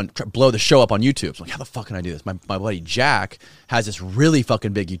trying to blow the show up on YouTube. So I'm like, how the fuck can I do this? My buddy Jack has this really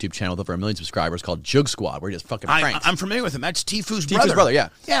fucking big YouTube channel with over 1 million subscribers called Jug Squad, where he does fucking pranks. I'm familiar with him. That's Tifu's brother. Tifu's brother, yeah.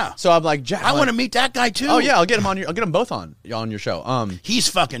 Yeah. So I'm like, Jack, I want to meet that guy too. Oh yeah, I'll get them both on your show. He's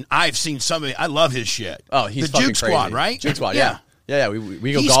fucking. I've seen somebody. I love his shit. Oh, he's the fucking Juke crazy. Squad, right? Juke Squad, yeah.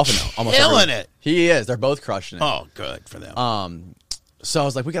 We go he's golfing almost killing it. He is. They're both crushing it. Oh, good for them. So I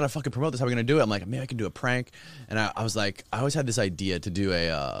was like, we gotta fucking promote this. How are we gonna do it? I'm like, maybe I can do a prank. And I was like, I always had this idea to do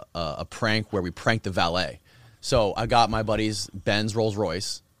a prank where we prank the valet. So I got my buddy's Benz Rolls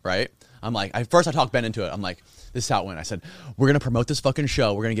Royce, right? I'm like, first I talked Ben into it. I'm like, this is how it went. I said, we're going to promote this fucking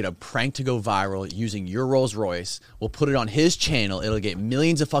show. We're going to get a prank to go viral using your Rolls Royce. We'll put it on his channel. It'll get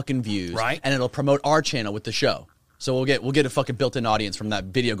millions of fucking views. Right. And it'll promote our channel with the show. So we'll get a fucking built-in audience from that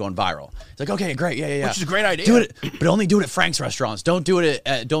video going viral. It's like, okay, great, yeah. Which is a great idea. Do it, but only do it at Frank's restaurants. Don't do it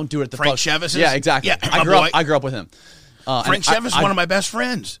at the Frank Chevis's? Yeah, exactly. Yeah, I grew up with him. Frank Chevis is one of my best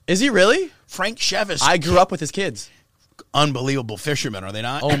friends. Is he really? Frank Chevis. I grew up with his kids. Unbelievable fishermen, are they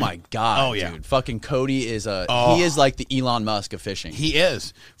not? Oh my god! Oh yeah, dude. Fucking Cody is he is like the Elon Musk of fishing. He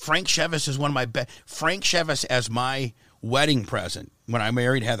is. Frank Chevis is one of my best. Frank Chevis as my wedding present when I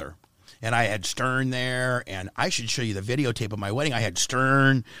married Heather. And I had Stern there, and I should show you the videotape of my wedding. I had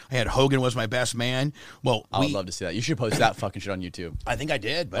Stern. I had Hogan was my best man. Well, I would love to see that. You should post that fucking shit on YouTube. I think I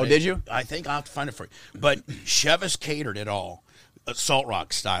did. But did you? I think I'll have to find it for you. But Chevis catered it all, Salt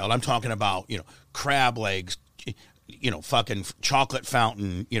Rock style. I'm talking about, crab legs, fucking chocolate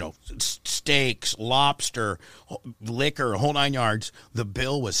fountain, steaks, lobster, liquor, whole 9 yards. The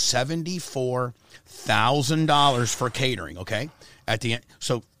bill was $74,000 for catering, okay? At the end.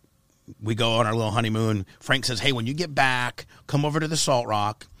 So we go on our little honeymoon. Frank says, hey, when you get back, come over to the Salt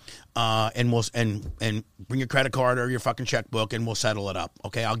Rock, and we'll and bring your credit card or your fucking checkbook, and we'll settle it up.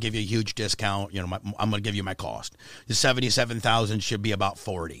 Okay, I'll give you a huge discount. I'm going to give you my cost. The $77,000 should be about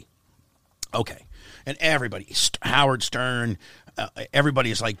 $40,000. Okay, and everybody, Howard Stern,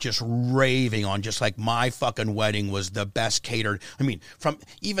 everybody is like just raving on just like my fucking wedding was the best catered. I mean, from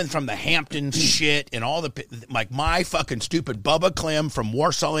the Hamptons shit and all the, like my fucking stupid Bubba Clem from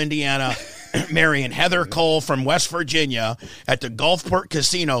Warsaw, Indiana, marrying Heather Cole from West Virginia at the Gulfport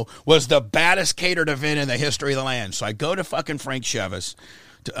Casino was the baddest catered event in the history of the land. So I go to fucking Frank Chevis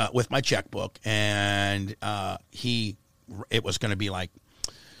with my checkbook, and it was going to be like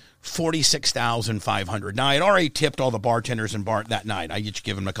 $46,500. Now I had already tipped all the bartenders and that night. I each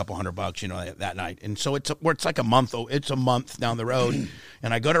give them a couple $100, that night. And so it's like a month. It's a month down the road,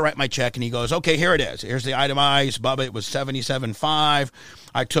 and I go to write my check, and he goes, "Okay, here it is. Here's the itemized, Bubba. It was $77,500.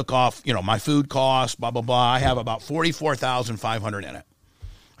 I took off, my food costs, blah blah blah. I have about $44,500 in it."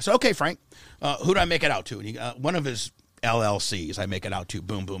 I said, "Okay, Frank, who do I make it out to?" And he, one of his LLCs, I make it out to.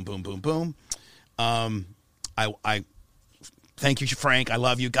 Boom, boom, boom, boom, boom. I thank you, Frank. I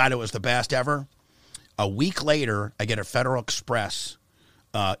love you. God, it was the best ever. A week later, I get a Federal Express.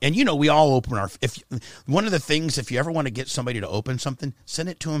 And, we all open one of the things, if you ever want to get somebody to open something, send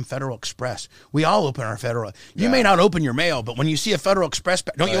it to them Federal Express. We all open our Federal. You may not open your mail, but when you see a Federal Express,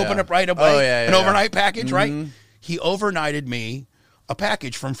 don't you open it right away? An overnight package, right? He overnighted me a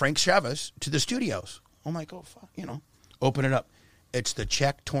package from Frank Chevis to the studios. I'm like, oh, fuck, open it up. It's the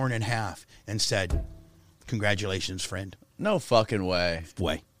check torn in half and said, "Congratulations, friend." No fucking way.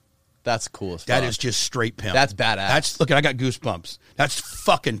 That's cool as fuck. That is just straight pimp. That's badass. Look, I got goosebumps. That's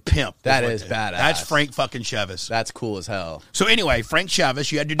fucking pimp. That is badass. That's Frank fucking Chevis. That's cool as hell. So anyway, Frank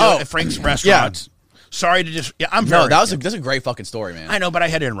Chevis, you had to do it at Frank's restaurants. Yeah. Sorry to just. Yeah, I'm very. No, that's a great fucking story, man. I know, but I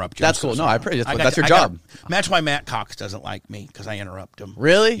had to interrupt you. That's cool. No, I appreciate that's your job. That's why Matt Cox doesn't like me, because I interrupt him.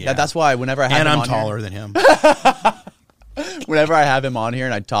 Really? Yeah. That's why whenever I have him on I'm taller than him. Whenever I have him on here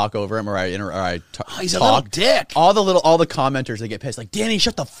and I talk over him or I he's a little dick. All the commenters, they get pissed. Like, Danny,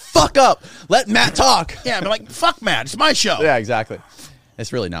 shut the fuck up. Let Matt talk. Yeah, I'm like, fuck Matt. It's my show. Yeah, exactly.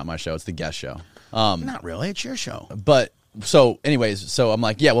 It's really not my show. It's the guest show. Not really. It's your show. But so, anyways, I'm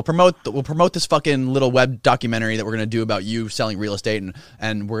like, yeah, we'll promote this fucking little web documentary that we're gonna do about you selling real estate,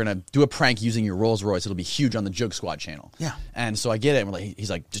 and we're gonna do a prank using your Rolls Royce. It'll be huge on the Jug Squad channel. Yeah. And so I get it. And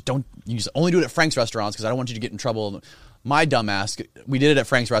he's like, you just only do it at Frank's restaurants because I don't want you to get in trouble. My dumbass, we did it at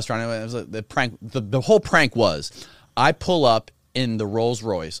Frank's restaurant. It was the prank. The whole prank was, I pull up in the Rolls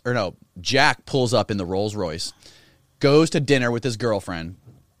Royce, or no, Jack pulls up in the Rolls Royce, goes to dinner with his girlfriend.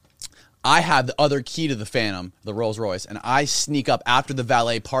 I have the other key to the Phantom, the Rolls Royce, and I sneak up after the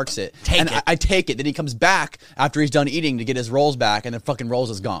valet parks it. I take it. Then he comes back after he's done eating to get his rolls back, and the fucking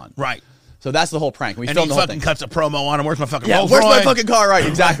rolls is gone. Right. So that's the whole prank. And he fucking cuts a promo on him. Where's my fucking Rolls Royce? Where's my fucking car? Right,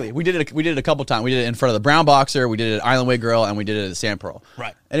 exactly. We did it a couple times. We did it in front of the Brown Boxer. We did it at Island Way Grill, and we did it at the Sand Pearl.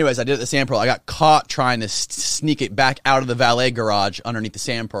 Right. Anyways, I did it at the Sand Pearl. I got caught trying to sneak it back out of the valet garage underneath the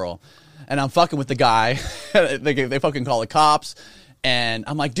Sand Pearl. And I'm fucking with the guy. They fucking call the cops. And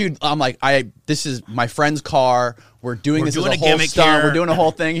I'm like, dude, this is my friend's car. We're doing this as a whole stunt. We're doing a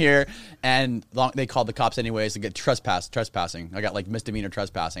whole thing here. And they called the cops anyways to get trespassing. I got like misdemeanor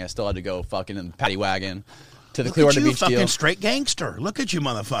trespassing. I still had to go fucking in the paddy wagon to the Clearwater Beach fucking deal. Straight gangster. Look at you,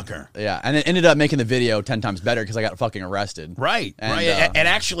 motherfucker. Yeah, and it ended up making the video 10 times better because I got fucking arrested. Right, right. And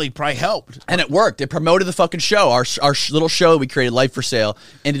actually probably helped. And it worked. It promoted the fucking show. Our little show we created, Life for Sale,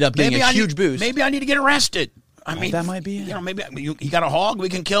 ended up getting a huge boost. Maybe I need to get arrested. I mean, that might be it. You know, maybe you got a hog. We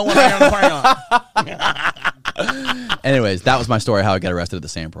can kill one right on the parking lot. Anyways, that was my story. How I got arrested at the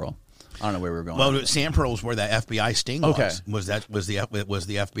Sand Pearl. I don't know where we were going. Well, Sand Pearl was where that FBI sting was. Was the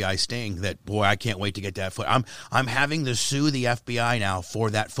FBI sting that? Boy, I can't wait to get that footage. I'm having to sue the FBI now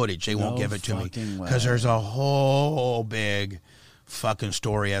for that footage. They won't give it to me because there's a whole big fucking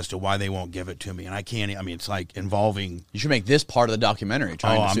story as to why they won't give it to me, and I can't. I mean, it's like involving. You should make this part of the documentary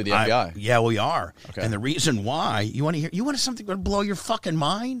trying to sue the FBI. Yeah, we are. Okay. And the reason why you want to hear, you want something to blow your fucking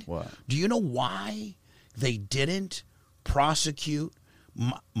mind. What? Do you know why they didn't prosecute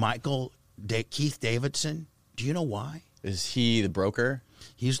Keith Davidson? Do you know why? Is he the broker?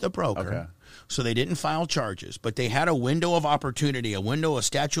 He's the broker. Okay. So they didn't file charges, but they had a window of opportunity, a window of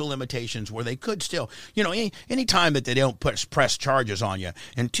statute of limitations where they could still, you know, any time that they don't press charges on you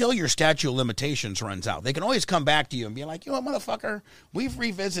until your statute of limitations runs out. They can always come back to you and be like, you know, motherfucker, we've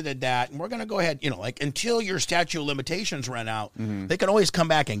revisited that and we're going to go ahead, you know, like until your statute of limitations run out, they can always come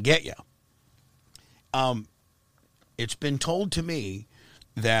back and get you. It's been told to me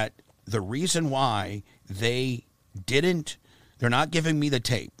that the reason why they're not giving me the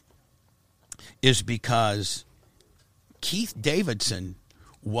tape is because Keith Davidson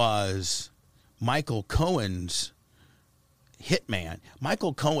was Michael Cohen's hitman.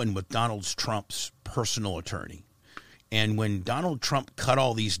 Michael Cohen was Donald Trump's personal attorney. And when Donald Trump cut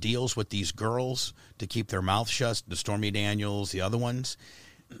all these deals with these girls to keep their mouth shut, the Stormy Daniels, the other ones,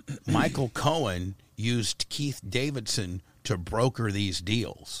 Michael Cohen used Keith Davidson to broker these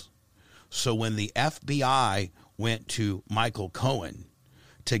deals. So when the FBI went to Michael Cohen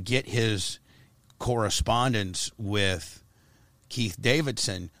to get his correspondence with Keith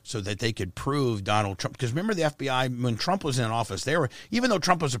Davidson so that they could prove Donald Trump, because remember the FBI, when Trump was in office, even though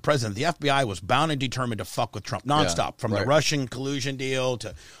Trump was the president, the FBI was bound and determined to fuck with Trump nonstop, from the Russian collusion deal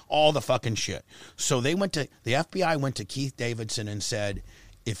to all the fucking shit. So the FBI went to Keith Davidson and said,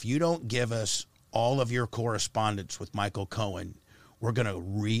 if you don't give us all of your correspondence with Michael Cohen, we're going to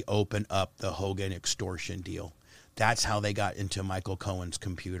reopen up the Hogan extortion deal. That's how they got into Michael Cohen's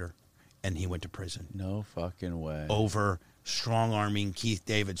computer, and he went to prison. No fucking way. Over strong-arming Keith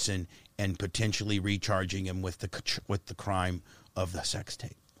Davidson and potentially recharging him with the crime of the sex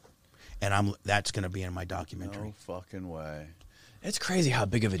tape. And that's going to be in my documentary. No fucking way. It's crazy how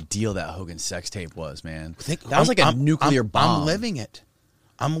big of a deal that Hogan sex tape was, man. That was like a nuclear bomb. I'm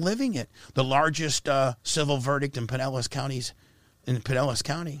living it. The largest civil verdict in Pinellas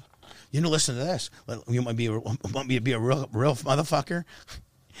County. You know, listen to this. You want me to be a real motherfucker?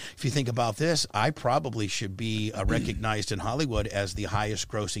 If you think about this, I probably should be recognized in Hollywood as the highest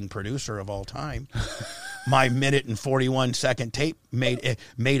grossing producer of all time. My minute and 41-second tape made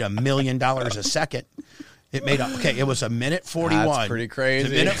 $1 million a second. It was a minute 41. That's pretty crazy. It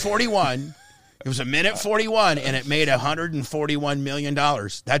was a minute 41. It was a minute 41, and it made $141 million.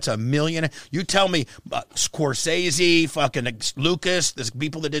 That's $1 million. You tell me, Scorsese, fucking Lucas, the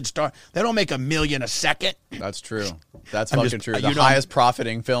people that did Star, they don't make $1 million a second. That's true. That's fucking true. The highest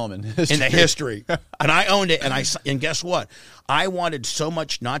profiting film in history. In the history. And I owned it, and guess what? I wanted so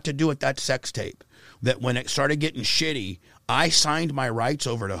much not to do with that sex tape that when it started getting shitty, I signed my rights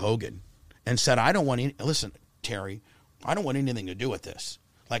over to Hogan and said, listen, Terry, I don't want anything to do with this.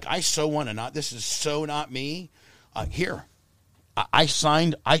 Like, I so want to not, this is so not me. Here, I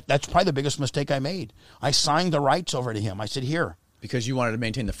signed, that's probably the biggest mistake I made. I signed the rights over to him. I said, here. Because you wanted to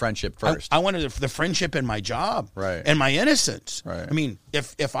maintain the friendship first. I wanted the friendship in my job. Right. And my innocence. Right. I mean,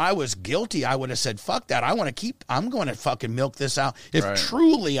 if I was guilty, I would have said, fuck that. I'm going to fucking milk this out. If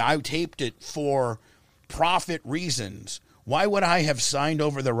truly I taped it for profit reasons, why would I have signed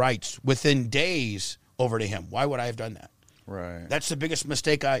over the rights within days over to him? Why would I have done that? Right. That's the biggest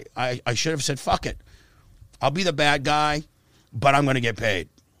mistake. I should have said, fuck it. I'll be the bad guy, but I'm going to get paid.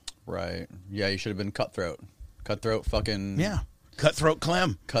 Right. Yeah, you should have been Cutthroat. Cutthroat fucking... Yeah. Cutthroat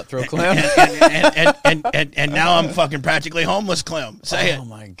Clem. Cutthroat Clem. And now I'm fucking practically homeless Clem. Say it. Oh,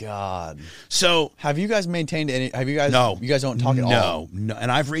 my God. So... Have you guys maintained any... No. You guys don't talk at all? No.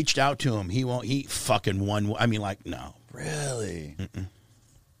 And I've reached out to him. He fucking won. I mean, like, no. Really? Mm-mm.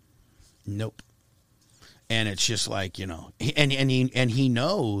 Nope. And it's just like, you know, and he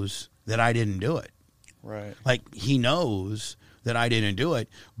knows that I didn't do it. Right. Like, he knows that I didn't do it,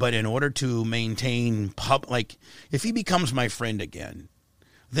 but in order to maintain like, if he becomes my friend again,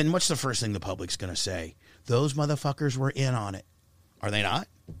 then what's the first thing the public's going to say? Those motherfuckers were in on it. Are they not?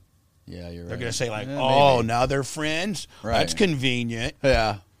 Yeah, you're right. They're going to say like, maybe. Now they're friends? Right. That's convenient.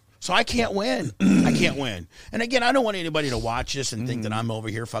 Yeah. So I can't win. I can't win. And again, I don't want anybody to watch this and think that I'm over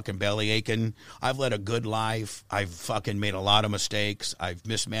here fucking belly aching. I've led a good life. I've fucking made a lot of mistakes. I've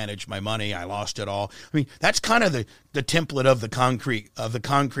mismanaged my money. I lost it all. I mean, that's kind of the template of the concrete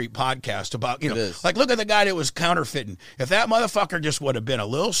podcast about, like, look at the guy that was counterfeiting. If that motherfucker just would have been a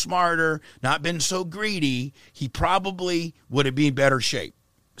little smarter, not been so greedy, he probably would have been in better shape.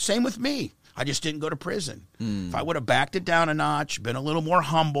 Same with me. I just didn't go to prison. If I would have backed it down a notch, been a little more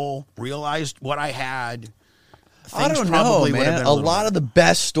humble, realized what I had, I don't know, man. A lot of the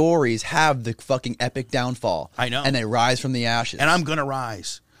best stories have the fucking epic downfall. I know. And they rise from the ashes. And I'm going to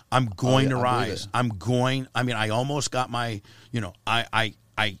rise. I'm going to rise. I almost got my, I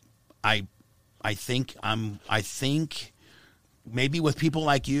think maybe with people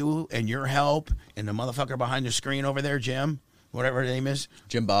like you and your help and the motherfucker behind the screen over there, Jim, whatever his name is.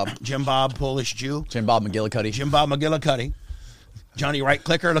 Jim Bob, Polish Jew. Jim Bob McGillicuddy. Johnny Right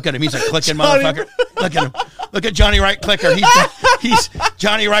Clicker. Look at him. He's a clicking motherfucker. Look at him. Look at Johnny Right Clicker. He's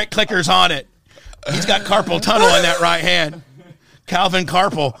Johnny Right Clicker's on it. He's got carpal tunnel in that right hand. Calvin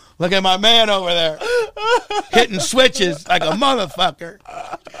Carpal. Look at my man over there. Hitting switches like a motherfucker.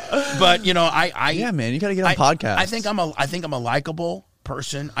 But, yeah, man, you got to get on podcasts. I think I'm a likable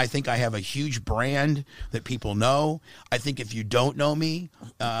person. I think I have a huge brand that people know. I think if you don't know me,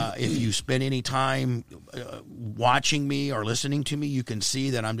 if you spend any time watching me or listening to me, you can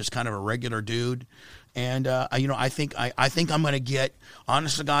see that I'm just kind of a regular dude. And I think I'm going to get,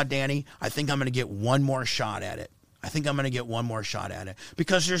 honest to God, Danny, I think I'm going to get one more shot at it.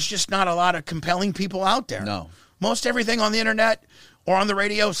 Because there's just not a lot of compelling people out there. No. Most everything on the internet or on the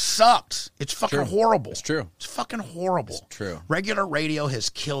radio sucks. It's fucking horrible. It's true. It's fucking horrible. It's true. Regular radio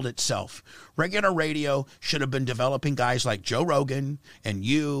has killed itself. Regular radio should have been developing guys like Joe Rogan and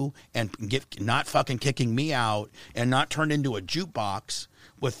you and not fucking kicking me out and not turned into a jukebox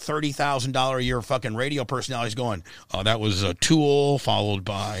with $30,000 a year fucking radio personalities going, that was a Tool, followed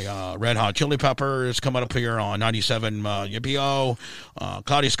by Red Hot Chili Peppers, coming up here on 97 YPO.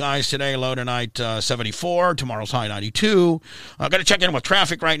 Cloudy skies today, low tonight 74, tomorrow's high 92. Got to check in with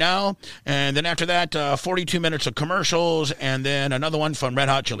traffic right now. And then after that, 42 minutes of commercials, and then another one from Red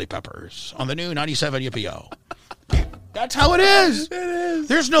Hot Chili Peppers on the new 97 YPO. That's how it is. It is.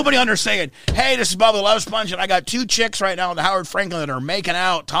 There's nobody on there saying, hey, this is Bubba the Love Sponge, and I got two chicks right now in the Howard Franklin that are making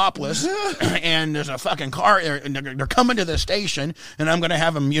out topless, and there's a fucking car, and they're coming to the station, and I'm going to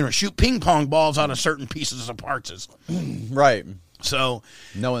have them, shoot ping pong balls out of certain pieces of parts. Right. So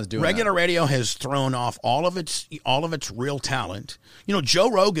no one's doing regular radio has thrown off all of its real talent.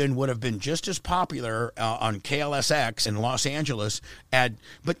 Joe Rogan would have been just as popular on KLSX in Los Angeles,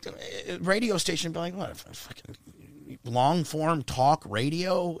 but radio station would be like, what, fucking long form talk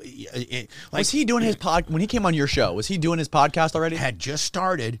radio. Was he doing his when he came on your show? Was he doing his podcast already? Had just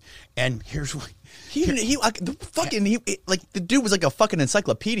started, and here's what the dude was like a fucking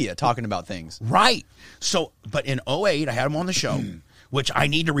encyclopedia talking about things. Right. So, but in 2008, I had him on the show, which I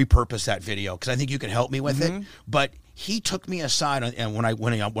need to repurpose that video because I think you can help me with it. But he took me aside, and when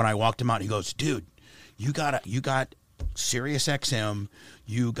I walked him out, he goes, "Dude, you got Sirius XM,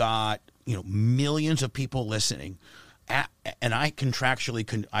 you got millions of people listening." And I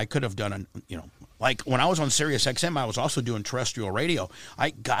contractually I could have done like when I was on Sirius XM, I was also doing terrestrial radio.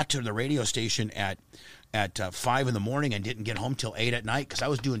 I got to the radio station at 5 in the morning and didn't get home till 8 at night because I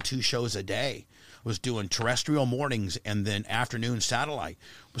was doing 2 shows a day. I was doing terrestrial mornings and then afternoon satellite.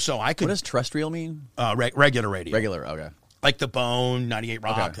 So I could. What does terrestrial mean? Regular radio. Regular, okay. Like The Bone, 98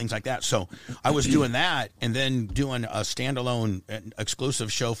 Rock, things like that. So I was doing that and then doing a standalone exclusive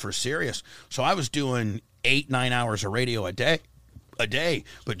show for Sirius. So I was doing 8-9 hours of radio a day.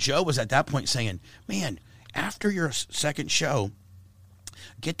 But Joe was at that point saying, man, after your second show,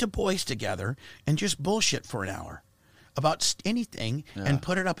 get the boys together and just bullshit for an hour about anything and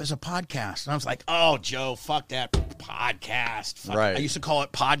put it up as a podcast. And I was like, oh, Joe, fuck that podcast. Right. I used to call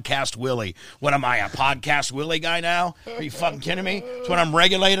it Podcast Willie. What am I, a Podcast Willie guy now? Are you fucking kidding me? That's what I'm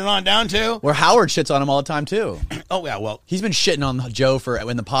regulated on down to? Where Howard shits on him all the time, too. Oh, yeah, well. He's been shitting on Joe for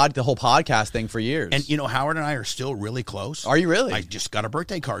the whole podcast thing for years. And, Howard and I are still really close. Are you really? I just got a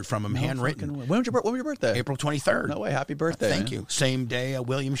birthday card from him, handwritten. When was your birthday? April 23rd. No way. Happy birthday. Thank you. Same day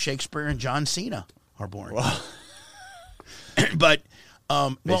William Shakespeare and John Cena are born. Wow. But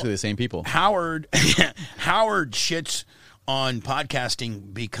basically the same people. Howard shits on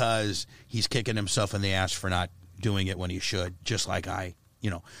podcasting because he's kicking himself in the ass for not doing it when he should, just like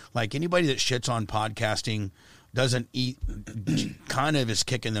like anybody that shits on podcasting doesn't kind of is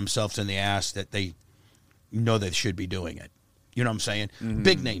kicking themselves in the ass that they know they should be doing it. You know what I'm saying? Mm-hmm.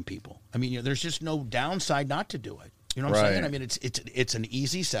 Big name people. I mean, there's just no downside not to do it. You know what I'm saying? I mean, it's an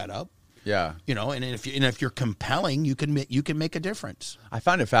easy setup. Yeah. You know, and if you're compelling, you can make a difference. I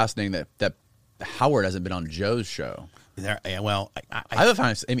find it fascinating that Howard hasn't been on Joe's show. I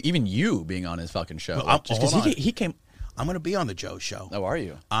find even you being on his fucking show. Well, just because he came. I'm going to be on the Joe show. Oh, are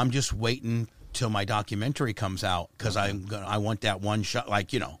you? I'm just waiting till my documentary comes out because I want that one shot. Like,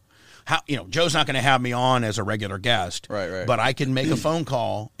 Joe's not going to have me on as a regular guest. Right. But I can make a phone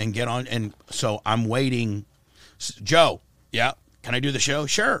call and get on. And so I'm waiting. Joe, yeah, can I do the show?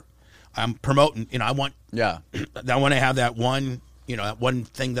 Sure. I'm promoting. I want to have that one. That one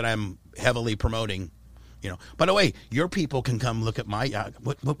thing that I'm heavily promoting. By the way, your people can come look at my.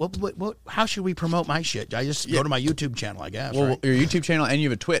 What? How should we promote my shit? I just go to my YouTube channel, I guess. Well, right? Your YouTube channel, and you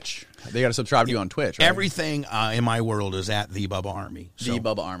have a Twitch. They got to subscribe to you on Twitch. Right? Everything in my world is at the Bubba Army. The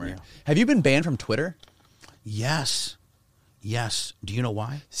Bubba Army. Yeah. Have you been banned from Twitter? Yes. Do you know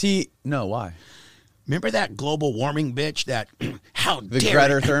why? No, why? Remember that global warming bitch? That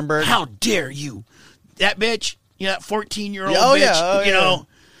Greta Thunberg. How dare you? That bitch. That 14-year-old bitch. Yeah.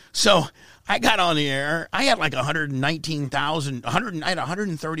 So. I got on the air. I had like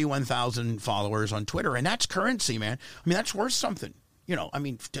 131,000 followers on Twitter, and that's currency, man. I mean, that's worth something.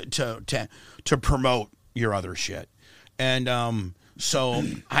 To promote your other shit. And so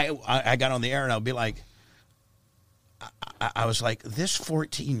I got on the air, and I'll be like, I was like, this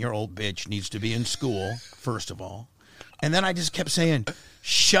 14-year-old bitch needs to be in school, first of all. And then I just kept saying,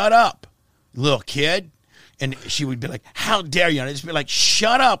 shut up, little kid. And she would be like, how dare you? And I'd just be like,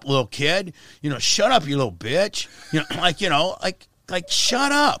 shut up, little kid. Shut up, you little bitch. Like,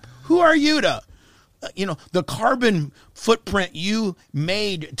 shut up. Who are you to, the carbon footprint you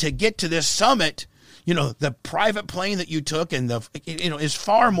made to get to this summit, the private plane that you took and is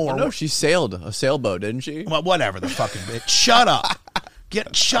far more. No, she sailed a sailboat, didn't she? Well, whatever the fucking bitch. Shut up.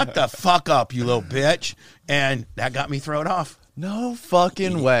 Shut the fuck up, you little bitch. And that got me thrown off. No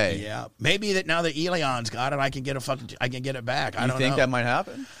fucking way. Yeah, maybe that now that Elon's got it, I can get it back. I don't know. You think that might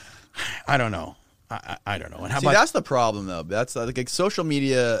happen? I don't know. I don't know. And that's the problem, though. That's like social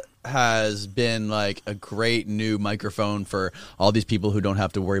media has been like a great new microphone for all these people who don't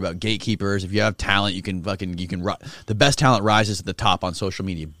have to worry about gatekeepers. If you have talent, you can the best talent rises to the top on social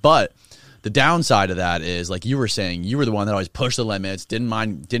media. But the downside of that is, like you were saying, you were the one that always pushed the limits, didn't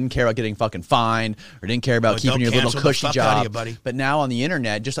care about getting fucking fined, or didn't care about keeping your little cushy job. But now on the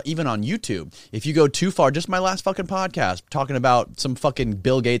internet, just even on YouTube, if you go too far, just my last fucking podcast talking about some fucking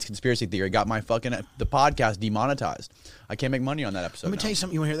Bill Gates conspiracy theory got the podcast demonetized. I can't make money on that episode. Let me tell you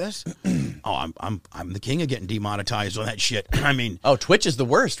something. You want to hear this? I'm the king of getting demonetized on that shit. I mean, Twitch is the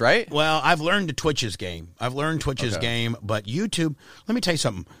worst, right? Well, I've learned Twitch's game, but YouTube. Let me tell you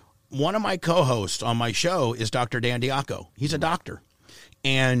something. One of my co-hosts on my show is Dr. Dan Diaco. He's a doctor.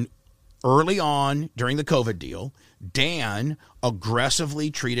 And early on during the COVID deal, Dan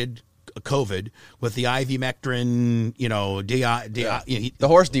aggressively treated COVID with the ivermectin, the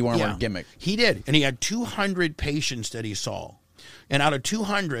horse dewormer gimmick. He did. And he had 200 patients that he saw. And out of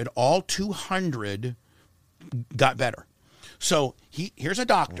 200, all 200 got better. So here's a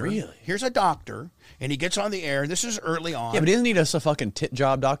doctor. Really? Here's a doctor, and he gets on the air. This is early on. Yeah, but isn't he just a fucking tit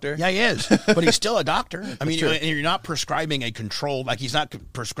job doctor? Yeah, he is. But he's still a doctor. I mean, you're not prescribing a controlled, like he's not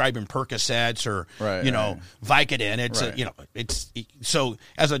prescribing Percocets or Vicodin. So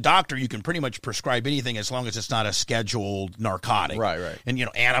as a doctor, you can pretty much prescribe anything as long as it's not a scheduled narcotic. Right. And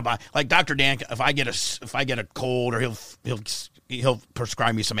antibiotic, like Dr. Dan, if I get a cold, or he'll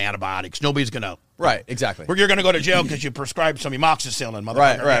prescribe me some antibiotics. Nobody's gonna. Right, exactly. You're going to go to jail because you prescribed some amoxicillin,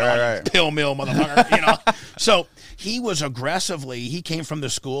 motherfucker. Right. Pill mill, motherfucker. So he came from the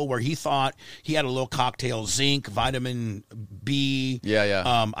school where he thought he had a little cocktail: zinc, vitamin B,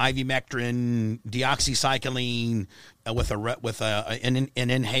 ivermectin, deoxycycline, with an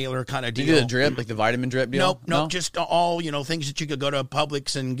inhaler kind of deal. Did you do the drip, like the vitamin drip deal? No, just all things that you could go to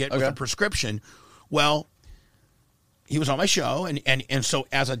Publix and get with a prescription. Well, he was on my show, and so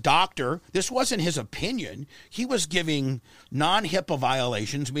as a doctor, this wasn't his opinion. He was giving non-HIPAA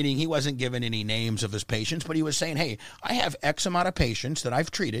violations, meaning he wasn't giving any names of his patients, but he was saying, hey, I have X amount of patients that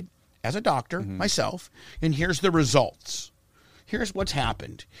I've treated as a doctor myself, and here's the results. Here's what's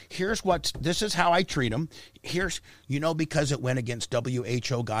happened. This is how I treat them. Because it went against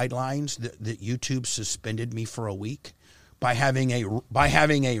WHO guidelines, that YouTube suspended me for a week by having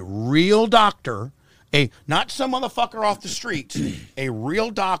a real doctor, not some motherfucker off the street, a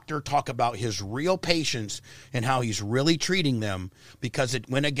real doctor talk about his real patients and how he's really treating them, because it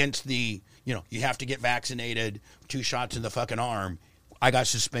went against you have to get vaccinated, 2 shots in the fucking arm. I got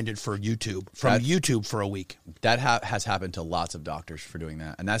suspended from YouTube for a week. That has happened to lots of doctors for doing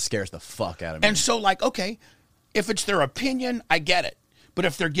that, and that scares the fuck out of me. And so, okay, if it's their opinion, I get it. But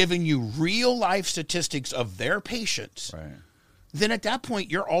if they're giving you real life statistics of their patients, Right. then at that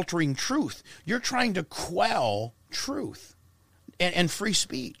point you're altering truth. You're trying to quell truth and free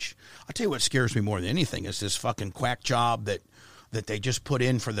speech. I'll tell you what scares me more than anything is this fucking quack job that they just put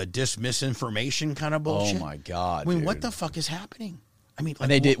in for the misinformation kind of bullshit. Oh my God! I mean, dude. what the fuck is happening? I mean,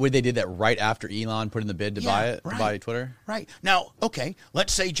 like, And they did that right after Elon put in the bid to buy it, to buy Twitter. Right. Now, okay,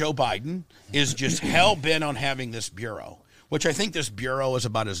 let's say Joe Biden is just hell bent on having this bureau, which I think this bureau is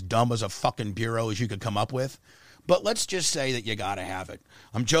about as dumb as a fucking bureau as you could come up with. But let's just say that you got to have it.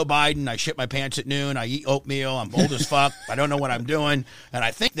 I'm Joe Biden. I shit my pants at noon. I eat oatmeal. I'm old as fuck. I don't know what I'm doing. And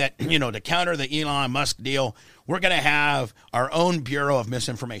I think that, to counter the Elon Musk deal, we're going to have our own Bureau of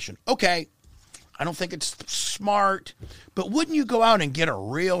Misinformation. Okay. I don't think it's smart, but wouldn't you go out and get a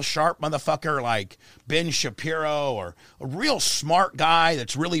real sharp motherfucker like Ben Shapiro or a real smart guy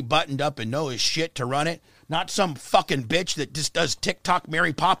that's really buttoned up and know his shit to run it? Not some fucking bitch that just does TikTok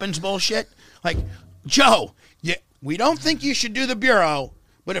Mary Poppins bullshit. Like, Joe, we don't think you should do the Bureau,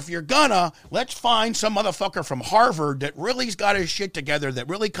 but if you're gonna, let's find some motherfucker from Harvard that really's got his shit together, that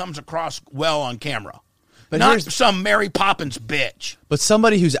really comes across well on camera. But not some Mary Poppins bitch. But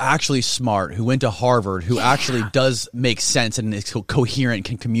somebody who's actually smart, who went to Harvard, who actually does make sense and is coherent,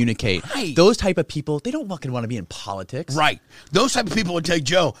 can communicate. Right. Those type of people, they don't fucking want to be in politics. Right. Those type of people would say,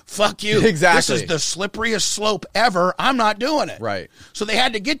 Joe, fuck you. Exactly. This is the slipperiest slope ever. I'm not doing it. Right. So they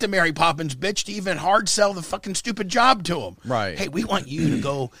had to get to Mary Poppins bitch to even hard sell the fucking stupid job to them. Right. Hey, we want you to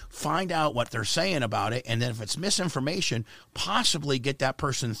go find out what they're saying about it, and then if it's misinformation, possibly get that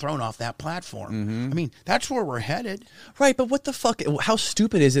person thrown off that platform. Mm-hmm. I mean, that's where we're headed. Right, but what the fuck? How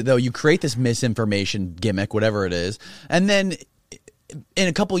stupid is it, though? You create this misinformation gimmick, whatever it is, and then in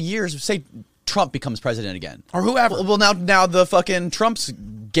a couple years, say Trump becomes president again. Or whoever. Well, now the fucking Trump's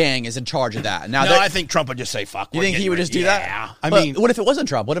gang is in charge of that. Now No, I think Trump would just say, fuck. You think he would just do that? Yeah. I mean, what if it wasn't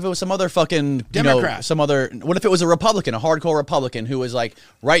Trump? What if it was some other fucking Democrat? What if it was a Republican, a hardcore Republican who was like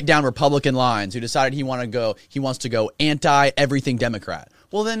right down Republican lines, who decided he wants to go anti everything Democrat?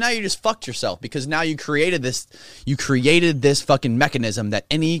 Well, then now you just fucked yourself, because now you created this fucking mechanism that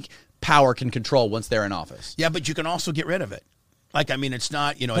any power can control once they're in office. Yeah, but you can also get rid of it. Like, I mean, it's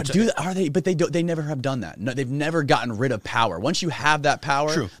not, But they never have done that. No, they've never gotten rid of power. Once you have that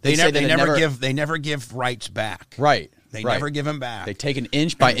power, true. they never give rights back. Right. They never give them back. They take an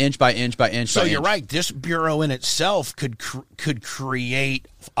inch by inch by inch by inch. So you're right. This bureau in itself could create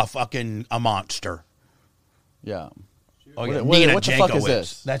a monster. Yeah. Oh, yeah. What the fuck is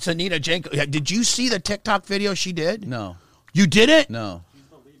this? That's Anita Janko. Did you see the TikTok video she did? No. You didn't? No.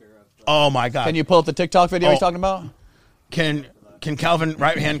 Oh my God. Can you pull up the TikTok video he's talking about? Can Calvin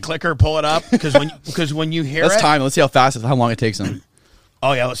right hand clicker pull it up? Because when you hear Let's it, time. Let's see how long it takes him.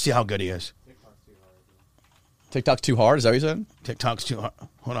 Oh yeah, let's see how good he is. TikTok's too hard. Is that what you said? TikTok's too hard.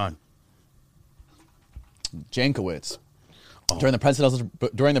 Hold on. Jankowicz. During the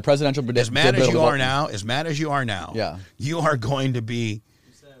presidential As mad as you are now, yeah, you're going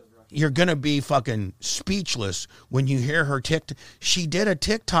to be fucking speechless when you hear her she did a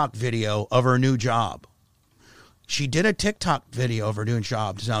TikTok video of her new job. She did a TikTok video of her doing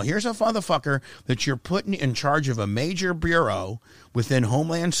jobs. Now, here's a motherfucker that you're putting in charge of a major bureau within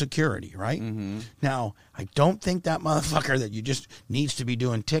Homeland Security, right? Mm-hmm. Now, I don't think that motherfucker that you just needs to be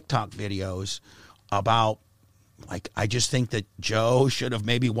doing TikTok videos about. Like, I just think that Joe should have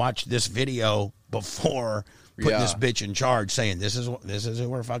maybe watched this video before putting this bitch in charge, saying this is who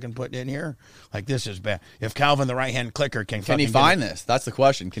we're fucking putting in here. Like, this is bad. If Calvin, the right hand clicker, can he find this? That's the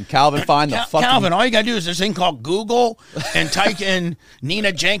question. Can Calvin find the fucking Calvin? All you gotta do is this thing called Google and type in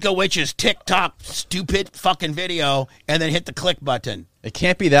Nina Jankowicz's TikTok stupid fucking video, and then hit the click button. It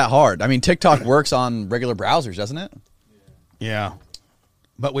can't be that hard. I mean, TikTok works on regular browsers, doesn't it? Yeah.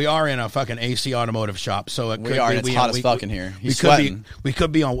 But we are in a fucking AC automotive shop, so it could and it's hot as fuck in here. We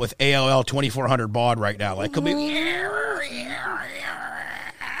could be on with AOL 2400 baud right now. Like, could be. I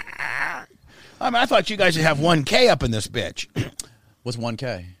mean, I thought you guys would have 1K up in this bitch. What's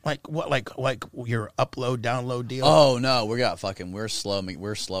 1K? Like what? Like your upload download deal? Oh no, we're slow.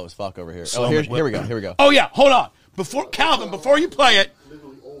 We're slow as fuck over here. Here we go. Oh yeah, hold on. Before you play it.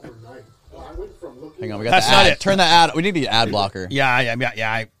 Hang on, we got the ad. Turn the ad. We need the ad blocker.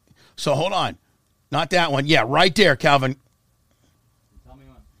 Yeah. So hold on. Not that one. Yeah, right there, Calvin. Tell me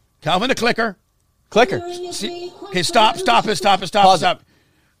when. Calvin, the clicker. Clicker. Okay, stop it.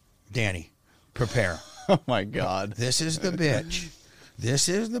 Danny, prepare. Oh my God. This is the bitch. This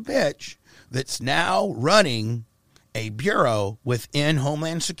is the bitch that's now running a bureau within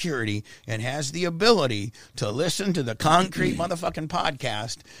Homeland Security and has the ability to listen to the Concrete motherfucking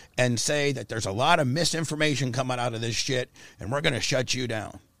podcast and say that there's a lot of misinformation coming out of this shit and we're going to shut you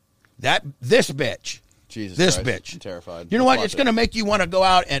down. This bitch. Jesus this Christ. bitch. I'm terrified. You know what? It's going to make you want to go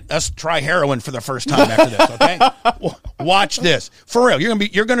out and us try heroin for the first time after this, okay? Watch this. For real.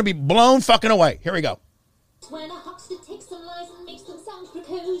 You're going to be blown fucking away. Here we go. When a huckster takes some lies and makes them sound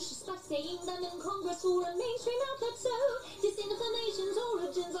precocious by saying them in Congress or a mainstream outlet, so disinformation's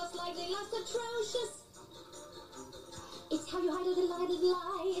origins are slightly less atrocious. It's how you hide a little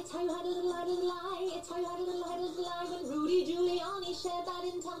lie, it's how you hide a little lie, it's how you hide a little lie. When Rudy Giuliani shared that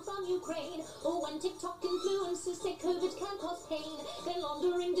intel from Ukraine, or when TikTok influencers say COVID can cause pain, they're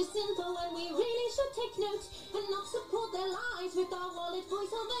laundering disinfo and we really should take note and not support their lies with our wallet,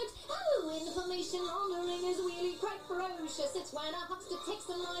 voice or vote. Oh, information laundering is really quite ferocious. It's when a huckster takes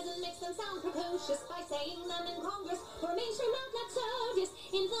some lies and makes them sound precocious by saying them in Congress or a mainstream outlet, so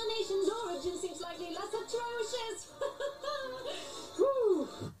disinformation's origin seems slightly less atrocious. Whew.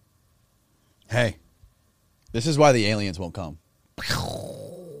 Hey. This is why the aliens won't come.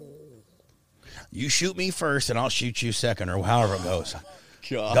 You shoot me first and I'll shoot you second or however it goes.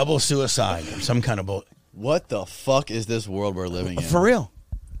 God. Double suicide or some kind of bull. What the fuck is this world we're living in? For real.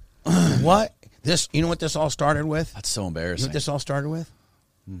 What? You know what this all started with? That's so You know embarrassing. what this all started with?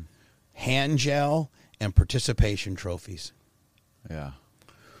 Hand gel and participation trophies. Yeah.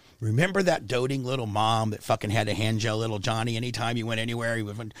 Remember that doting little mom that fucking had to hand gel little Johnny anytime you went anywhere?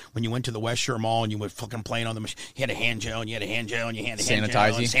 When you went to the West Shore Mall and you would fucking playing on the machine, he had a hand gel and you had a hand gel and you had a hand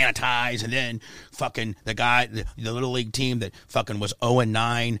gel and sanitize. And then fucking the guy, the little league team that fucking was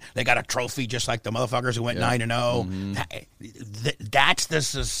 0-9, they got a trophy just like the motherfuckers who went 9-0. Mm-hmm. That's the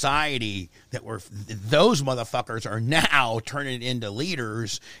society that those motherfuckers are now turning into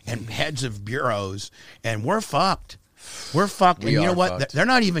leaders and heads of bureaus, and we're fucked. We're fucked. And you know what? Fucked. They're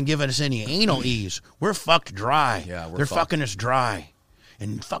not even giving us any anal ease. We're fucked dry. Yeah, they're fucking us dry.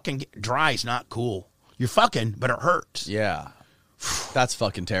 And fucking dry is not cool. You're fucking, but it hurts. Yeah. That's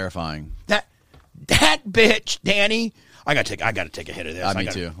fucking terrifying. That bitch, Danny. I gotta take a hit of this. Me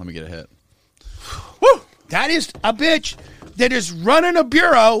too. Let me get a hit. Woo! That is a bitch that is running a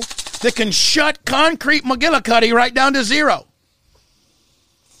bureau that can shut Concrete McGillicuddy right down to zero.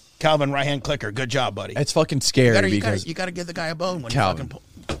 Calvin, right-hand clicker. Good job, buddy. It's fucking scary because you got to give the guy a bone when Calvin. you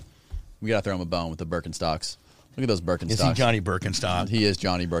fucking we got to throw him a bone with the Birkenstocks. Look at those Birkenstocks. Is he Johnny Birkenstock? He is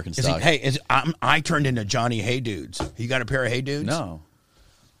Johnny Birkenstock. I turned into Johnny Hey Dudes. You got a pair of Hey Dudes? No.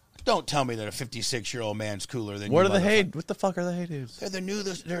 Don't tell me that a 56-year-old man's cooler than What you. are the Hey? What the fuck are the Hey Dudes?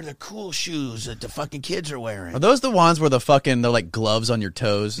 They're the cool shoes that the fucking kids are wearing. Are those the ones where they're like gloves on your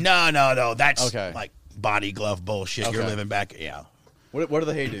toes? No. That's okay. Like body glove bullshit. Okay. You're living back. Yeah. What are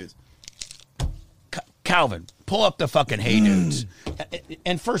the Hey Dudes? Calvin, pull up the fucking Hey Dudes.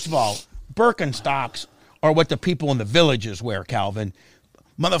 And first of all, Birkenstocks are what the people in the villages wear, Calvin.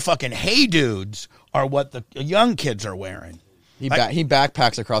 Motherfucking Hey Dudes are what the young kids are wearing. He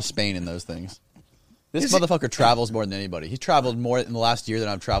backpacks across Spain in those things. This motherfucker travels more than anybody. He's traveled more in the last year than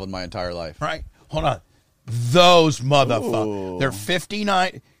I've traveled my entire life. Right? Hold on. Those motherfuckers. Ooh. They're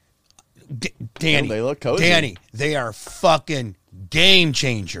 59. Danny. They look cozy. Danny, they are fucking game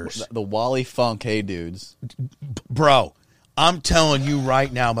changers. The Wally Funk Hey Dudes. Bro, I'm telling you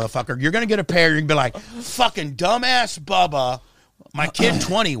right now, motherfucker, you're going to get a pair. You're going to be like, fucking dumbass Bubba. My kid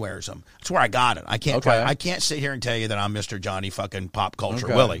 20 wears them. That's where I got it. I can't sit here and tell you that I'm Mr. Johnny fucking pop culture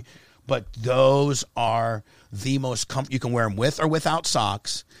Willie. But those are the most you can wear them with or without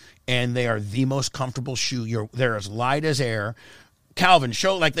socks, and they are the most comfortable shoe. They're as light as air. Calvin,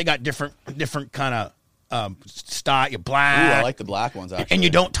 show like they got different kind of style. Black. Ooh, I like the black ones actually. And you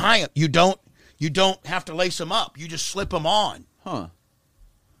don't tie them. You don't have to lace them up. You just slip them on. Huh?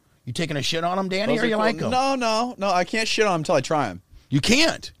 You taking a shit on them, Danny, Those or you cool. like them? No. I can't shit on them until I try them. You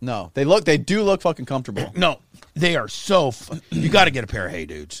can't. No, they do look fucking comfortable. No, they are so. You got to get a pair of Hey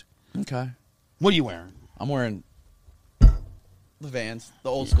Dudes. Okay. What are you wearing? I'm wearing the Vans, the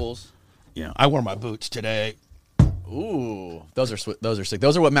old schools. Yeah, I wore my boots today. Ooh, those are sick.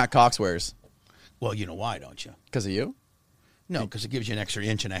 Those are what Matt Cox wears. Well, you know why, don't you? Because of you? No, because it gives you an extra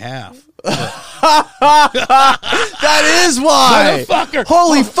inch and a half. That is why. Motherfucker.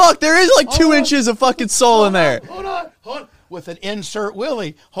 Holy fuck, there is like 2 inches of fucking sole in there. Hold on. With an insert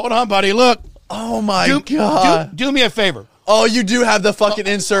Willie. Hold on, buddy. Look. Oh my God. Do me a favor. Oh, you do have the fucking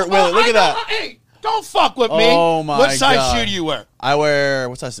insert Willie. Look at that. Hey, don't fuck with me. Oh my God. What size shoe do you wear? I wear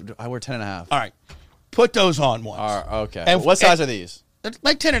 10.5. All right. Put those on once. All right, okay. And what size are these?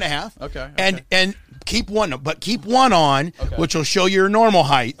 Like 10.5. Okay. And keep one on, which will show your normal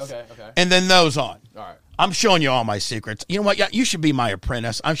height. Okay. And then those on. All right. I'm showing you all my secrets. You know what? Yeah, you should be my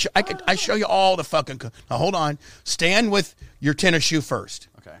apprentice. I show you all the fucking. Now hold on. Stand with your tennis shoe first.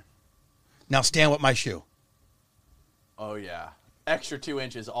 Okay. Now stand with my shoe. Oh yeah. Extra 2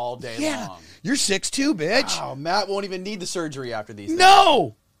 inches all day long. You're 6'2", bitch. Wow, Matt won't even need the surgery after these things.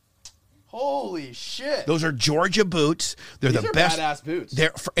 No. Holy shit. Those are Georgia boots. They're These the are best. badass boots.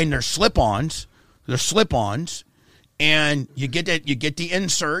 They're slip-ons. They're slip-ons, and you get the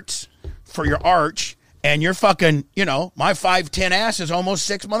inserts for your arch, and you're fucking. My 5'10" ass is almost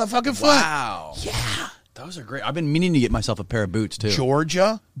 6 motherfucking foot. Wow. Yeah. Those are great. I've been meaning to get myself a pair of boots too.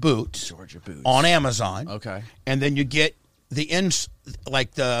 Georgia boots on Amazon. Okay. And then you get the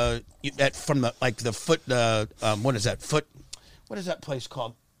foot. What is that foot? What is that place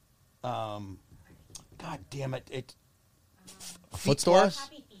called? God damn it! Foot store?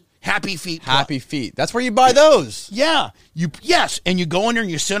 Happy Feet. Happy Feet. That's where you buy those. Yeah. And you go in there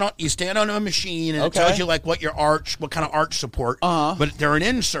and you stand on a machine and it tells you like what kind of arch support. But they're an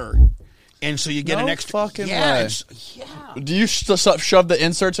insert. And so you get an extra fucking yeah, way. Yeah. Do you shove the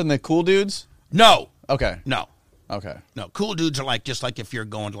inserts in the cool dudes? No. Okay. No. Okay. No. Cool dudes are just like if you're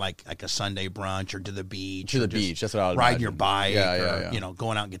going to like a Sunday brunch or to the beach. To the beach. That's what I was riding your bike Yeah. or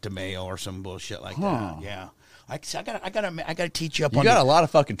going out and get to Mayo or some bullshit like that. Yeah. I gotta teach you up You on got a lot of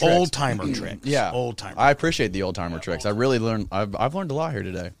fucking tricks. old timer tricks. Yeah. Old timer. I appreciate the old timer tricks. I really learned I've learned a lot here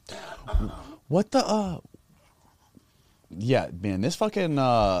today. What the yeah, man, this fucking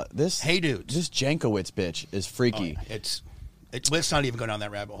this Hey dudes. This Jankowicz bitch is freaky. Let's not even go down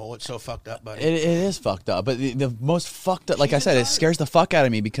that rabbit hole. It's so fucked up, buddy. It is fucked up, but the most fucked up, like I said, it scares the fuck out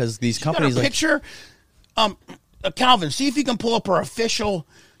of me because these companies got a picture. Calvin, see if you can pull up her official.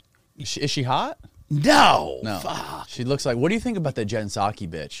 Is she hot? No. Fuck. She looks like. What do you think about the Jen Psaki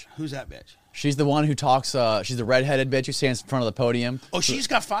bitch? Who's that bitch? She's the one who talks. She's the redheaded bitch who stands in front of the podium. Oh, she's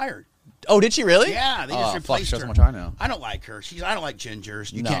got fired. Oh, did she really? Yeah, they just replaced her. her. How much I know. I don't like her. I don't like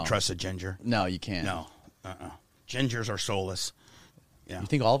gingers. You can't trust a ginger. No, you can't. No. Gingers are soulless. Yeah. You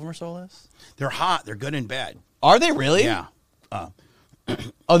think all of them are soulless? They're hot. They're good and bad. Are they really? Yeah.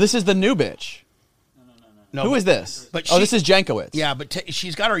 Oh, this is the new bitch. No. Who is this? But this is Jankowicz. Yeah, but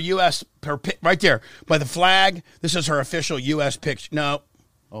she's got her U.S. right there by the flag. This is her official U.S. picture. No.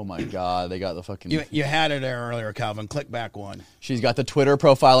 Oh my God, they got the fucking. You had it there earlier, Calvin. Click back one. She's got the Twitter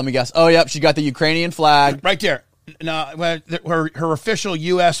profile. Let me guess. Oh, yep, she got the Ukrainian flag right there. No, her official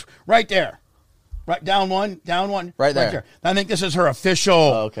U.S. right there. Right down one. Right there. I think this is her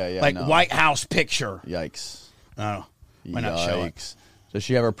official. No. White House picture. Yikes. Oh, why not show it? Does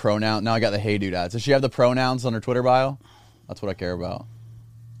she have her pronoun? Now I got the Hey Dude ads. Does she have the pronouns on her Twitter bio? That's what I care about.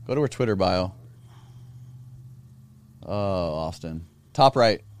 Go to her Twitter bio. Oh, Austin. Top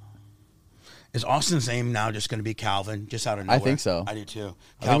right. Is Austin's name now just going to be Calvin, just out of nowhere? I think so. I do too. Calvin.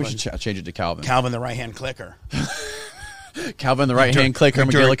 I think we should change it to Calvin. Calvin, the right-hand clicker. Calvin, the right-hand clicker,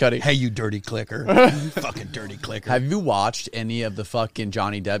 McGillicuddy. Hey, you dirty clicker. Fucking dirty clicker. Have you watched any of the fucking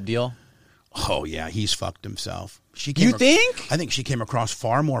Johnny Depp deal? Oh, yeah. He's fucked himself. You think? I think she came across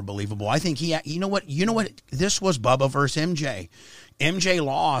far more believable. I think you know what? This was Bubba versus MJ. MJ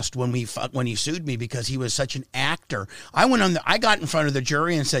lost when he sued me because he was such an actor. I got in front of the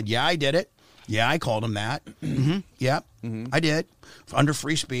jury and said, yeah, I did it. Yeah, I called him that. Mm-hmm. Yeah, I did. Under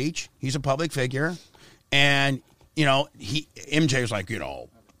free speech. He's a public figure. And, MJ was like,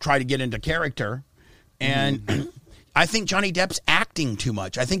 try to get into character. And I think Johnny Depp's acting too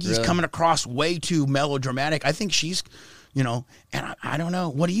much. I think he's coming across way too melodramatic. I think she's, and I don't know.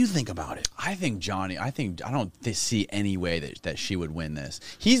 What do you think about it? I don't see any way that she would win this.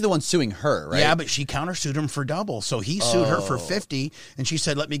 He's the one suing her, right? Yeah, but she countersued him for double. So he sued her for 50, and she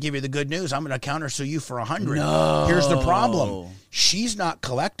said, let me give you the good news. I'm going to countersue you for 100. No. Here's the problem. She's not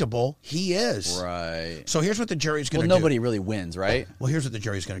collectible. He is. Right. So here's what the jury's going to do. Well, nobody really wins, right? Well, here's what the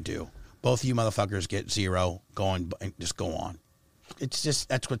jury's going to do. Both of you motherfuckers get 0, just go on.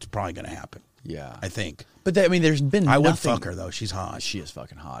 That's what's probably going to happen. Yeah. I think. But there's been I would fuck her, though. She's hot. She is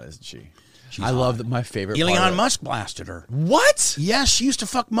fucking hot, isn't she? She's I hot. love my favorite Elon Musk blasted her. What? Yes, she used to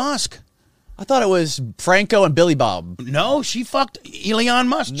fuck Musk. I thought it was Franco and Billy Bob. No, she fucked Elon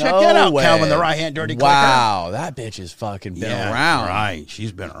Musk. Check that out, way. Calvin, the right-hand dirty clicker. Wow, that bitch has fucking been around. Right,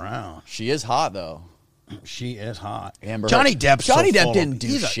 she's been around. She is hot, though. She is hot. Johnny Depp didn't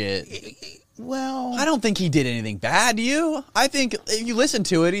do shit. Well, I don't think he did anything bad. Do you? I think if you listen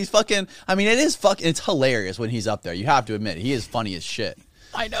to it, he's fucking. I mean, it's hilarious when he's up there. You have to admit, he is funny as shit.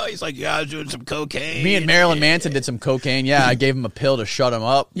 I know. He's like, yeah, I was doing some cocaine. Me and Marilyn Manson did some cocaine. Yeah, I gave him a pill to shut him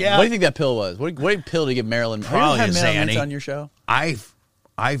up. Yeah. What do you think that pill was? What pill to give Marilyn? Probably have you a had Marilyn Xanny. Manson on your show? I've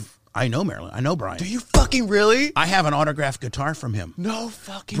I know Marilyn. I know Brian. Do you fucking really? I have an autographed guitar from him. No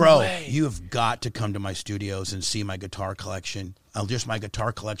fucking Bro, way. you have got to come to my studios and see my guitar collection. Just my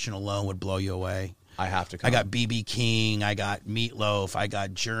guitar collection alone would blow you away. I have to come. I got B.B. King, I got Meatloaf, I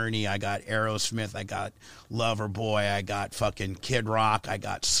got Journey, I got Aerosmith, I got Loverboy, I got fucking Kid Rock, I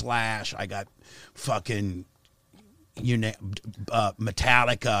got Slash, I got fucking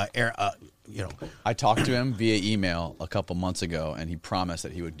Metallica, you know. I talked to him via email a couple months ago, and he promised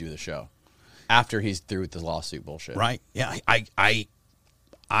that he would do the show after he's through with the lawsuit bullshit. Right? Yeah,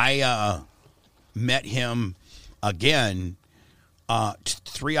 I met him again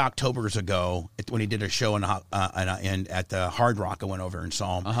 3 Octobers ago when he did a show and at the Hard Rock. I went over and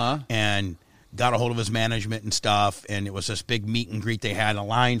saw him and got a hold of his management and stuff, and it was this big meet and greet they had, a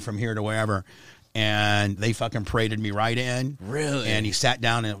line from here to wherever. And they fucking paraded me right in. Really? And he sat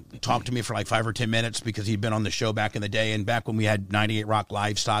down and talked to me for like 5 or 10 minutes because he'd been on the show back in the day. And back when we had 98 Rock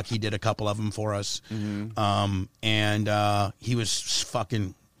Livestock, he did a couple of them for us. And he was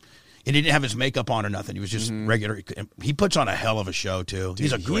fucking... He didn't have his makeup on or nothing. He was just regular. He puts on a hell of a show, too. Dude,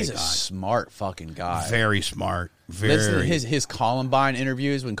 he's a great guy. He's a smart fucking guy. Very smart. Listen to his Columbine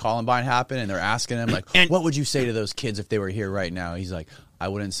interviews when Columbine happened, and they're asking him, like, what would you say to those kids if they were here right now? He's like, I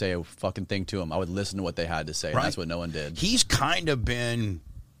wouldn't say a fucking thing to them. I would listen to what they had to say. Right. And that's what no one did. He's kind of been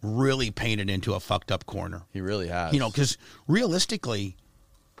really painted into a fucked up corner. He really has. You know, because realistically,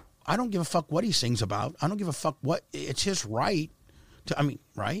 I don't give a fuck what he sings about. I don't give a fuck what. It's his right.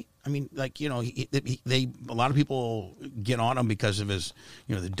 Right? I mean, like, you know, a lot of people get on him because of his,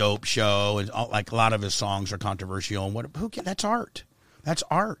 you know, the Dope Show, and all, like a lot of his songs are controversial. And that's art. That's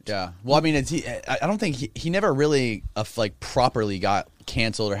art. Yeah. Well, I mean, I don't think he never really like properly got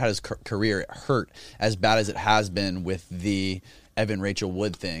canceled or had his career hurt as bad as it has been with the Evan Rachel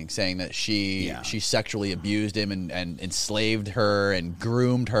Wood thing, saying that she sexually abused him and enslaved her and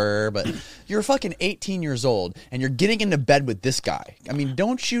groomed her. But you're fucking 18 years old and you're getting into bed with this guy. I mean,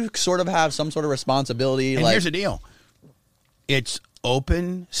 don't you sort of have some sort of responsibility? And here's the deal. It's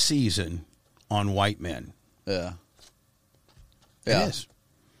open season on white men. Yeah. It is.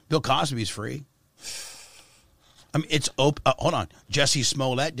 Bill Cosby's free. I mean, it's open. Hold on. Jesse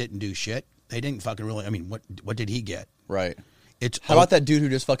Smollett didn't do shit. They didn't fucking really. I mean, what did he get? Right. How about that dude who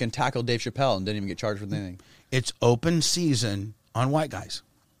just fucking tackled Dave Chappelle and didn't even get charged with anything? It's open season on white guys.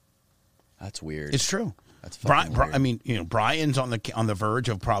 That's weird. It's true. That's fucking weird. I mean, you know, Brian's on the verge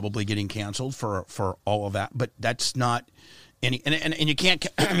of probably getting canceled for all of that, but that's not any. And you can't.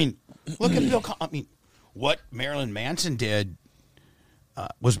 I mean, look at Bill. I mean, what Marilyn Manson did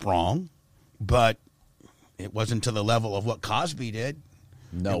was wrong, but it wasn't to the level of what Cosby did.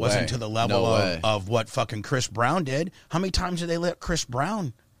 No way. It wasn't to the level of what fucking Chris Brown did. How many times did they let Chris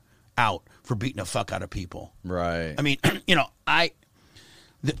Brown out for beating the fuck out of people? Right. I mean, you know,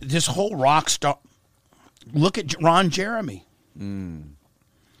 this whole rock star. Look at Ron Jeremy.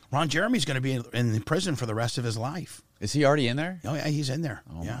 Ron Jeremy's going to be in prison for the rest of his life. Is he already in there? Oh yeah, he's in there.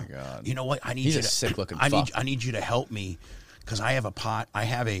 Oh my god. You know what? He's a sick looking fuck. I need you to help me because I have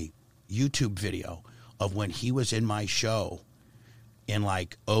a YouTube video of when he was in my show in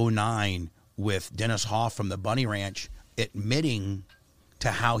like 2009 with Dennis Hoff from the Bunny Ranch, admitting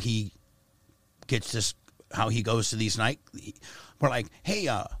to how he goes to these we're like, hey,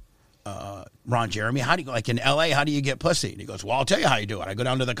 Ron Jeremy, how do you, like in LA, how do you get pussy? And he goes, well, I'll tell you how you do it. I go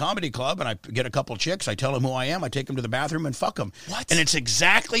down to the comedy club and I get a couple chicks. I tell them who I am. I take them to the bathroom and fuck them. What? And it's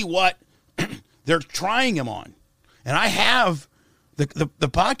exactly what they're trying him on. And I have the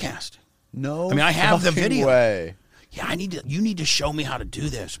podcast. No, I mean, I have the video. Way. Yeah, you need to show me how to do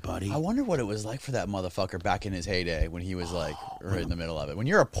this, buddy. I wonder what it was like for that motherfucker back in his heyday when he was like right in the middle of it. When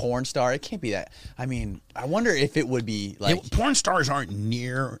you're a porn star, it can't be that. I mean, I wonder if it would be like porn stars aren't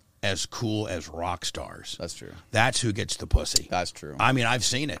near as cool as rock stars. That's true. That's who gets the pussy. That's true. I mean, I've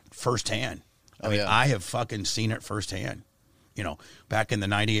seen it firsthand. I have fucking seen it firsthand. You know, back in the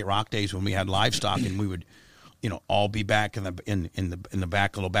 98 Rock days when we had Livestock and we would, you know, all be back in the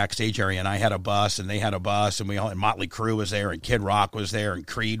back little backstage area, and I had a bus and they had a bus, and and Motley Crue was there and Kid Rock was there and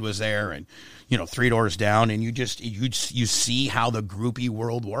Creed was there, and you know, Three Doors Down, and you see how the groupie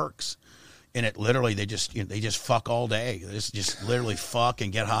world works. And it literally, they just fuck all day. They just literally fuck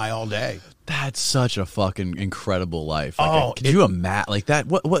and get high all day. That's such a fucking incredible life. Like, could you imagine like that?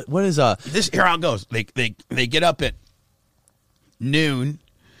 What is this? Here how it goes. They get up at noon.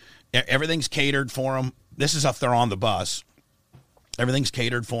 Everything's catered for them. This is if they're on the bus. Everything's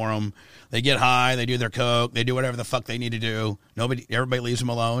catered for them. They get high. They do their coke. They do whatever the fuck they need to do. Everybody leaves them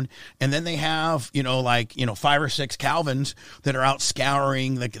alone. And then they have, 5 or 6 Calvins that are out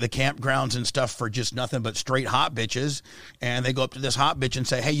scouring the campgrounds and stuff for just nothing but straight hot bitches. And they go up to this hot bitch and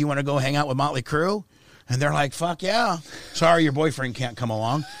say, hey, you want to go hang out with Motley Crue? And they're like, fuck yeah. Sorry, your boyfriend can't come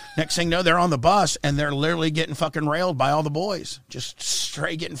along. Next thing you know, they're on the bus and they're literally getting fucking railed by all the boys. Just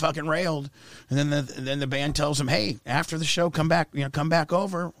straight getting fucking railed. And then the band tells them, hey, after the show, come back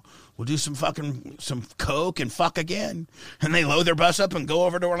over. We'll do some coke and fuck again. And they load their bus up and go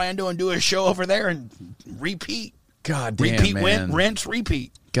over to Orlando and do a show over there and repeat. God damn, repeat, man. Rinse,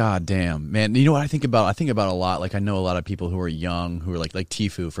 repeat. God damn, man. You know what I think about? I think about a lot. Like, I know a lot of people who are young, who are like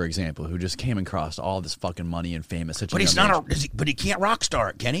Tfue, for example, who just came across all this fucking money and fame at such a young age. But he can't rock star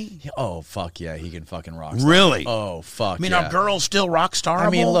it, can he? Oh, fuck yeah, he can fucking rock star. Really? Oh, fuck I mean, yeah. are girls still rock starable? I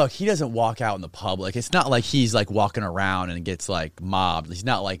mean, look, he doesn't walk out in the public. It's not like he's like walking around and gets like mobbed. He's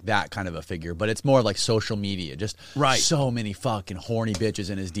not like that kind of a figure, but it's more like social media. Just so many fucking horny bitches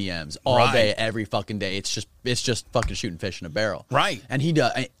in his DMs all day, every fucking day. It's just fucking shooting fish in a barrel. Right. And he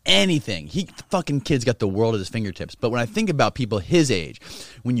does anything. The fucking kid's got the world at his fingertips. But when I think about people his age,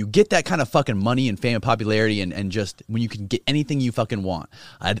 when you get that kind of fucking money and fame and popularity and just when you can get anything you fucking want,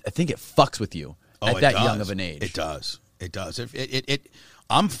 I think it fucks with you at that young of an age. It does. It does.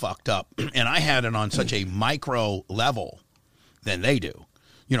 I'm fucked up, and I had it on such a micro level than they do.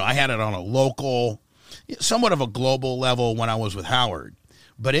 I had it on a local, somewhat of a global level when I was with Howard.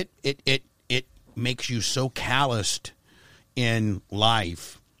 But it makes you so calloused in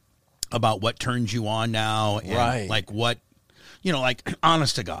life about what turns you on now, and like what, like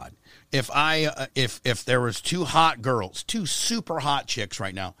honest to God, if there was 2 hot girls, 2 super hot chicks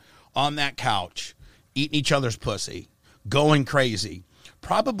right now on that couch eating each other's pussy, going crazy,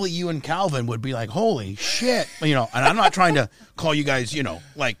 probably you and Calvin would be like, holy shit, and I'm not trying to call you guys,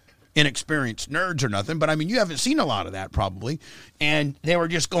 like inexperienced nerds or nothing, but I mean, you haven't seen a lot of that probably, and they were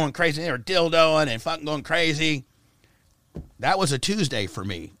just going crazy. They were dildoing and fucking going crazy. That was a Tuesday for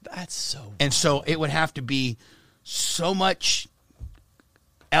me. That's so. And so it would have to be so much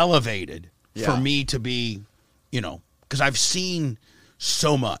elevated for me to be, because I've seen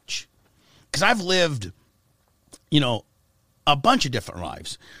so much. Because I've lived, a bunch of different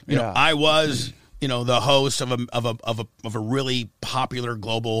lives. I was, the host of a really popular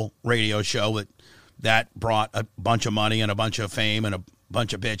global radio show that brought a bunch of money and a bunch of fame and a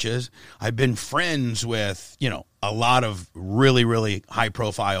bunch of bitches. I've been friends with, a lot of really, really high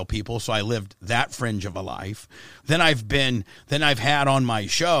profile people. So I lived that fringe of a life. Then I've had on my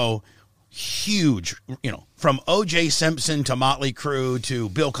show huge, from O.J. Simpson to Motley Crue to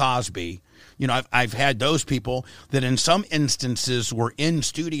Bill Cosby. I've had those people that in some instances were in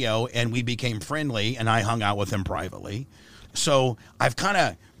studio and we became friendly and I hung out with them privately. So I've kind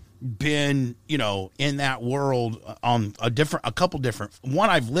of been, in that world on a couple different, one,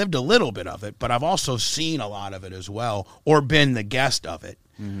 I've lived a little bit of it, but I've also seen a lot of it as well, or been the guest of it.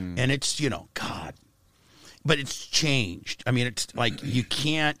 Mm-hmm. And it's, God, but it's changed. I mean, it's like, you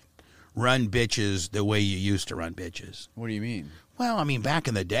can't run bitches the way you used to run bitches. What do you mean? Well, I mean, back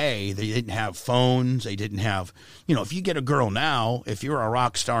in the day, they didn't have phones. They didn't have, if you get a girl now, if you're a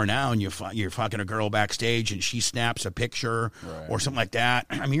rock star now and you're fucking a girl backstage and she snaps a picture or something like that,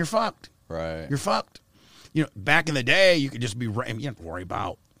 I mean, you're fucked. Right. You're fucked. Back in the day, you could just be, you don't have to worry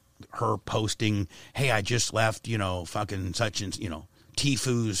about her posting, hey, I just left, fucking such and,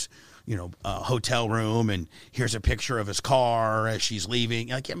 Tfue's, hotel room and here's a picture of his car as she's leaving.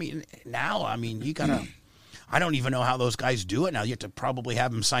 Like, I mean, now, I mean, you gotta... I don't even know how those guys do it now. You have to probably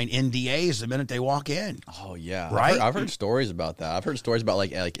have them sign NDAs the minute they walk in. Oh, yeah. Right? I've heard stories about that. I've heard stories about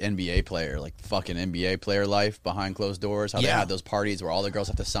like NBA player, like fucking NBA player life behind closed doors, how they had those parties where all the girls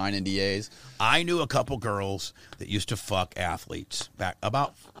have to sign NDAs. I knew a couple girls that used to fuck athletes back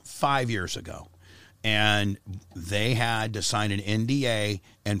about 5 years ago. And they had to sign an NDA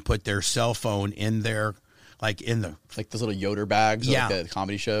and put their cell phone in their, like those little Yoder bags, like the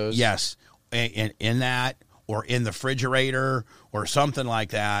comedy shows. Yes. And in that, or in the refrigerator or something like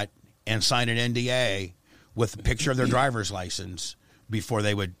that, and sign an NDA with a picture of their driver's license before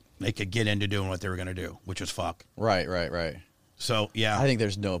they could get into doing what they were going to do, which was fuck. Right. So, yeah. I think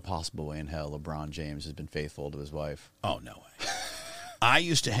there's no possible way in hell LeBron James has been faithful to his wife. Oh, no way. I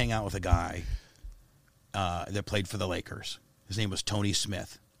used to hang out with a guy that played for the Lakers. His name was Tony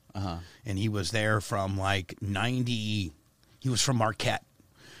Smith. Uh-huh. And he was there from like 90. He was from Marquette.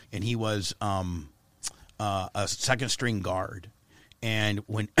 And he was a second string guard. And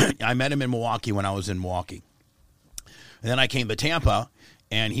when I met him in Milwaukee when I was in Milwaukee. And then I came to Tampa,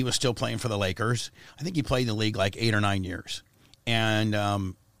 and he was still playing for the Lakers. I think he played in the league like 8 or 9 years.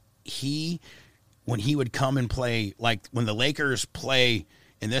 And when he would come and play, like when the Lakers play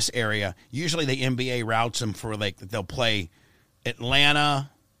in this area, usually the NBA routes them for like they'll play Atlanta,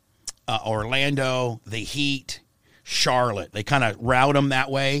 Orlando, the Heat, Charlotte. They kind of route them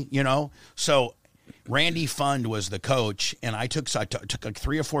that way, you know. So Randy Fund was the coach, and I took like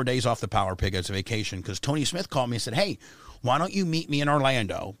 3 or 4 days off the Power Pig as a vacation because Tony Smith called me and said, "Hey, why don't you meet me in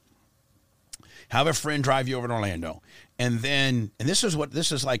Orlando? Have a friend drive you over to Orlando." And this is like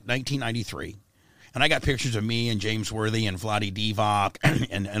 1993. And I got pictures of me and James Worthy and Vlade Divac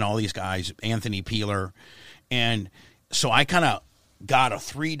and all these guys, Anthony Peeler. And so I kind of got a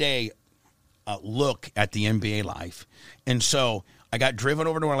 3-day look at the NBA life. And so I got driven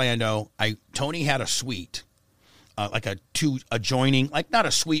over to Orlando. Tony had a suite, like a 2 adjoining, like not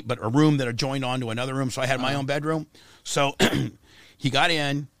a suite, but a room that adjoined onto another room. So I had my own bedroom. So he got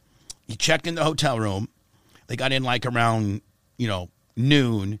in, he checked in the hotel room. They got in like around,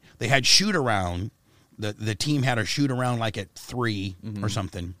 noon. They had shoot around. The team had a shoot around like at 3 or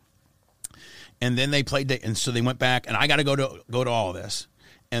something. And then they played and so they went back, and I got to go to all this.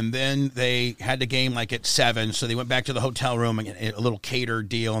 And then they had the game like at 7, so they went back to the hotel room and a little catered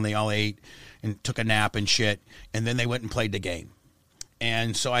deal, and they all ate and took a nap and shit. And then they went and played the game.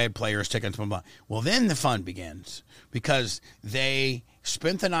 And so I had players, tickets, blah, blah. Well, then the fun begins because they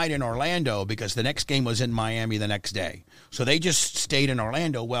spent the night in Orlando because the next game was in Miami the next day. So they just stayed in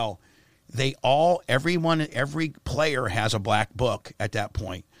Orlando. Well, every player has a black book at that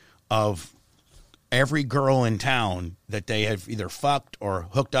point of every girl in town that they have either fucked or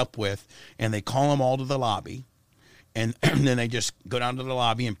hooked up with, and they call them all to the lobby, and then they just go down to the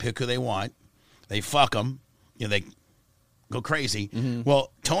lobby and pick who they want. They fuck them, they go crazy. Mm-hmm.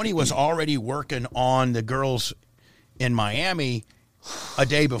 Well, Tony was already working on the girls in Miami a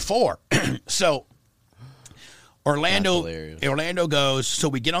day before, so Orlando goes. So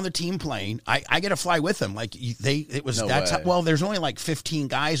we get on the team plane. I get to fly with them. Like there's only like 15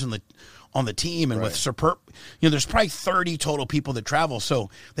 guys on the team, and with superb, there's probably 30 total people that travel. So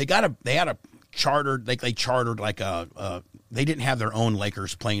they had a chartered, they chartered like they didn't have their own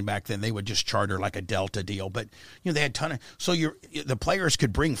Lakers plane back then. They would just charter like a Delta deal, but they had the players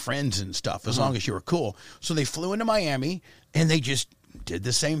could bring friends and stuff as long as you were cool. So they flew into Miami, and they just did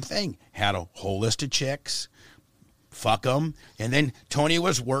the same thing. Had a whole list of chicks. Fuck them. And then Tony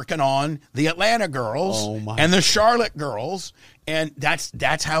was working on the Atlanta girls and the Charlotte girls. And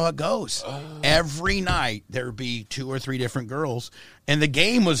that's how it goes. Every night there'd be 2 or 3 different girls. And the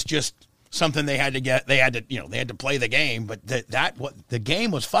game was just something they had to get. They had to play the game. But the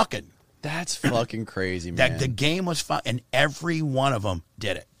game was fucking. That's fucking crazy, man. The game was fun. And every one of them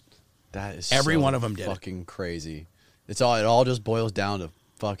did it. That is every one of them did fucking crazy. It all just boils down to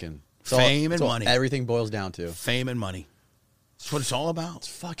fucking. Fame and money. Everything boils down to. Fame and money. That's what it's all about. It's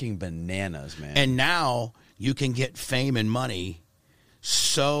fucking bananas, man. And now you can get fame and money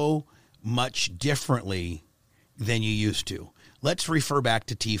so much differently than you used to. Let's refer back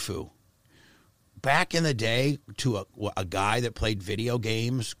to Tfue. Back in the day, to a guy that played video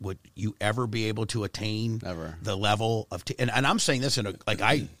games, would you ever be able to attain the level of... And I'm saying this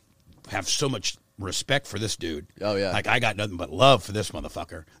I have so much... respect for this dude. Oh yeah. Like I got nothing but love for this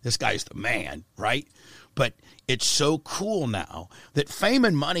motherfucker. This guy's the man, right? But it's so cool now that fame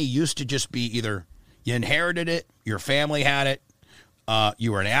and money used to just be either you inherited it, your family had it,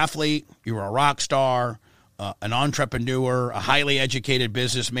 you were an athlete, you were a rock star, an entrepreneur, a highly educated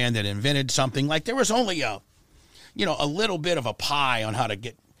businessman that invented something. Like there was only a little bit of a pie on how to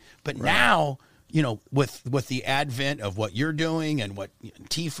get. But now, with the advent of what you're doing and what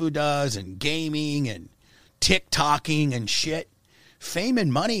Tfue does and gaming and TikToking and shit, fame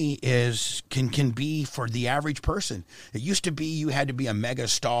and money can be for the average person. It used to be you had to be a mega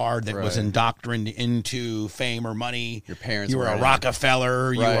star that was indoctrinated into fame or money. Your parents, you were a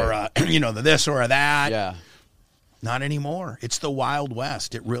Rockefeller, you were the this or that. Yeah. Not anymore. It's the Wild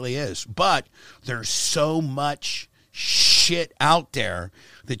West. It really is. But there's so much shit out there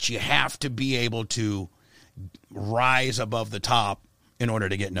that you have to be able to rise above the top in order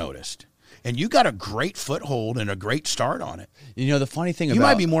to get noticed. And you got a great foothold and a great start on it. The funny thing you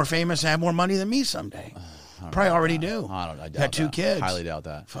might be more famous and have more money than me someday. Probably already do. I doubt Got 2 kids. Highly doubt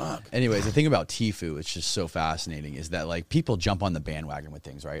that. Fuck. Anyways, the thing about Tfue, it's just so fascinating, is that like people jump on the bandwagon with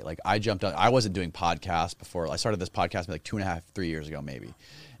things, right? Like I jumped on. I wasn't doing podcasts before. I started this podcast like 2.5, 3 years ago, maybe.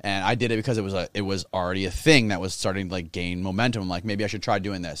 And I did it because it was already a thing that was starting to like gain momentum. I'm like, maybe I should try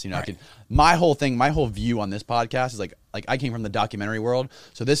doing this. My whole view on this podcast is like I came from the documentary world.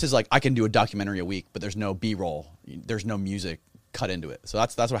 So this is like, I can do a documentary a week, but there's no B-roll. There's no music cut into it. So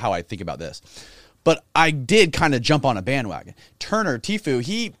that's how I think about this. But I did kind of jump on a bandwagon. Turner, Tfue,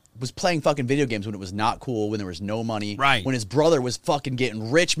 he was playing fucking video games when it was not cool, when there was no money. Right. When his brother was fucking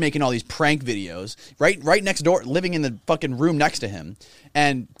getting rich, making all these prank videos. Right next door, living in the fucking room next to him.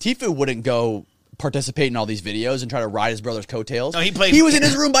 And Tfue wouldn't go participate in all these videos and try to ride his brother's coattails. No, he was in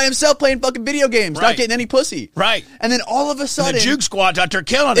his room by himself playing fucking video games, not getting any pussy. Right. And then all of a sudden... the Juke Squad's out there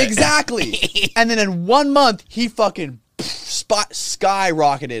killing it. Exactly. And then in 1 month, he fucking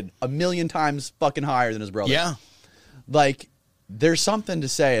skyrocketed 1 million times fucking higher than his brother. Yeah. Like, there's something to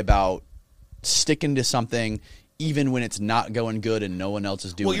say about sticking to something even when it's not going good and no one else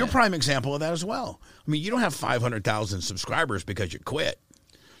is doing it. Well, you're a prime example of that as well. I mean, you don't have 500,000 subscribers because you quit.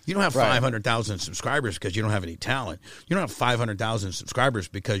 You don't have 500,000 subscribers because you don't have any talent. You don't have 500,000 subscribers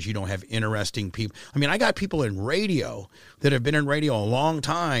because you don't have interesting people. I mean, I got people in radio that have been in radio a long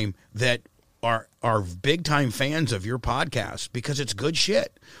time that are big-time fans of your podcast because it's good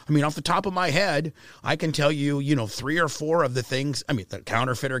shit. I mean, off the top of my head, I can tell you, 3 or 4 of the things. I mean, the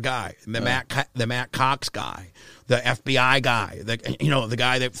counterfeiter guy, the Matt Cox guy, the FBI guy, the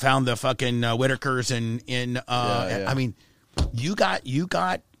guy that found the fucking Whitakers in. I mean, you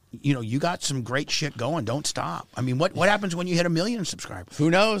got some great shit going. Don't stop. I mean, what happens when you hit 1 million subscribers? Who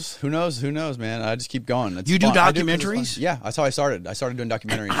knows, man? I just keep going. It's you do fun. documentaries? Yeah, that's how I started. I started doing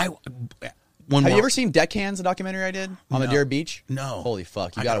documentaries. Have you ever seen Deckhands, the documentary I did on the Deer Beach? No. Holy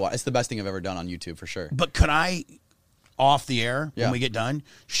fuck, you gotta watch. It's the best thing I've ever done on YouTube for sure. But could I, off the air when we get done,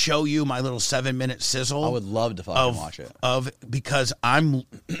 show you my little 7-minute sizzle? I would love to fucking watch it. Because I'm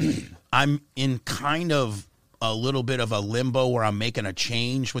in kind of a little bit of a limbo where I'm making a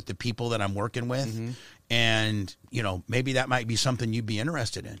change with the people that I'm working with. And, maybe that might be something you'd be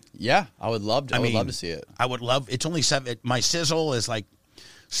interested in. Yeah, I would love to. I would love to see it. I would love, it's only 7, my sizzle is like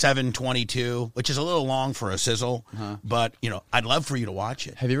 7:22, which is a little long for a sizzle, but I'd love for you to watch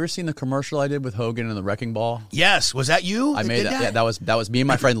it. Have you ever seen the commercial I did with Hogan and the Wrecking Ball? Yes, was that you? I made that. Yeah, that was me and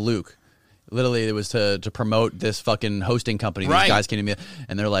my friend Luke. Literally, it was to promote this fucking hosting company. These guys came to me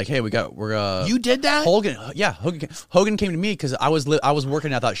and they're like, "Hey, we're you did that?" Hogan came to me because I was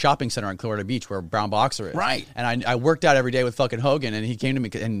working at that shopping center on Florida Beach where Brown Boxer is. Right. And I worked out every day with fucking Hogan, and he came to me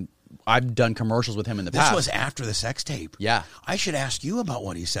and I've done commercials with him in the past. This was after the sex tape. Yeah. I should ask you about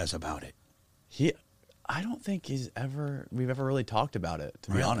what he says about it. I don't think we've ever really talked about it,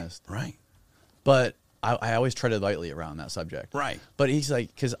 to be honest. Right. But I always treaded lightly around that subject. Right. But he's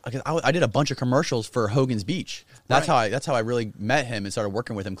like, because I did a bunch of commercials for Hogan's Beach. That's how I really met him and started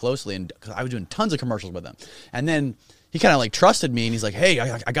working with him closely. And cause I was doing tons of commercials with him. And then he kind of like trusted me, and he's like, "Hey,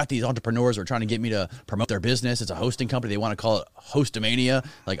 I got these entrepreneurs who are trying to get me to promote their business. It's a hosting company. They want to call it Hostomania.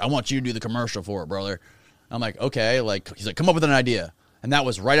 Like, I want you to do the commercial for it, brother." I'm like, "Okay." Like, he's like, "Come up with an idea." And that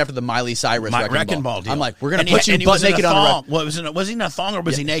was right after the Miley Cyrus Wrecking Ball deal. I'm like, "We're gonna put you butt naked on a thong. Was he in a thong or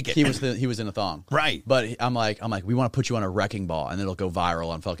was he naked? He was in a thong. Right. But I'm like, we want to put you on a Wrecking Ball, and it'll go viral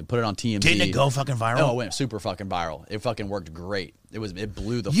on fucking put it on TMZ. Didn't it go fucking viral? Oh, it went super fucking viral. It fucking worked great. It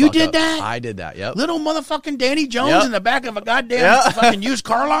blew the You fuck did up. that? I did that, yep. Little motherfucking Danny Jones in the back of a goddamn fucking used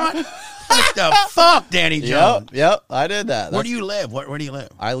car lot? What the fuck, Danny Jones? Yep, I did that. Where do you live? Where do you live?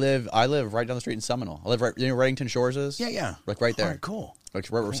 I live right down the street in Seminole. I live right, Reddington Shores is? Yeah. Like right there. All right, cool. Like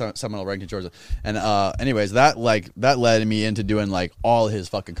right where Seminole, Reddington Shores is. And anyways, that led me into doing like all his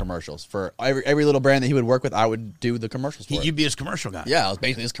fucking commercials. For every little brand that he would work with, I would do the commercials for. You'd be his commercial guy. Yeah, I was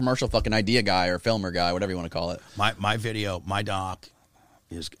basically his commercial fucking idea guy or filmer guy, whatever you want to call it. My video, my doc,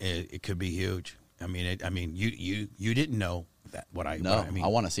 it could be huge. I mean, you didn't know that I mean. I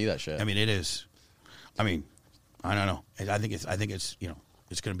want to see that shit. I mean, it is. I mean, I don't know. I think it's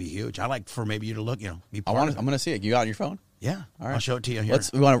it's going to be huge. I like for maybe you to look, be part of it. I'm going to see it. You got it on your phone? Yeah. All right. I'll show it to you here. I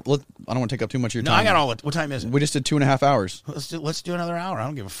don't want to take up too much of your time. No, I got all it. What time is it? We just did 2.5 hours. Let's do another hour. I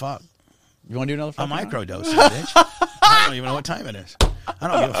don't give a fuck. You want to do another A fucking microdose, bitch. I don't even know what time it is. I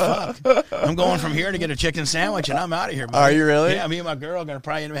don't give a fuck. I'm going from here to get a chicken sandwich, and I'm out of here, buddy. Are you really? Yeah, me and my girl are going to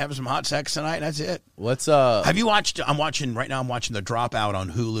probably end up having some hot sex tonight, and that's it. Let's, Have you watched, I'm watching The Dropout on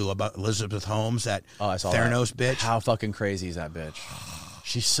Hulu about Elizabeth Holmes, that I saw Theranos that. bitch. How fucking crazy is that bitch?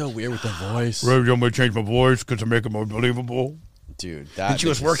 She's so weird with the voice. I'm going to change my voice because I make it more believable. Dude, that and she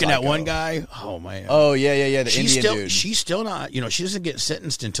was working that one guy. Oh, man. Oh, yeah. The Indian dude. She's still not, she doesn't get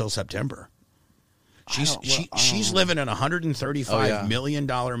sentenced until September. She's living in a $135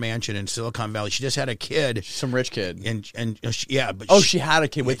 million mansion in Silicon Valley. She just had a kid. Some rich kid. But she had a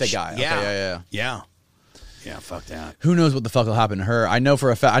kid with the guy. Yeah. Yeah, fuck that. Who knows what the fuck will happen to her? I know for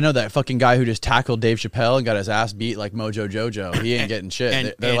a fact. I know that fucking guy who just tackled Dave Chappelle and got his ass beat like Mojo Jojo. He ain't getting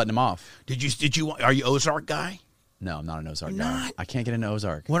shit. They're letting him off. Are you Ozark guy? No, I'm not an Ozark guy. I can't get into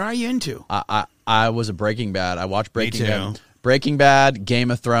Ozark. What are you into? I was a Breaking Bad. I watched Breaking Bad. Breaking Bad,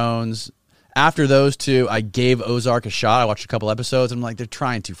 Game of Thrones, After those two, I gave Ozark a shot. I watched a couple episodes, and I'm like, they're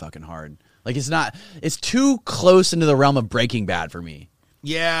trying too fucking hard. Like, it's too close into the realm of Breaking Bad for me.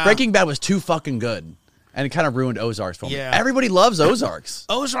 Yeah. Breaking Bad was too fucking good, and it kind of ruined Ozarks for me. Yeah. Everybody loves Ozarks.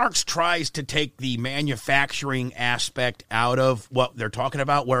 Ozarks tries to take the manufacturing aspect out of what they're talking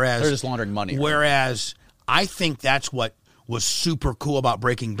about, whereas They're just laundering money. Whereas I think that's what was super cool about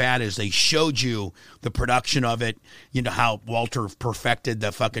Breaking Bad is they showed you the production of it, you know, how Walter perfected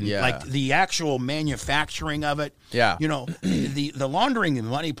the fucking, like the actual manufacturing of it. Yeah. You know, the laundering and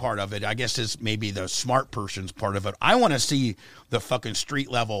money part of it, I guess, is maybe the smart person's part of it. I want to see the fucking street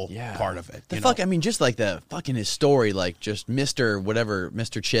level part of it. I mean, just like the fucking his story, like just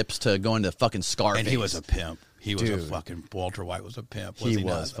Mr. Chips to go into fucking Scarface. And he was a pimp. He was a fucking, Walter White was a pimp. He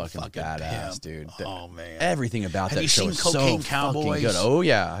was fucking badass, pimp? dude. Oh, man. Everything about Have that you show seen is Cocaine so Cowboys? fucking good. Oh,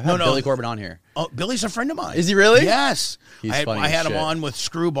 yeah. I had Billy Corbin on here. Oh, Billy's a friend of mine. Is he really? Yes. He's I funny had as him shit. on with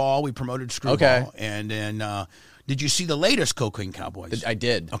Screwball. We promoted Screwball. Okay. And then, did you see the latest Cocaine Cowboys? I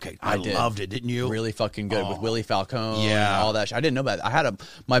did. Okay. I did. Loved it, didn't you? Really fucking good with Willie Falcone. Yeah. And all that shit. I didn't know about it. I had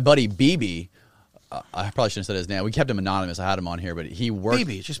my buddy BB. I probably shouldn't have said his name. We kept him anonymous. I had him on here, but he worked.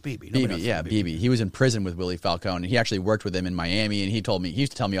 BB, it's just BB. BB, yeah, BB. He was in prison with Willie Falcone, and he actually worked with him in Miami. And he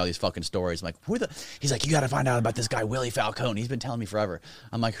used to tell me all these fucking stories. I'm like, he's like, you got to find out about this guy Willie Falcone. He's been telling me forever.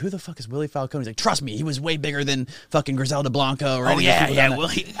 I'm like, who the fuck is Willie Falcone? He's like, trust me, he was way bigger than fucking Griselda Blanco. Or any of those people down there.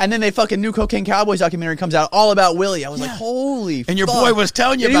 Willie. And then they fucking new Cocaine Cowboys documentary comes out all about Willie. I was like, holy. And your fuck. boy was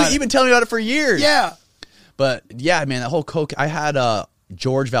telling you And about it. He's been telling me about it for years. Yeah. But yeah, man, that whole coke. I had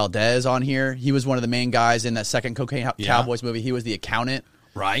George Valdez on here. He was one of the main guys in that second Cocaine Cowboys movie. He was the accountant.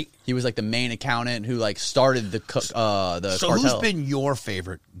 Right. He was like the main accountant who like started the So cartel. who's been your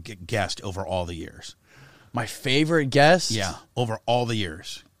favorite guest over all the years? My favorite guest? Yeah, over all the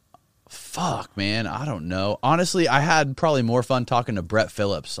years. Fuck, man. I don't know. Honestly, I had probably more fun talking to Brett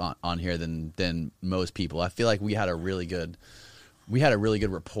Phillips on here than most people. I feel like we had a really good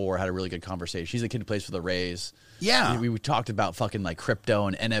rapport, had a really good conversation. He's the kid who plays for the Rays. Yeah. We talked about fucking like crypto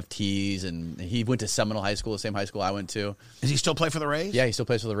and NFTs, and he went to Seminole High School, the same high school I went to. Does he still play for the Rays? Yeah, he still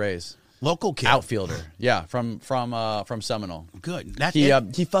plays for the Rays. Local kid. Outfielder. Yeah, from Seminole. Good.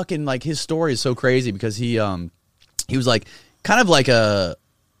 He fucking like his story is so crazy because he was like kind of like a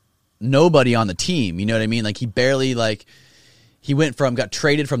nobody on the team, you know what I mean? Like he barely like he got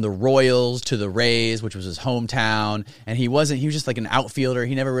traded from the Royals to the Rays, which was his hometown, and he was just like an outfielder.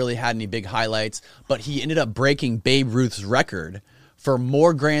 He never really had any big highlights, but he ended up breaking Babe Ruth's record for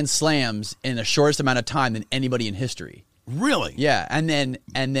more grand slams in the shortest amount of time than anybody in history. Really? Yeah, and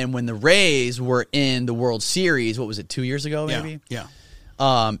then when the Rays were in the World Series, what was it, 2 years ago maybe? Yeah.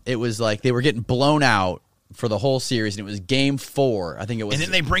 It was like they were getting blown out for the whole series, and it was Game 4. I think it was. And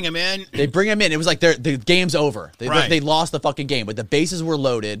then they bring him in. They bring him in. It was like the game's over. Right. They lost the fucking game, but the bases were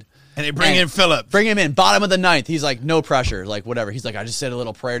loaded. And they bring in Phillips. Bring him in. Bottom of the ninth. He's like, no pressure. Like, whatever. He's like, I just said a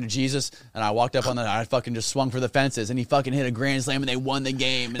little prayer to Jesus, and I walked up on I fucking just swung for the fences, and he fucking hit a grand slam, and they won the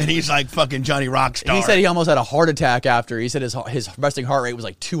game. And he's like fucking Johnny Rockstar. And he said he almost had a heart attack after. He said his resting heart rate was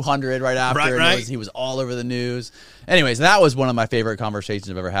like 200 right after. Right. And he was all over the news. Anyways, that was one of my favorite conversations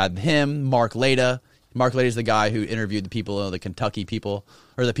I've ever had. Him, Mark Leda. Mark Leda is the guy who interviewed the people, the Kentucky people,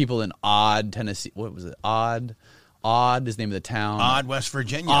 or the people in Odd, Tennessee. What was it? Odd is the name of the town. Odd, West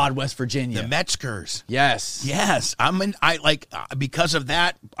Virginia. Odd, West Virginia. The Metzgers. Yes. Because of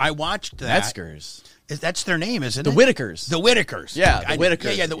that, I watched that. Metzgers. That's their name, isn't The it? Whitakers. The Whitakers. Yeah, the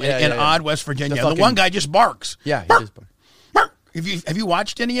Whitakers. In Odd, West Virginia. The fucking- one guy just barks. Yeah. He Bark, just, bark. Have you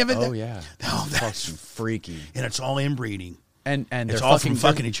watched any of it? oh, yeah. Oh, that's fucking freaky. and it's all inbreeding. And It's they're all from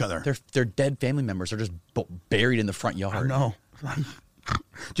fucking each other. They're dead family members. They're just buried in the front yard. No.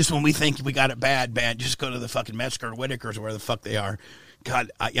 Just when we think we got it bad, just go to the fucking Metzger Whitakers or where the fuck they are.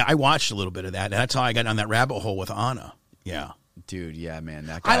 God, I watched a little bit of that. And that's how I got on that rabbit hole with Anna. Yeah. Dude, yeah, man.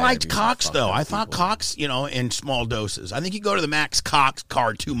 That guy I liked interviews some Cox, fucked though. up I thought people. Cox, in small doses. I think you go to the Max Cox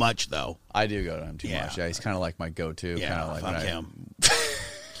card too much, though. I do go to him too Yeah. much. Yeah, he's kind of like my go-to. Yeah, kinda like fuck when I- him.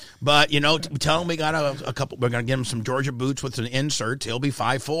 But, tell him we got a couple. We're going to get him some Georgia boots with some inserts. He'll be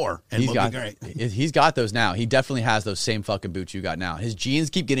 5'4", and we'll be great. He's got those now. He definitely has those same fucking boots you got now. His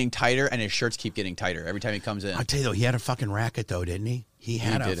jeans keep getting tighter, and his shirts keep getting tighter every time he comes in. I'll tell you, though, he had a fucking racket, though, didn't he? He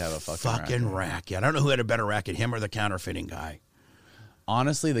did have a fucking racket. I don't know who had a better racket, him or the counterfeiting guy.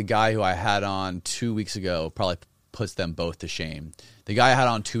 Honestly, the guy who I had on 2 weeks ago probably puts them both to shame. The guy I had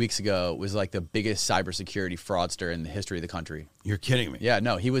on 2 weeks ago was like the biggest cybersecurity fraudster in the history of the country. You're kidding me. Yeah,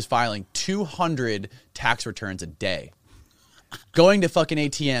 no, he was filing 200 tax returns a day, going to fucking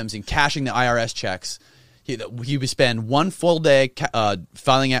ATMs and cashing the IRS checks. He would spend one full day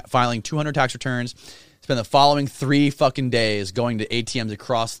filing 200 tax returns, spent the following 3 fucking days going to ATMs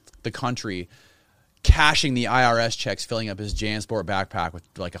across the country, cashing the IRS checks, filling up his JanSport backpack with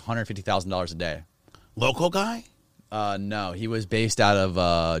like $150,000 a day. Local guy? No, he was based out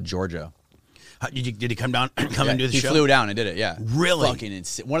of Georgia. Did he come down? And do the show? He flew down and did it. Yeah, really. Fucking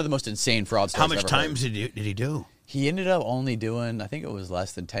insane. One of the most insane fraudsters. How much I've ever times heard. did he do? He ended up only doing, I think it was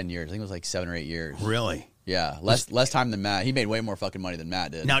less than 10 years. I think it was like 7 or 8 years. Really? Yeah, less time than Matt. He made way more fucking money than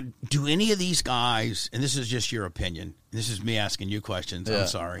Matt did. Now, do any of these guys? And this is just your opinion. This is me asking you questions. Yeah. I'm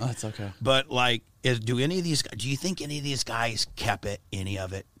sorry. Oh, that's okay. But like, do any of these? Do you think any of these guys kept it? Any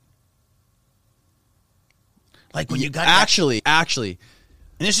of it? Like when you got actually.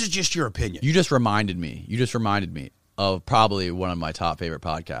 And this is just your opinion. You just reminded me of probably one of my top favorite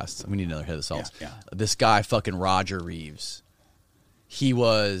podcasts. We need another hit of the salts. Yeah. This guy, fucking Roger Reeves. He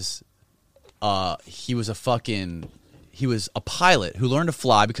was a pilot who learned to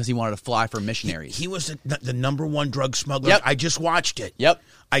fly because he wanted to fly for missionaries. He was the number one drug smuggler. Yep. I just watched it. Yep.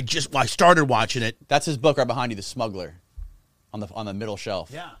 I started watching it. That's his book right behind you, The Smuggler, on the middle shelf.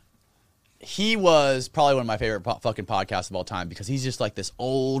 Yeah. He was probably one of my favorite fucking podcasts of all time because he's just like this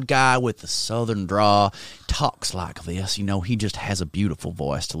old guy with the southern draw, talks like this. You know, he just has a beautiful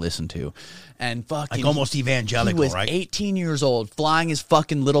voice to listen to. And fucking... Like almost evangelical, he was right? 18 years old, flying his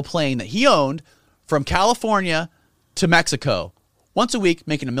fucking little plane that he owned from California to Mexico once a week,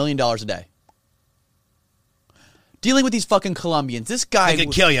 making $1 million a day. Dealing with these fucking Colombians. This guy... They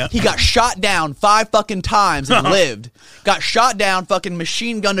could kill you. He got shot down 5 fucking times and lived. Got shot down, fucking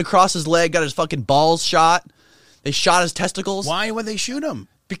machine gunned across his leg, got his fucking balls shot. They shot his testicles. Why would they shoot him?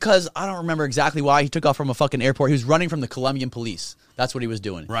 Because I don't remember exactly why. He took off from a fucking airport. He was running from the Colombian police. That's what he was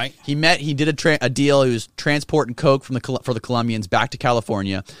doing. Right. He did a deal. He was transporting coke for the Colombians back to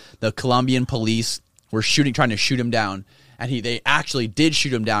California. The Colombian police were trying to shoot him down. And they actually did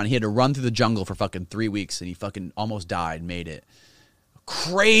shoot him down. He had to run through the jungle for fucking 3 weeks, and he fucking almost died, made it.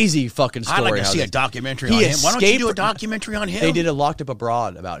 Crazy fucking story. I'd like to see a documentary on him. Why don't you do a documentary on him? They did a Locked Up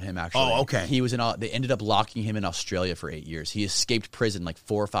Abroad about him, actually. Oh, okay. He was they ended up locking him in Australia for 8 years. He escaped prison like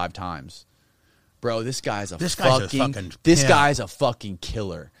 4 or 5 times. Bro, this guy's a fucking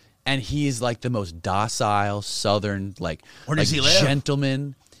killer. And he's like the most docile, southern, like, where does he live?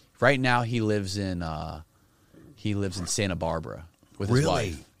 Gentleman. Right now he lives in Santa Barbara with his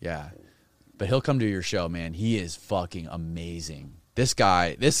wife. Yeah. But he'll come to your show, man. He is fucking amazing. This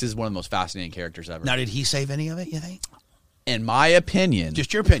is one of the most fascinating characters ever. Now, did he save any of it, you think? In my opinion.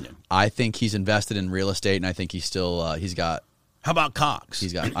 Just your opinion. I think he's invested in real estate, and I think he's still, he's got. How about Cox?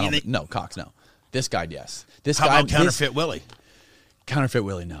 No, Cox, no. This guy, yes. How about Counterfeit Willie? Counterfeit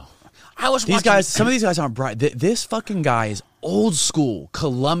Willie, no. Some of these guys aren't bright. This fucking guy is old school,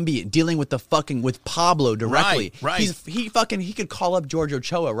 Colombian, dealing with with Pablo directly. Right. He could call up George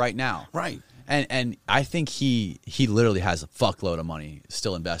Ochoa right now. Right. And I think he literally has a fuckload of money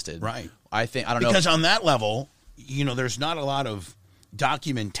still invested. Right. Because on that level, there's not a lot of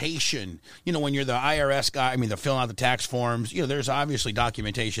documentation. When you're the IRS guy, they're filling out the tax forms. There's obviously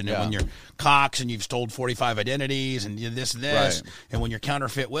documentation. And when you're Cox and you've stole 45 identities and this and this, right. And when you're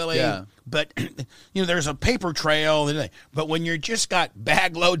Counterfeit Willie, but there's a paper trail. But when you're just got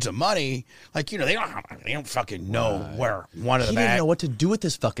bag loads of money, like they don't fucking know where one of the he didn't know what to do with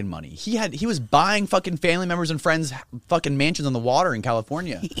this fucking money. He was buying fucking family members and friends fucking mansions on the water in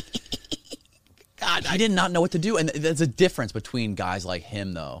California. God, he did not know what to do. And there's a difference between guys like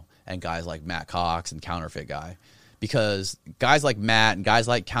him, though, and guys like Matt Cox and Counterfeit Guy. Because guys like Matt and guys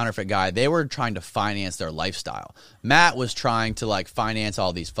like Counterfeit Guy, they were trying to finance their lifestyle. Matt was trying to, finance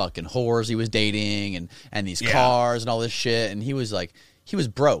all these fucking whores he was dating and these cars and all this shit. And he was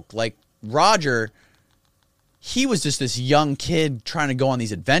broke. Like, Roger, he was just this young kid trying to go on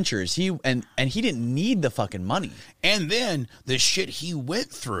these adventures. He didn't need the fucking money. And then the shit he went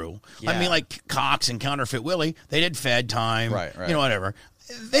through. Yeah. Like Cox and Counterfeit Willie, they did Fed time. Right. Whatever.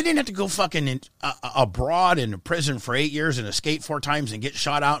 They didn't have to go fucking abroad in prison for 8 years and escape 4 times and get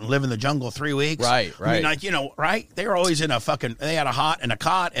shot out and live in the jungle 3 weeks. Right. Right? They were always in they had a hot and a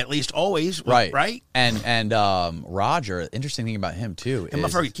cot, at least always. Right? And Roger, interesting thing about him, too,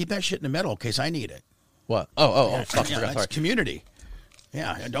 is... keep that shit in the middle in case I need it. What? Oh, fuck, yeah, sorry. Community.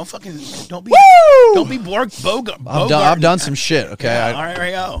 Yeah, don't be Woo! Don't be Bogart. I've done some shit, okay? Yeah, all right, here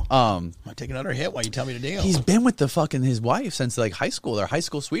we go. I'll take another hit while you tell me the deal. He's been with his wife since high school. They're high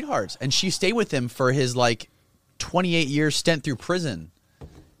school sweethearts. And she stayed with him for his 28-year stint through prison.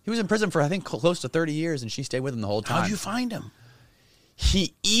 He was in prison for, I think, close to 30 years, and she stayed with him the whole time. How'd you find him?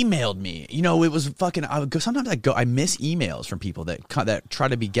 He emailed me. It was fucking. Sometimes I miss emails from people that try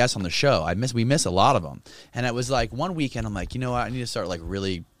to be guests on the show. We miss a lot of them. And it was one weekend. I'm like, you know what? I need to start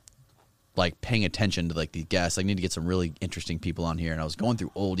really like paying attention to like the guests. I need to get some really interesting people on here. And I was going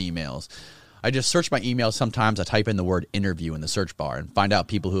through old emails. I just search my emails. Sometimes I type in the word interview in the search bar and find out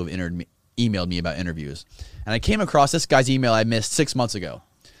people who have emailed me about interviews. And I came across this guy's email I missed 6 months ago.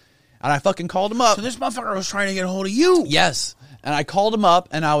 And I fucking called him up. So this motherfucker was trying to get a hold of you. Yes. And I called him up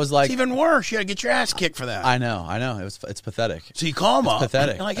and I was like, It's even worse. You got to get your ass kicked for that. I know. It's pathetic. So you call him up.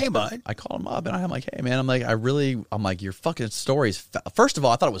 Pathetic. You're like, hey, bud. I called him up and I'm like, hey, man, I'm like, your fucking stories. First of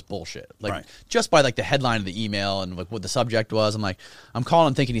all, I thought it was bullshit. Like, Right. just by like the headline of the email and like what the subject was, I'm calling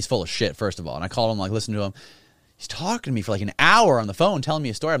him thinking he's full of shit, first of all. And I called him, like, listen to him. He's talking to me for like an hour on the phone telling me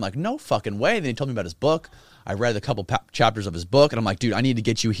a story. I'm like, no fucking way. Then he told me about his book. I read a couple chapters of his book and I'm like, dude, I need to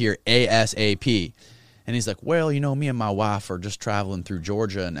get you here ASAP. And he's like, well, me and my wife are just traveling through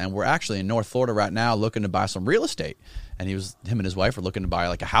Georgia, and we're actually in North Florida right now looking to buy some real estate. And him and his wife are looking to buy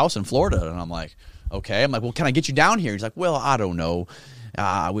like a house in Florida. And I'm like, okay. I'm like, well, can I get you down here? He's like, well, I don't know.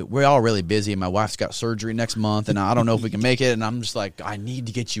 We're all really busy, and my wife's got surgery next month, and I don't know if we can make it. And I'm just like, I need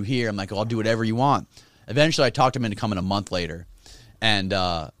to get you here. I'm like, well, I'll do whatever you want. Eventually, I talked him into coming a month later. And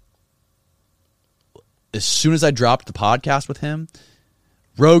as soon as I dropped the podcast with him,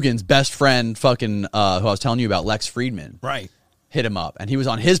 Rogan's best friend, fucking, who I was telling you about, Lex Friedman, Right. hit him up, and he was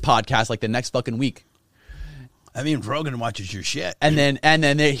on his podcast like the next fucking week. I mean, Rogan watches your shit. And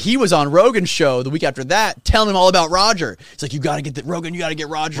then he was on Rogan's show the week after that, telling him all about Roger. It's like, you got to get Rogan, you got to get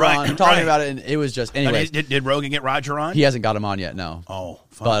Roger Right, on, talking right. about it, and it was just anyway. Did Rogan get Roger on? He hasn't got him on yet, no. Oh,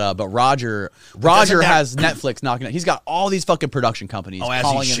 fuck. But Roger doesn't that- has Netflix knocking it. He's got all these fucking production companies Oh, as he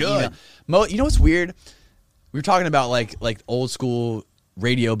calling him. should. You know what's weird? We were talking about like old school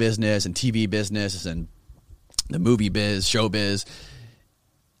radio business and TV business and the movie biz, show biz.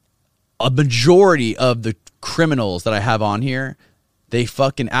 A majority of the criminals that I have on here, they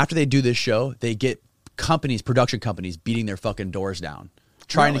fucking, after they do this show, they get production companies beating their fucking doors down,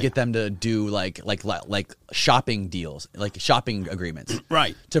 trying to Really? get them to do like shopping deals, like shopping agreements,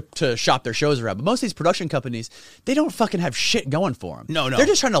 Right. to shop their shows around. But most of these production companies, they don't fucking have shit going for them. No. They're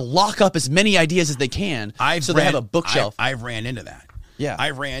just trying to lock up as many ideas as they can, so they have a bookshelf. I've ran into that. Yeah. I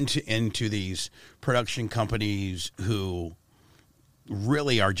ran into these production companies who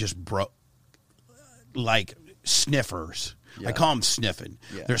really are just like sniffers. Yeah. I call them sniffing.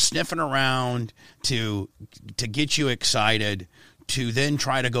 Yeah. They're sniffing around to get you excited, to then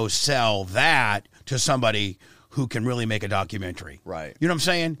try to go sell that to somebody who can really make a documentary. Right. You know what I'm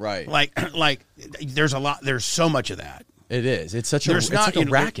saying? Right. Like there's so much of that. It is. It's such There's like a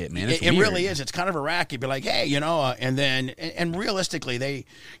racket, man. It's it weird. really is. It's kind of a racket. Be like, hey, and then realistically,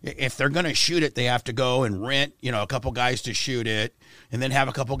 if they're going to shoot it, they have to go and rent, a couple guys to shoot it, and then have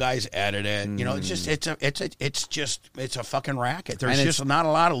a couple guys edit it. It's a fucking racket. There's just not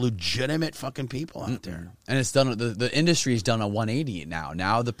a lot of legitimate fucking people out there. And it's done. The industry's done a 180 now.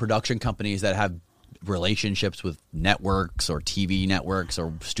 Now the production companies that have relationships with networks or TV networks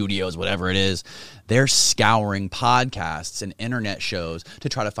or studios, whatever it is, they're scouring podcasts and internet shows to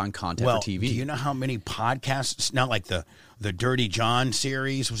try to find content for TV. Do you know how many podcasts now? Like the Dirty John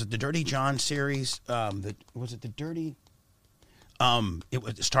series. Was it the Dirty John series? Was it the Dirty?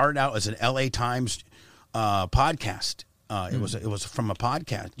 It started out as an LA Times podcast. It was from a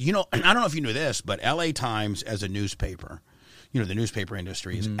podcast. I don't know if you knew this, but LA Times as a newspaper. The newspaper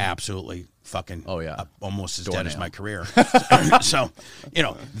industry is absolutely fucking almost as dead as my career. So,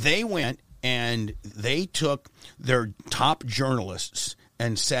 they went and they took their top journalists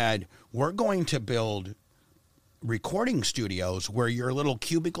and said, we're going to build recording studios where your little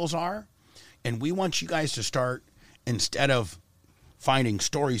cubicles are, and we want you guys to start, instead of finding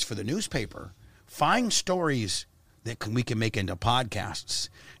stories for the newspaper, find stories that we can make into podcasts.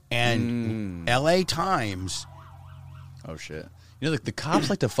 And LA Times... Oh, shit. The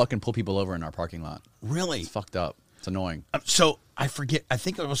cops like to fucking pull people over in our parking lot. Really? It's fucked up. It's annoying. So I forget. I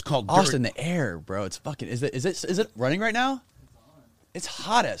think it was called Austin, the air, bro. It's fucking. Is it running right now? It's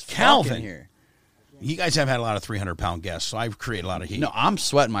hot as fuck Calvin in here. You guys have had a lot of 300-pound guests, so I've created a lot of heat. No, I'm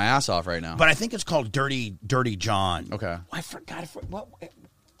sweating my ass off right now. But I think it's called Dirty John. Okay. I forgot. What?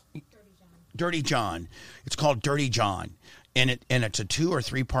 Dirty John. It's called Dirty John. And it's a 2 or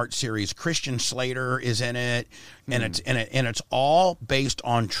 3 part series. Christian Slater is in it, and it's all based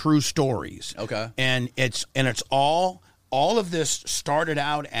on true stories. Okay. And it's all of this started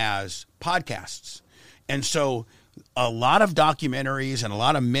out as podcasts, and so a lot of documentaries and a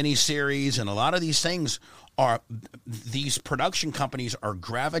lot of miniseries and a lot of these things these production companies are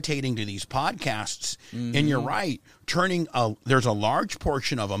gravitating to these podcasts. And you're right, there's a large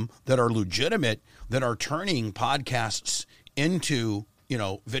portion of them that are legitimate that are turning podcasts into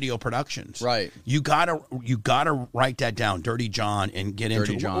video productions. Right. You gotta write that down, Dirty John, and get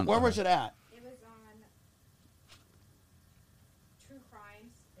Dirty into John. Where was it at? It was on True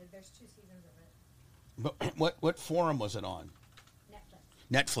Crimes. There's 2 seasons of it. But what forum was it on?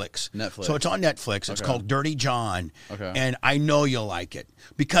 Netflix. Netflix. So it's on Netflix. It's Okay. called Dirty John. Okay. And I know you'll like it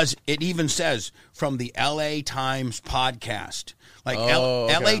because it even says from the LA Times podcast. Like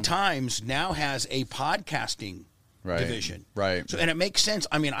okay. LA Times now has a podcasting division. Right. So, and it makes sense.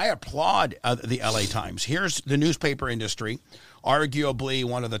 I mean, I applaud the LA Times. Here's the newspaper industry, arguably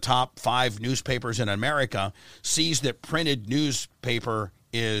one of the top 5 newspapers in America, sees that printed newspaper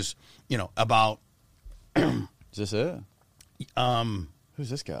is, about Is this it? Who's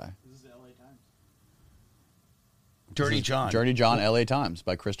this guy? This is the LA Times. Dirty John. Dirty John, LA Times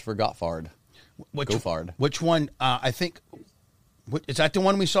by Christopher Goffard. Which, Goffard. Which one? I think. Is that the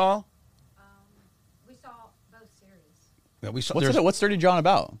one we saw? We saw both series. Yeah, we saw. What's Dirty John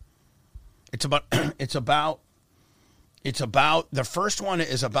about? It's about. It's about. The first one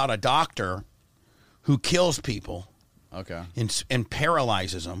is about a doctor who kills people Okay. and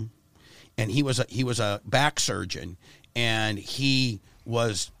paralyzes them, and he was a back surgeon, and he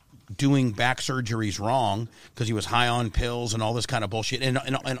was doing back surgeries wrong because he was high on pills and all this kind of bullshit, and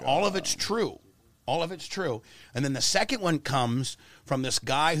all of it's true. All of it's true. And then the second one comes from this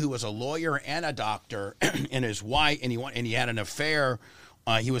guy who was a lawyer and a doctor, and his wife, and he had an affair.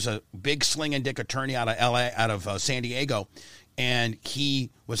 He was a big sling and dick attorney out of L.A., out of San Diego, and he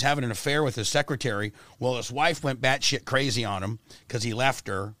was having an affair with his secretary. Well, his wife went batshit crazy on him because he left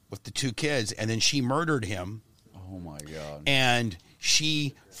her with the 2 kids, and then she murdered him. Oh my God. And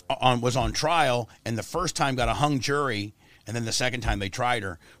she was on trial, and the first time got a hung jury, and then the second time they tried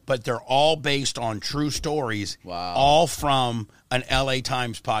her. But they're all based on true stories, Wow. all from an LA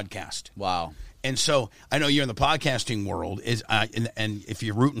Times podcast. Wow. And so I know you're in the podcasting world, and if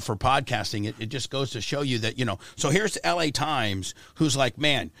you're rooting for podcasting, it just goes to show you that, so here's the LA Times, who's like,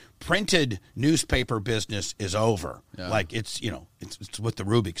 man, printed newspaper business is over. Yeah. Like it's with the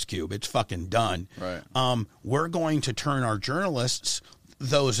Rubik's Cube. It's fucking done. Right. We're going to turn our journalists,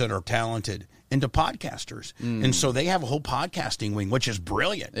 those that are talented, into podcasters. And so they have a whole podcasting wing, which is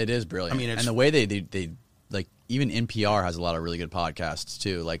brilliant. It is brilliant. I mean, and the way they like, even NPR has a lot of really good podcasts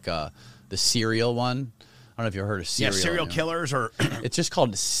too, like the Serial one. I don't know if you've heard of Serial. Yeah, serial killers or It's just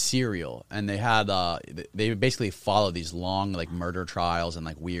called Serial, and they had they basically follow these long like murder trials and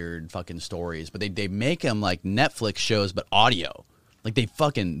like weird fucking stories, but they make them like Netflix shows but audio. Like they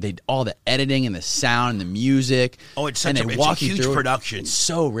all the editing and the sound and the music. Oh, it's and such they a walk you huge through it. production. It's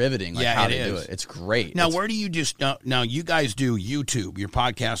so riveting. Like Yeah, how it they do is. it. It's great. Now, It's- where do you now you guys do YouTube, your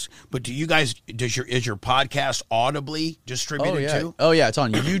podcast, but do you guys is your podcast audibly distributed too? Oh yeah, it's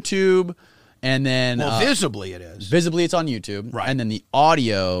on YouTube, and then Well, visibly it is. visibly it's on YouTube, Right. And then the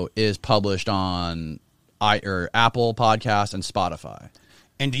audio is published on Apple Podcast and Spotify.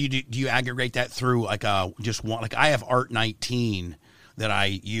 And do you aggregate that through like just one? Like I have Art19 that I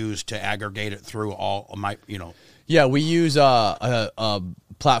use to aggregate it through all of my Yeah, we use a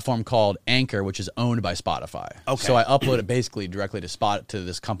platform called Anchor, which is owned by Spotify. Okay. So I upload it basically directly to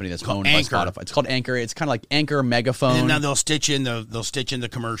this company that's owned Anchor. by Spotify. It's called Anchor. It's kind of like Anchor Megaphone. And now they'll stitch in the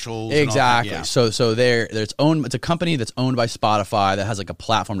commercials. and all that, Exactly. yeah. So it's a company that's owned by Spotify that has like a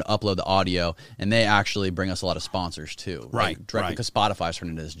platform to upload the audio, and they actually bring us a lot of sponsors too. Right, Like, directly right. because Spotify's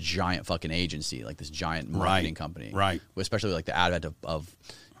turned into this giant fucking agency, like this giant marketing company. right. Especially like the advent of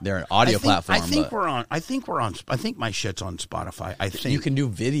their audio platform. I think but we're on. I think my shit's on Spotify. I think you can do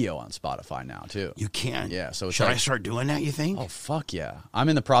video on Spotify now too. You can. Yeah, so it's should I like- start doing that? You think? Oh fuck yeah! I'm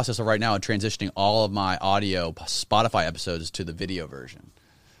in the process of right now of transitioning all of my audio Spotify episodes to the video version.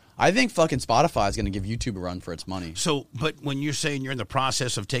 I think fucking Spotify is going to give YouTube a run for its money. So, but when you're saying you're in the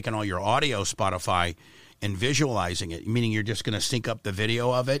process of taking all your audio Spotify and visualizing it, meaning you're just going to sync up the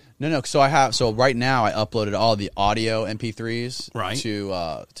video of it? No. So right now I uploaded all the audio MP3s Right. to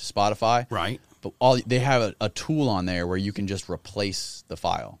Spotify. Right. But they have a tool on there where you can just replace the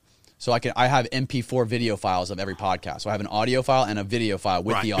file. So I have MP4 video files of every podcast. So I have an audio file and a video file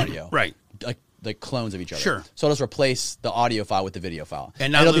with Right. the audio. Right. Like clones of each other. Sure. So I'll just replace the audio file with the video file.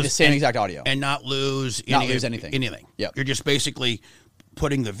 And not it'll be lose- the same and- exact audio. And not lose anything. Anything. Yep. You're just basically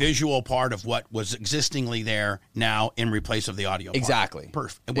putting the visual part of what was existingly there now in replace of the audio part. Exactly.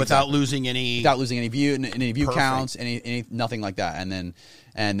 Perfect. Without losing any any view Perfect. counts, any nothing like that.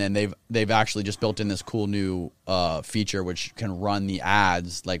 And then they've actually just built in this cool new feature which can run the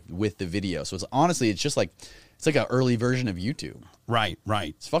ads like with the video. So it's just like It's like an early version of YouTube. Right.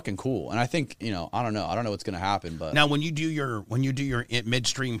 It's fucking cool, and I think I don't know what's gonna happen, but Now, when you do your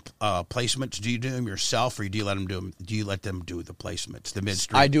midstream placements, do you do them yourself, or do you let them do them? Do you let them do the placements, the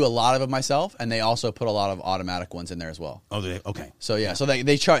midstream? I do a lot of it myself, and they also put a lot of automatic ones in there as well. Oh, okay. So yeah, so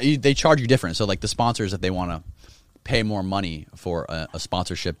they charge you different. So like the sponsors, if they want to pay more money for a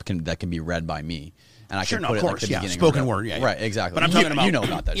sponsorship that can be read by me. And I can put it like the beginning. Spoken word, yeah. Right, exactly. But I'm talking about, you know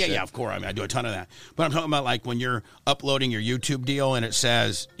about that shit. Yeah, of course. I mean, I do a ton of that. But I'm talking about like when you're uploading your YouTube deal and it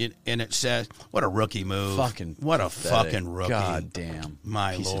says, what a rookie move. What a fucking rookie. God damn.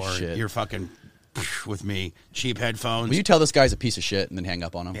 My piece Lord. of shit. You're fucking with me. Cheap headphones. Will you tell this guy's a piece of shit and then hang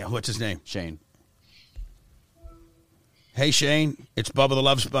up on him? Yeah, what's his name? Shane. Hey, Shane. It's Bubba the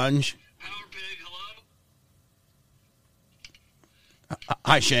Love Sponge. Power Pig, hello?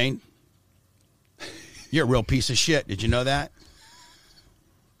 Hi, Shane. You're a real piece of shit. Did you know that?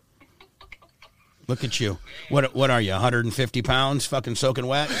 Look at you. What are you, 150 pounds, fucking soaking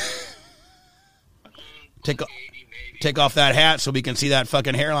wet? Take off that hat so we can see that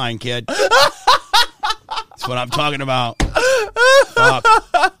fucking hairline, kid. That's what I'm talking about. Fuck.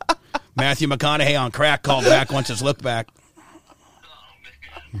 Matthew McConaughey on crack called back once his look back.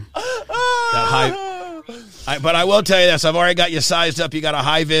 Got high... but I will tell you this: I've already got you sized up. You got a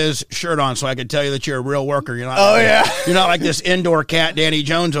high vis shirt on, so I can tell you that you're a real worker. You're not. Oh yeah. You're not like this indoor cat, Danny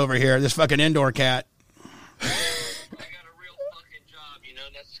Jones over here. This fucking indoor cat. I got a real fucking job,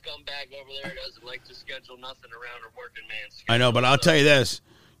 that scumbag over there doesn't like to schedule nothing around a working man's schedule. I know, but I'll tell you this: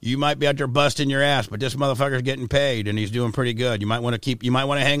 you might be out there busting your ass, but this motherfucker's getting paid, and he's doing pretty good. You might want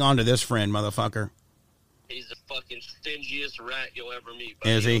to hang on to this friend, motherfucker. He's the fucking stingiest rat you'll ever meet.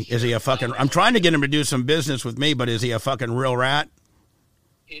 Is he? Is he a fucking... I'm trying to get him to do some business with me, but is he a fucking real rat?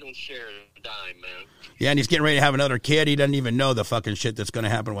 He don't share a dime, man. Yeah, and he's getting ready to have another kid. He doesn't even know the fucking shit that's going to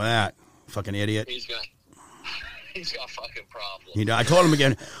happen with that. Fucking idiot. He's got fucking problems. I told him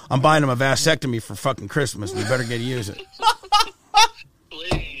again, I'm buying him a vasectomy for fucking Christmas, and you better get to use it.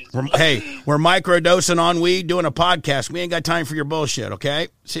 Please. We're microdosing on weed, doing a podcast. We ain't got time for your bullshit, okay?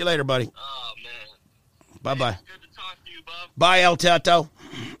 See you later, buddy. Oh, man. Bye-bye. Good to talk to you, Bob. Bye, El Tato.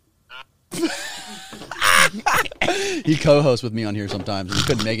 He co-hosts with me on here sometimes, and he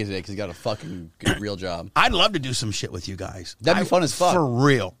couldn't make it today because he got a fucking real job. I'd love to do some shit with you guys. That'd be fun as fuck. For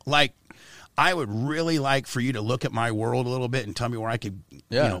real. Like, I would really like for you to look at my world a little bit and tell me where I could,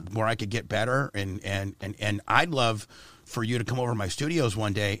 where I could get better. And I'd love for you to come over to my studios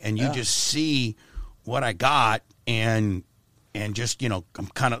one day and you just see what I got and just,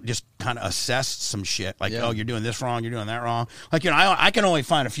 kind of assess some shit. Like, oh, you're doing this wrong, you're doing that wrong. Like, I can only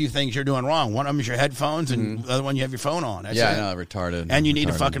find a few things you're doing wrong. One of them is your headphones, and the other one you have your phone on. That's it. I know, retarded. And you need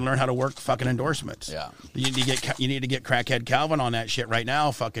to fucking learn how to work fucking endorsements. Yeah. You need to get Crackhead Calvin on that shit right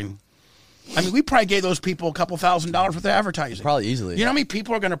now. Fucking. I mean, we probably gave those people a couple $1,000s worth of advertising. Probably easily. You know how many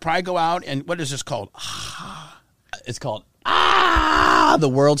people are going to probably go out and what is this called? It's called the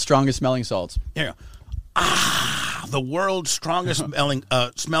world's strongest smelling salts. Yeah. The world's strongest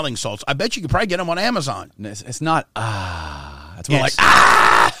smelling salts. I bet you could probably get them on Amazon. It's not It's more like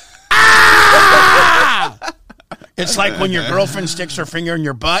It's like when your girlfriend sticks her finger in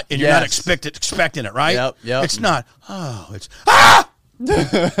your butt and you're not expecting it, right? Yep. It's not. It's woo!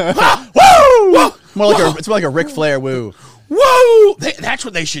 It's more like a Ric Flair woo. Woo! That's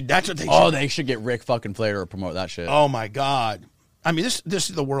what they should. Oh, they should get Ric fucking Flair to promote that shit. Oh my God. I mean, this is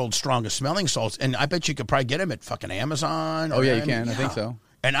the world's strongest smelling salts, and I bet you could probably get them at fucking Amazon. Oh yeah, you can. I think so.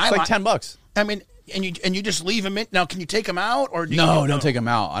 And it's like $10. I mean, and you just leave them in. Now, can you take them out or don't take them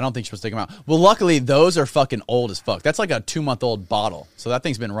out? I don't think you're supposed to take them out. Well, luckily those are fucking old as fuck. That's like a 2-month-old bottle, so that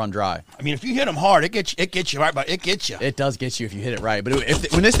thing's been run dry. I mean, if you hit them hard, it gets you right, but it gets you. It does get you if you hit it right. But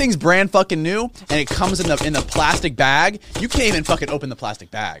when this thing's brand fucking new and it comes in the plastic bag, you can't even fucking open the plastic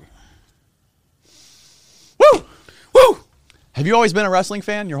bag. Woo! Woo! Have you always been a wrestling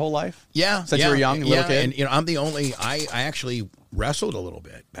fan your whole life? Yeah. Since you were young, little kid? And I'm the only, I actually wrestled a little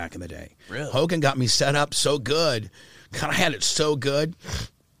bit back in the day. Really? Hogan got me set up so good. Kind of had it so good.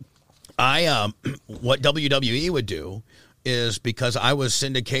 What WWE would do is because I was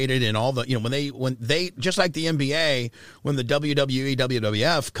syndicated in all the, when they just like the NBA, when the WWE,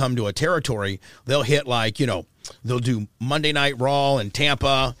 WWF come to a territory, they'll hit like, they'll do Monday Night Raw in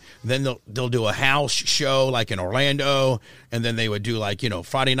Tampa, then they'll do a house show like in Orlando, and then they would do like,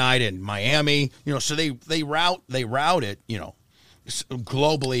 Friday night in Miami, so they route it,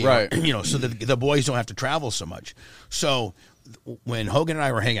 globally, right. So that the boys don't have to travel so much. So when Hogan and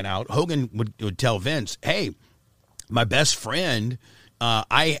I were hanging out, Hogan would tell Vince, hey, my best friend,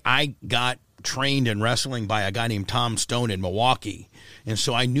 I got trained in wrestling by a guy named Tom Stone in Milwaukee. And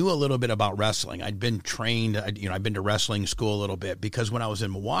so I knew a little bit about wrestling. I'd been trained, I'd been to wrestling school a little bit because when I was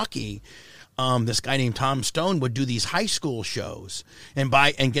in Milwaukee, this guy named Tom Stone would do these high school shows and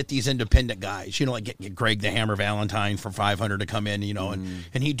get these independent guys, like get Greg the Hammer Valentine for $500 to come in,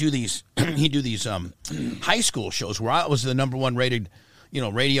 and he'd do these high school shows where I was the number one rated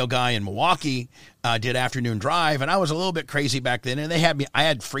radio guy in Milwaukee, did Afternoon Drive, and I was a little bit crazy back then, and I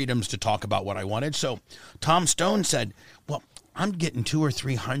had freedoms to talk about what I wanted. So Tom Stone said, well, I'm getting 200 or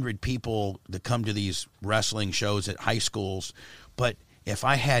 300 people that come to these wrestling shows at high schools, but if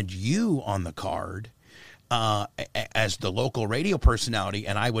I had you on the card as the local radio personality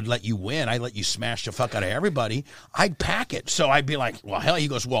and I would let you win, I'd let you smash the fuck out of everybody, I'd pack it. So I'd be like, well, hell, he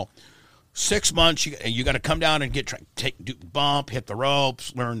goes, well, 6 months, you got to come down and bump, hit the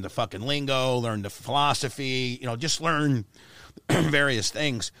ropes, learn the fucking lingo, learn the philosophy, just learn various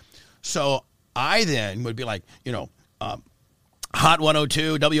things. So I then would be like, Hot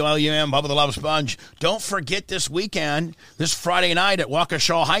 102, WLUM, Bubba the Love Sponge. Don't forget this weekend, this Friday night at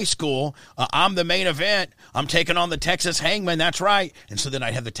Waukesha High School, I'm the main event. I'm taking on the Texas Hangman. That's right. And so then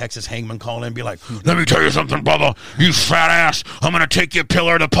I'd have the Texas Hangman call in and be like, let me tell you something, Bubba. You fat ass. I'm going to take you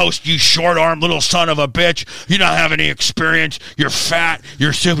pillar to post, you short arm little son of a bitch. You don't have any experience. You're fat.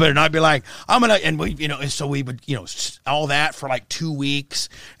 You're stupid. And I'd be like, I'm going to, and we, so we would, all that for like 2 weeks.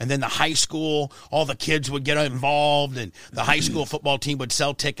 And then the high school, all the kids would get involved and the high school football team would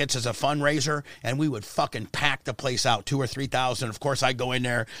sell tickets as a fundraiser, and we would fucking pack the place out, 2,000 or 3,000. Of course, I'd go in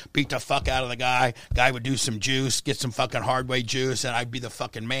there, beat the fuck out of the guy. Guy would do some juice, get some fucking hardway juice, and I'd be the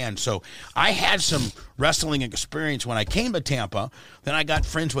fucking man. So I had some wrestling experience when I came to Tampa. Then I got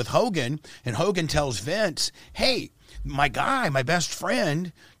friends with Hogan, and Hogan tells Vince, hey, my guy, my best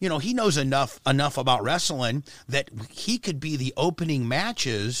friend, he knows enough about wrestling that he could be the opening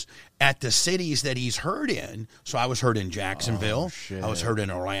matches at the cities that he's heard in. So I was heard in Jacksonville. I was heard in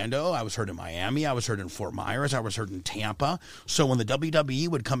Orlando. I was heard in Miami. I was heard in Fort Myers. I was heard in Tampa. So when the WWE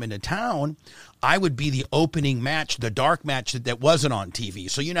would come into town, I would be the opening match, the dark match that wasn't on TV.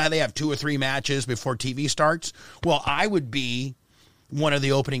 So you know how they have 2 or 3 matches before TV starts? Well, I would be one of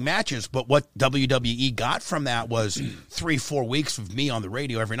the opening matches, but what WWE got from that was 3-4 weeks of me on the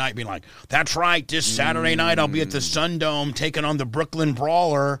radio every night being like, that's right, this Saturday night I'll be at the Sundome taking on the Brooklyn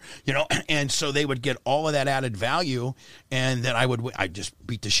Brawler, and so they would get all of that added value, and then I'd just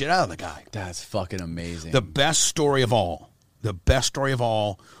beat the shit out of the guy. That's fucking amazing. The best story of all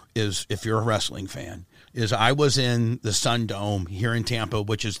is, if you're a wrestling fan, is I was in the Sundome here in Tampa,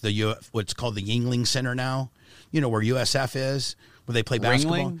 which is what's called the Yuengling Center now, where USF is, where they play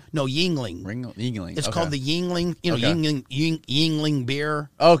basketball. Ringling? No, Yuengling. Yuengling. It's okay. called the Yuengling, Yuengling beer.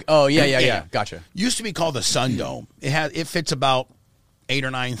 Oh, yeah. Gotcha. Used to be called the Sundome. It fits about 8,000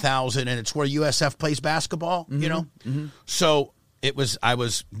 or 9,000, and it's where USF plays basketball. Mm-hmm. So the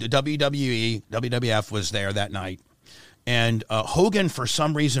WWF was there that night, and Hogan for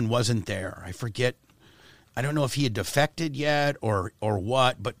some reason wasn't there. I forget. I don't know if he had defected yet or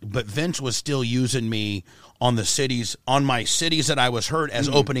what, but Vince was still using me on my cities that I was heard as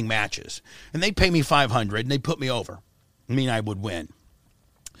opening matches. And they'd pay me $500 and they'd put me over. I would win.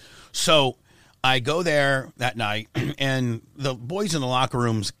 So I go there that night, and the boys in the locker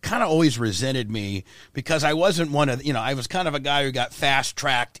rooms kind of always resented me because I wasn't one of, I was kind of a guy who got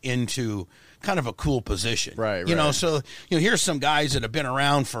fast-tracked into kind of a cool position. Right. So, here's some guys that have been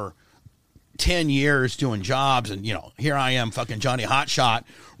around for 10 years doing jobs, and here I am, fucking Johnny Hotshot,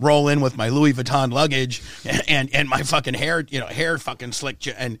 roll in with my Louis Vuitton luggage and my fucking hair fucking slick,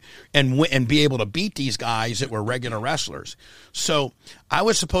 and be able to beat these guys that were regular wrestlers. So I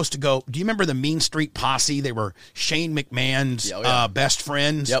was supposed to go. Do you remember the Mean Street Posse? They were Shane McMahon's best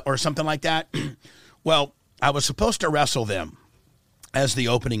friends, or something like that. Well, I was supposed to wrestle them as the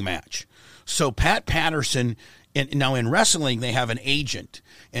opening match. So Pat Patterson. And now in wrestling, they have an agent,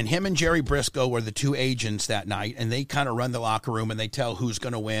 and him and Jerry Briscoe were the 2 agents that night, and they kind of run the locker room, and they tell who's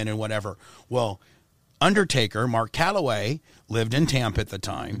going to win and whatever. Well, Undertaker, Mark Calloway, lived in Tampa at the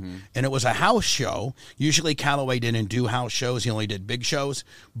time, and it was a house show. Usually Calloway didn't do house shows. He only did big shows.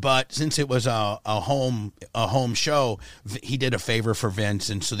 But since it was a home show, he did a favor for Vince,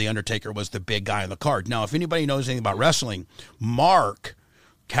 and so the Undertaker was the big guy on the card. Now, if anybody knows anything about wrestling,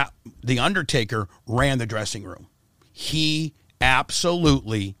 the Undertaker ran the dressing room. He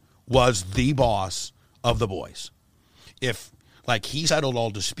absolutely was the boss of the boys. He settled all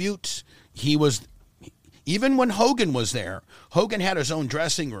disputes. He was, even when Hogan was there, Hogan had his own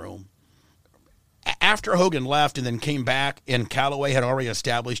dressing room. After Hogan left and then came back, and Calloway had already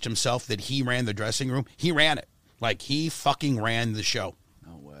established himself that he ran the dressing room, he ran it. He fucking ran the show.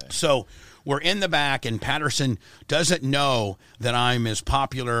 No way. So we're in the back, and Patterson doesn't know that I'm as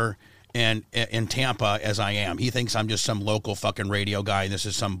popular in Tampa as I am. He thinks I'm just some local fucking radio guy, and this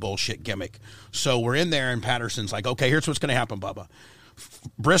is some bullshit gimmick. So we're in there, and Patterson's like, okay, here's what's going to happen, Bubba.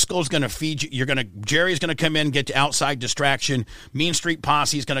 Briscoe's going to feed you. Jerry's going to come in, get to outside distraction. Mean Street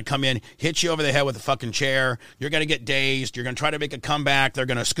Posse's going to come in, hit you over the head with a fucking chair. You're going to get dazed. You're going to try to make a comeback. They're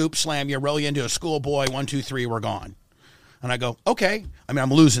going to scoop slam you, roll you into a schoolboy. 1, 2, 3, we're gone. And I go, okay. I mean,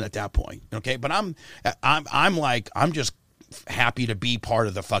 I'm losing at that point, okay. But I'm just happy to be part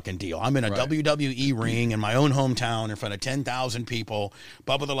of the fucking deal. I'm in a WWE ring in my own hometown in front of 10,000 people.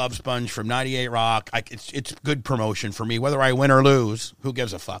 Bubba the Love Sponge from 98 Rock. It's good promotion for me. Whether I win or lose, who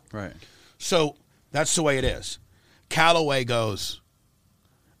gives a fuck? Right. So that's the way it is. Calloway goes,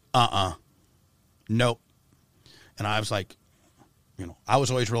 nope. And I was like, I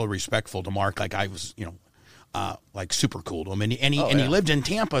was always really respectful to Mark. Like I was, like super cool to him. And he lived in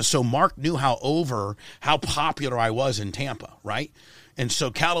Tampa, so Mark knew how popular I was in Tampa, right? And so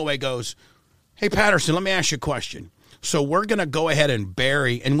Calloway goes, hey, Patterson, let me ask you a question. So we're going to go ahead and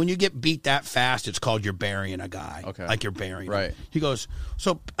bury, and when you get beat that fast, it's called you're burying a guy. Okay. Like you're burying him. Right. He goes,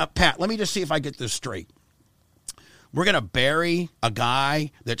 so Pat, let me just see if I get this straight. We're going to bury a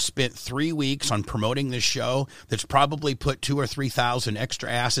guy that spent 3 weeks on promoting this show that's probably put 2,000 or 3,000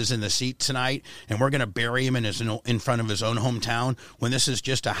 extra asses in the seat tonight, and we're going to bury him in front of his own hometown when this is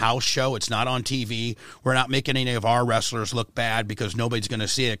just a house show. It's not on TV. We're not making any of our wrestlers look bad because nobody's going to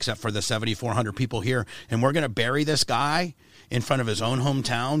see it except for the 7,400 people here, and we're going to bury this guy in front of his own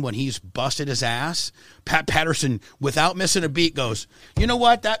hometown when he's busted his ass. Pat Patterson, without missing a beat, goes, you know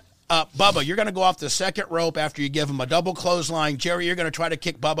what, Bubba, you're going to go off the second rope after you give him a double clothesline. Jerry, you're going to try to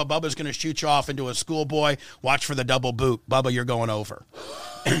kick Bubba. Bubba's going to shoot you off into a schoolboy. Watch for the double boot. Bubba, you're going over.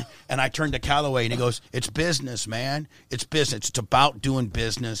 And I turned to Calloway, and he goes, it's business, man. It's business. It's about doing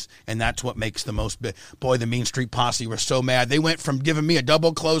business, and that's what makes the most Boy, the Mean Street Posse were so mad. They went from giving me a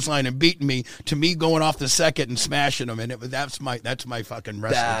double clothesline and beating me to me going off the second and smashing them, and that's my fucking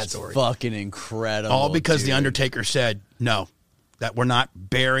wrestling story. That's fucking incredible. All because dude. The Undertaker said, no. That we're not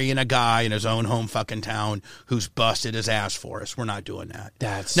burying a guy in his own home fucking town who's busted his ass for us. We're not doing that.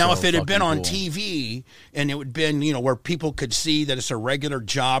 That's now, so if it had been on cool. TV and it would been, where people could see that it's a regular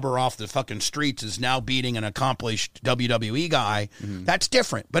jobber off the fucking streets is now beating an accomplished WWE guy, that's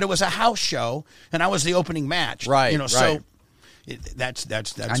different. But it was a house show, and I was the opening match. Right. So that's.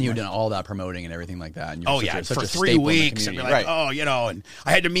 And you've done all that promoting and everything like that. And For 3 weeks, and be like, and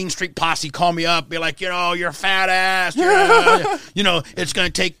I had the Mean Street Posse call me up, be like, you're fat ass, it's going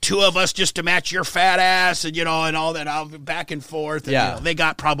to take 2 of us just to match your fat ass, and and all that. I'll be back and forth. And, they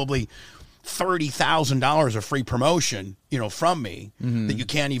got probably $30,000 of free promotion, from me that you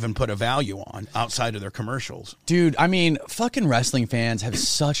can't even put a value on outside of their commercials. Dude, I mean, fucking wrestling fans have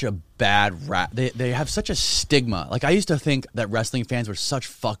such a bad rap. They have such a stigma. Like, I used to think that wrestling fans were such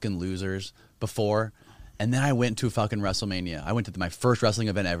fucking losers before, and then I went to fucking WrestleMania. I went to my first wrestling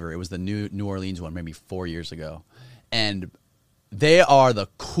event ever. It was the New Orleans one, maybe 4 years ago. And they are the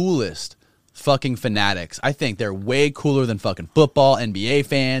coolest fucking fanatics. I think they're way cooler than fucking football, NBA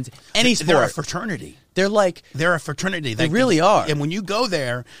fans, any sport. They're a fraternity. They're a fraternity. They really are. And when you go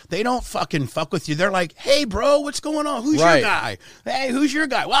there, they don't fucking fuck with you. They're like, hey, bro, what's going on? Who's your guy? Hey, who's your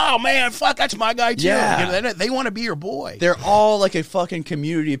guy? Wow, man, fuck, that's my guy, too. Yeah. They want to be your boy. They're all like a fucking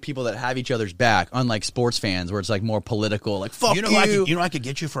community of people that have each other's back, unlike sports fans where it's like more political. Like, fuck you. I could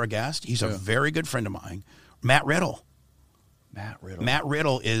get you for a guest? He's a very good friend of mine, Matt Riddle. Matt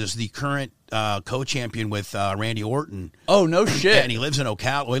Riddle is the current co-champion with Randy Orton. Oh, no shit. And he lives in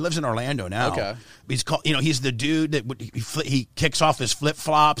Ocala. Well, he lives in Orlando now. Okay. He's called. He's the dude that he kicks off his flip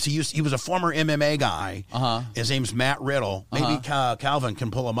flops. He was a former MMA guy. His name's Matt Riddle. Maybe Calvin can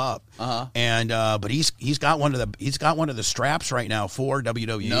pull him up. And but he's got one of the straps right now for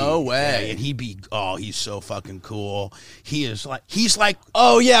WWE. No way. Yeah, and he's so fucking cool. He's like.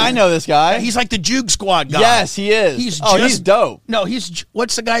 Oh yeah, I know this guy. He's like the Juke Squad guy. Yes, he is. He's dope. No,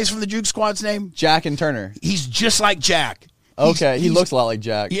 what's the guys from the Juke Squad's name? Jack and Turner. He's just like Jack. Okay, he looks a lot like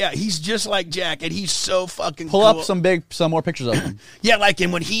Jack. Yeah, he's just like Jack, and he's so fucking Pull cool. up some more pictures of him. Yeah, like,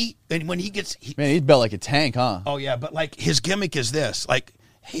 and when he gets... Man, he's built like a tank, huh? Oh, yeah, but, like, his gimmick is this. Like,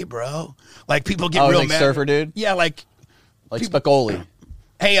 hey, bro. Like, people get real like mad. Surfer dude? Yeah, like Spicoli.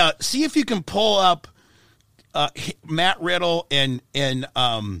 Hey, see if you can pull up Matt Riddle and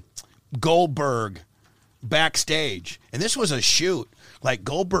Goldberg backstage. And this was a shoot. Like,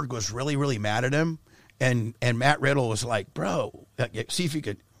 Goldberg was really, really mad at him. And Matt Riddle was like, bro, see if you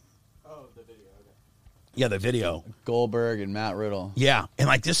could. Oh, the video. Okay. Yeah, the video. Goldberg and Matt Riddle. Yeah, and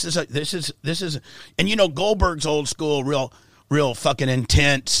like this is, and Goldberg's old school, real real fucking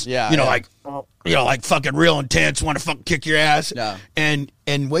intense. Yeah, you know, yeah. like fucking real intense, want to fucking kick your ass. Yeah. And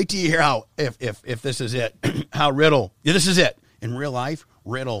wait till you hear how if this is it, how Riddle. Yeah, this is it. In real life,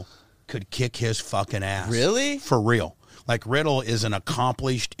 Riddle could kick his fucking ass. Really? For real. Like Riddle is an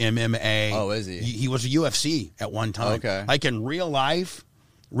accomplished MMA. Oh, is he? He was a UFC at one time. Okay. Like in real life,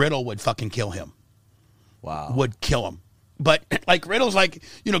 Riddle would fucking kill him. Wow. Would kill him. But like Riddle's like,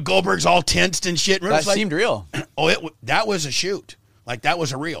 you know, Goldberg's all tensed and shit. Riddle's That like, seemed real. Oh, that was a shoot. Like that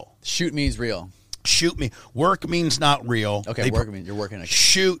was a real. Shoot means real. Shoot me. Work means not real. Okay, work means you're working.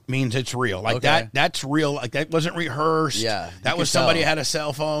 Shoot means it's real. Like Okay. that's real. Like that wasn't rehearsed. Yeah, that you was could somebody tell. had a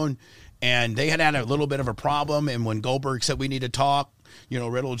cell phone, and they had a little bit of a problem. And when Goldberg said we need to talk, you know,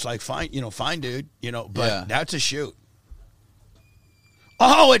 Riddle was like, fine, dude, you know. But Yeah. that's a shoot.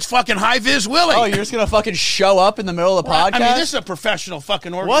 Oh, it's fucking High Viz Willie. Oh, you're just gonna fucking show up in the middle of the podcast? I mean, this is a professional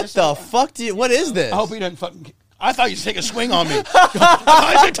fucking what organization. the fuck do you? What is this? I hope he didn't fucking. I thought he was going to take a swing on me.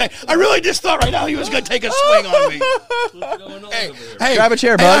 I really just thought right now he was going to take a swing on me. What's going on Hey, over there? hey, Grab a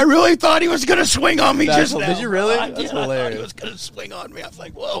chair, hey, bud. I really thought he was going to swing on me That's- just now. did you really? I That's did. I thought hilarious. he was going to swing on me. I was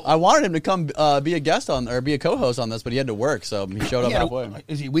like, whoa. I wanted him to come be a guest on or be a co-host on this, but he had to work, so he showed up He had halfway.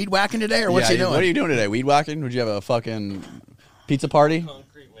 is he weed whacking today, or what's Yeah, he doing? What are you doing today? Weed whacking? Would you have a fucking pizza party?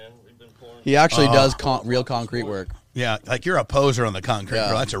 Concrete, man. We've been pouring. He actually does real concrete work. Yeah, like you're a poser on the concrete, Yeah.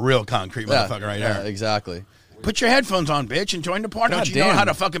 bro. That's a real concrete motherfucker right yeah, there. exactly. Put your headphones on, bitch, and join the party. God Don't you know damn. how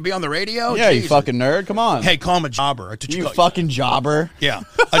to fucking be on the radio? Yeah, you Jesus. fucking nerd. Come on. Hey, call him a jobber. That's what you call- fucking jobber. Yeah,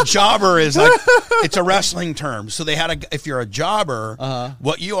 a jobber is like it's a wrestling term. So they had if you're a jobber,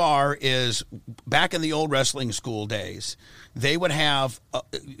 what you are is back in the old wrestling school days, they would have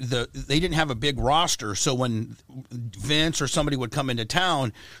they didn't have a big roster. So when Vince or somebody would come into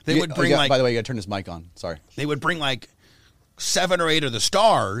town, they would bring By the way, you gotta turn this mic on. Sorry. they would bring like 7 or 8 of the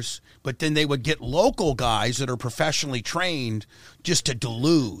stars, but then they would get local guys that are professionally trained just to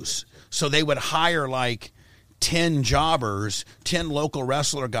lose. So they would hire like 10 jobbers, 10 local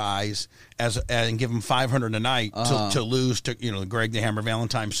wrestler guys and give them $500 a night to lose to, you know, Greg the Hammer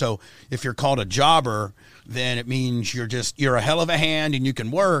Valentine. So if you're called a jobber, then it means you're a hell of a hand and you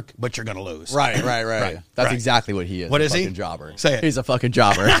can work, but you're going to lose. Right. That's right. exactly what he is. What a is he? fucking jobber. Say it. He's a fucking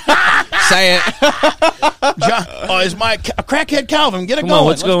jobber. Say it. Is my crackhead Calvin? Get it Come going. on,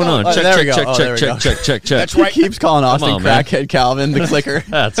 what's Let's going go. on? Oh, Check, there we check, go. check, Oh, there check, we go. check, check, check. That's right. He keeps calling Austin on, man. crackhead Calvin, the clicker.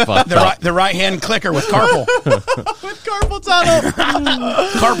 That's fucked The up. right hand clicker with carpal. With carpal tunnel.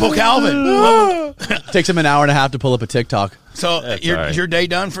 Carpal Calvin. Takes him an hour and a half to pull up a TikTok. So That's your all right. your day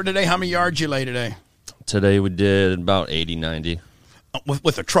done for today? How many yards you lay today? Today we did about 80, 90.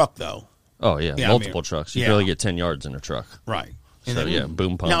 With a truck though, Oh, yeah. Yeah, I multiple mean, trucks. You yeah. barely get 10 yards in a truck. right? So, yeah,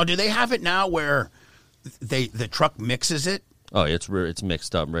 boom pump. Now, do they have it now where the truck mixes it? Oh, it's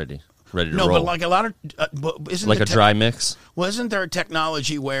mixed up, ready to No, roll. but like a lot of isn't like the a dry mix? Well, isn't there a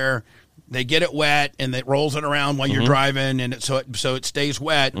technology where they get it wet and it rolls it around while Mm-hmm. you're driving, and so it stays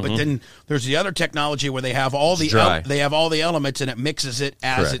wet. But then there's the other technology where they have all the dry. they have all the elements and it mixes it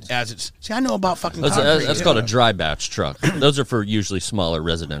as it's. See, I know about fucking That's, concrete. that's called a dry batch truck. Those are for usually smaller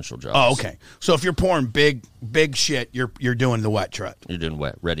residential jobs. Oh, okay. So if you're pouring big shit, you're doing the wet truck. You're doing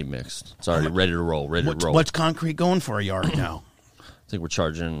wet, ready mixed. It's already ready to roll, What's concrete going for a yard now? I think we're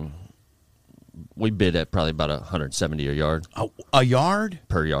charging, we bid at probably about 170 a yard A yard?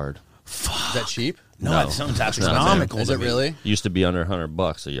 per yard. Is that cheap? No, No, that sounds it's not astronomical. Is to it me. really? Used to be under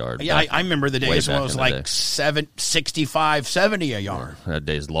 $100 a yard. Yeah, I remember the way days when it back was in the like day. 65, 70 a yard. That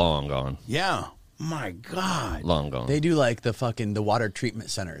day's long gone. Yeah. My God. Long gone. They do like the water treatment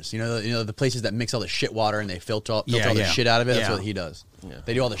centers. You know the places that mix all the shit water and they filter all Yeah, the yeah. shit out of it. That's Yeah. what he does.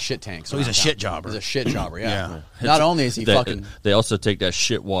 They do all the shit tanks. So he's a around shit town. jobber. He's a shit jobber. Yeah. Yeah. Not only is he fucking. They also take that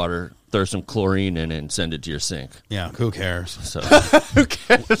shit water, throw some chlorine in it, and send it to your sink. Yeah, who cares? So Who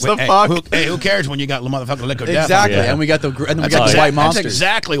cares the Hey, fuck? who cares when you got motherfucking liquid death? Exactly. Yeah. And we got the That's, white that's monsters.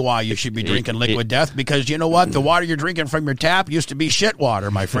 exactly why you should be drinking liquid death, because you know what? The water you're drinking from your tap used to be shit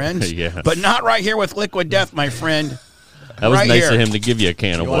water, my friends. Yeah. But not right here with liquid death, my friend. that was Right nice here. of him to give you a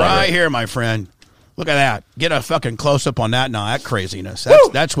can of water. Right here, my friend. Look at that. Get a fucking close-up on that now. That craziness.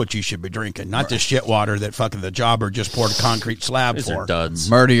 That's what you should be drinking, not the shit water that fucking the jobber just poured a concrete slab These for. are duds.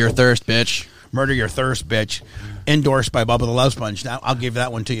 Murder your thirst, bitch. Murder your thirst, bitch. Endorsed by Bubba the Love Sponge. Now, I'll give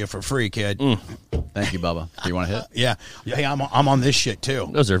that one to you for free, kid. Thank you, Bubba. Do you want to hit? Yeah. Hey, I'm on this shit, too.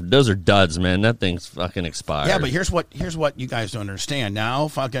 Those are duds, man. That thing's fucking expired. Yeah, but here's what you guys don't understand. Now,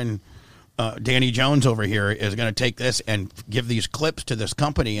 fucking Danny Jones over here is going to take this and give these clips to this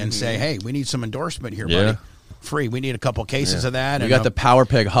company and say, "Hey, we need some endorsement here, Yeah. buddy. Free. We need a couple cases of that." We and got the Power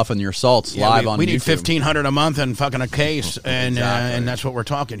Pig huffing your salts live on we need YouTube. $1,500 a month and fucking a case, and Exactly. and that's what we're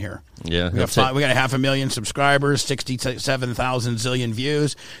talking here. Yeah, We got 500,000 subscribers, 67,000 zillion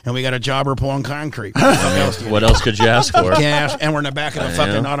views, and we got a jobber pulling concrete. What else could you ask for? Cash, and we're in the back of the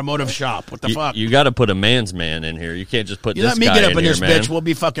fucking automotive shop. What the fuck? You got to put a man's man in here. You can't just put You this let me guy get up in here, this man. bitch, we'll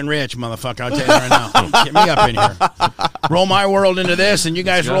be fucking rich, motherfucker. I'll tell you right now. Get me up in here. Roll my world into this, and you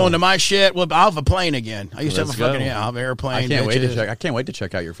guys roll into my shit. Well, I'll have a plane again. I used to have a fucking I'll have an airplane. I can't wait to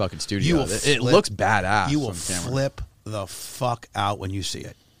check out your fucking studio. It looks badass. You will on camera. flip the fuck out when you see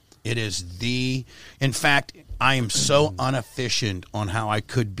it. It is in fact, I am so inefficient on how I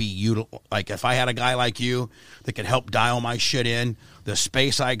could be like if I had a guy like you that could help dial my shit in, the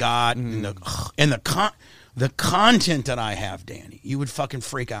space I got and the content that I have, Danny, you would fucking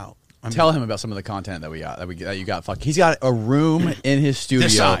freak out. Tell him about some of the content that you got. Fuck, he's got a room in his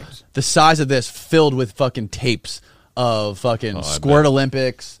studio, the size of this, filled with fucking tapes of fucking Squirt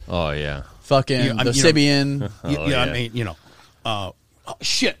Olympics. Oh yeah, fucking the Sibian. I mean,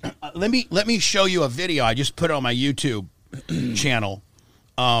 shit. Let me show you a video I just put on my YouTube channel,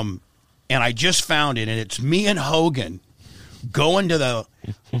 and I just found it, and it's me and Hogan going to the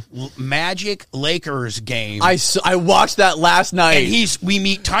Magic Lakers game. I watched that last night. And we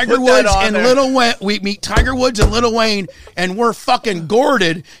meet Tiger Woods and Lil Wayne. We meet Tiger Woods and Lil Wayne, and we're fucking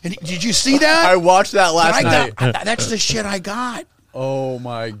gourded. And did you see that? I watched that last night. That's the shit I got. Oh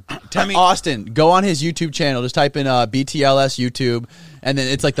my! Austin, go on his YouTube channel. Just type in BTLS YouTube, and then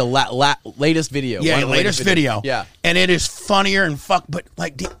it's like the latest video. Yeah, latest video. Yeah, and it is funnier and fuck. But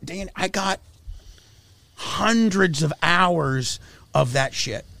like, Dan, I got hundreds of hours of that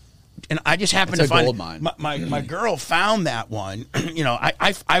shit, and I just happened to find gold mine. My girl found that one. You know,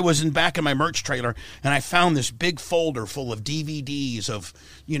 I was in back of my merch trailer, and I found this big folder full of DVDs of,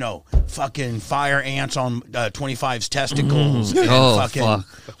 you know, fucking fire ants on 25's testicles. And fuck.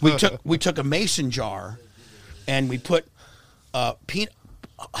 We took a mason jar, and we put peanut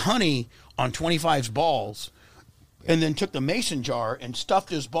honey on 25's balls. And then took the mason jar and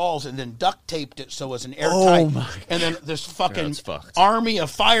stuffed his balls and then duct taped it so it was an airtight. And then this fucking army of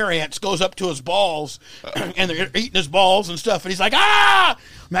fire ants goes up to his balls and they're eating his balls and stuff. And he's like, ah!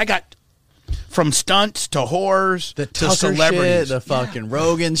 And I got from stunts to whores to celebrities. Shit, the fucking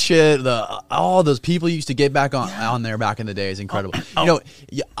Rogan shit, all those people used to get back on there back in the day is incredible. You know,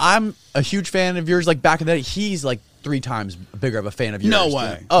 I'm a huge fan of yours. Like back in the day, he's like 3 times bigger of a fan of yours. No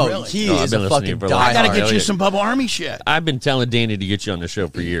way. Oh, really? He is a fucking diehard. I got to get you some Bubba Army shit. I've been telling Danny to get you on the show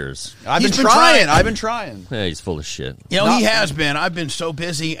for years. I've been trying. Yeah, he's full of shit. You know, he has been. I've been so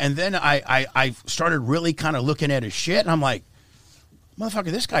busy. And then I started really kind of looking at his shit, and I'm like,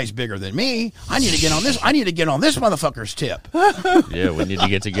 motherfucker, this guy's bigger than me. I need to get on this. I need to get on this motherfucker's tip. Yeah, we need to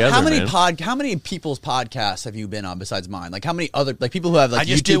get together. How many people's podcasts have you been on besides mine? Like how many other people who have like? I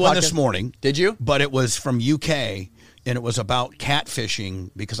just YouTube did one podcasts? this morning. Did you? But it was from UK, and it was about catfishing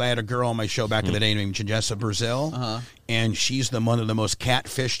because I had a girl on my show back in the day named Janessa Brazil, and she's one of the most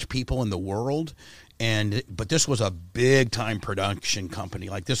catfished people in the world. But this was a big time production company.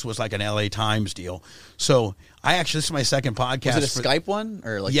 Like this was like an LA Times deal. So this is my second podcast. Was it a Skype one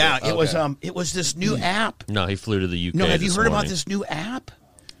or like? Yeah, it was this new app. No, he flew to the UK. No, have you heard about this new app?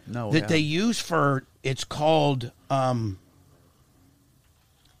 No. That they use it's called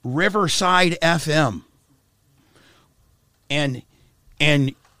Riverside FM. And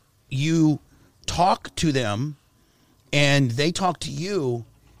you talk to them, and they talk to you,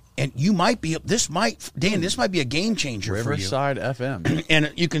 and you might be this might be a game changer for you. Riverside FM,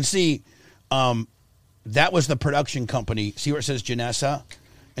 and you can see that was the production company. See where it says Janessa,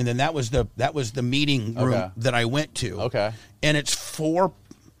 and then that was the meeting room that I went to. Okay, and it's for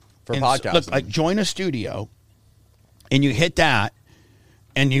podcasts. Look, like join a studio, and you hit that,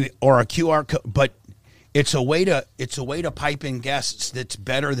 or a QR code, but. It's a way to pipe in guests that's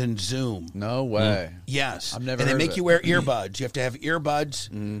better than Zoom. No way. Yes. I've never. And they heard make of you it. wear earbuds. You have to have earbuds,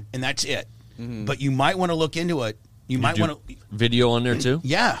 and that's it. But you might want to look into it. You might want to video on there too.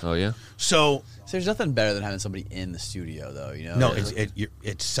 Yeah. Oh yeah. So there's nothing better than having somebody in the studio, though. You know. No,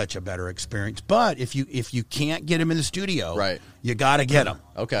 it's such a better experience. But if you can't get them in the studio, right, you got to get them.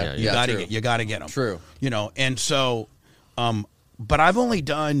 Okay. Yeah, you got to get them. True. You know, and so, but I've only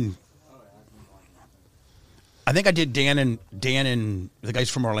done. I think I did Dan and the guys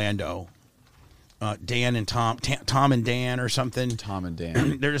from Orlando, Dan and Tom and Dan or something. Tom and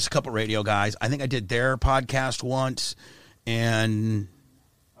Dan. They're just a couple radio guys. I think I did their podcast once, and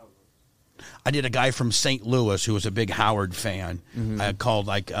I did a guy from St. Louis who was a big Howard fan. I called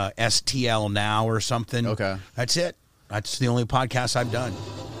like STL Now or something. Okay, that's it. That's the only podcast I've done,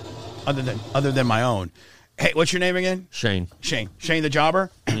 other than my own. Hey, what's your name again? Shane the Jobber.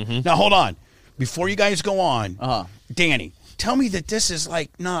 Now hold on. Before you guys go on, Danny, tell me that this is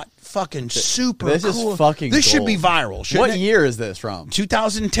like not fucking super This cool. is fucking This should be gold. viral. Shouldn't What it? year is this from?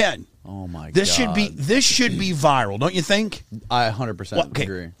 2010. Oh my god. This should be viral, don't you think? I 100% Well, okay.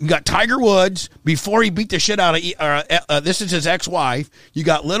 agree. You got Tiger Woods before he beat the shit out of this is his ex-wife. You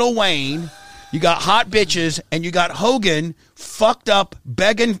got Lil Wayne, you got hot bitches, and you got Hogan fucked up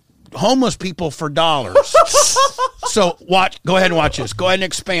begging homeless people for dollars. So go ahead and watch this. Go ahead and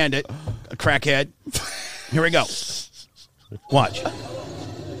expand it, crackhead. Here we go. Watch.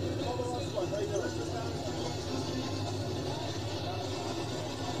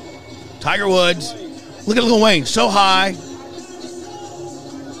 Tiger Woods. Look at Lil Wayne, so high.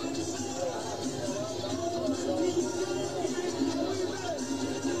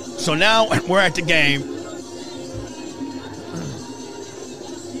 So now we're at the game.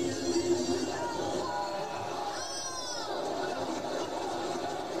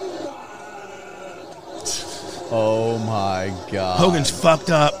 Oh my god. Hogan's fucked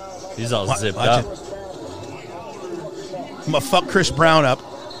up. He's all zipped Watch up. it. I'm gonna fuck Chris Brown up.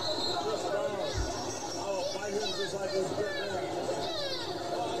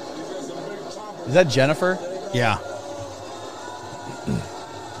 Is that Jennifer? Yeah.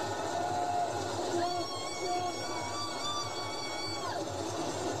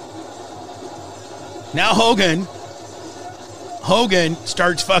 Now Hogan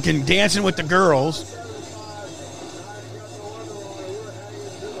starts fucking dancing with the girls.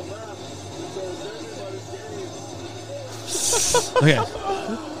 Okay.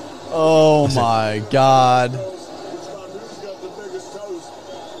 Oh my god.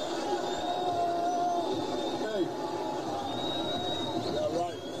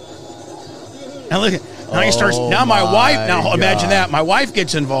 Now look at now he starts. Oh Now my wife. Now my imagine God. that. My wife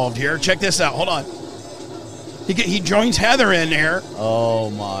gets involved here. Check this out. Hold on. He joins Heather in there. Oh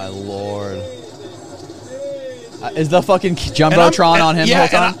my lord. Is the fucking Jumbotron on him the whole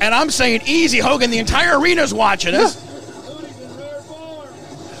time? And I'm saying easy, Hogan. The entire arena's watching us.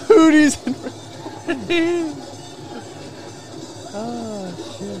 Hooties.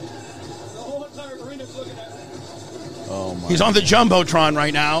 Oh my. He's on the Jumbotron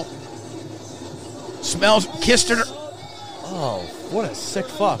right now. Smells, kissed her. Oh, what a sick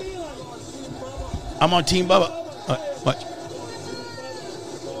fuck. I'm on Team Bubba. What?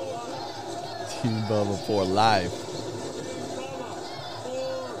 Team Bubba for life.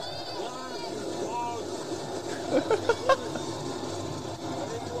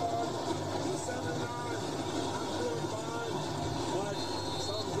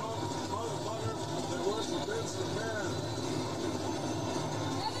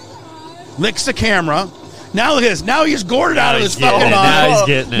 Licks the camera. Now look at this. Now he's gored out of his getting fucking it. mind. Now he's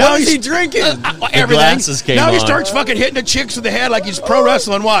getting it. Now What is he drinking? Everything. glasses came now he on. starts fucking hitting the chicks with the head like he's pro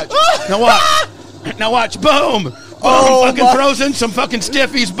wrestling. Watch. Now watch. Now watch. Boom. Boom. Oh, fucking my- throws in some fucking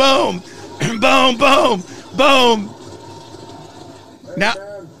stiffies. Boom. Boom. Boom. Boom. Now,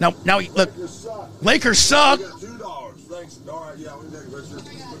 look. Lakers suck. $2. Thanks. All right, yeah, we take it, Richard.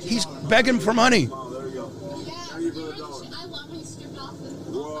 He's begging for money. Oh, there you go. Thank you for the dollar. I want my stripped off.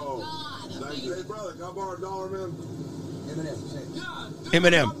 Whoa. Thank you. Hey, brother, can I borrow $1, man?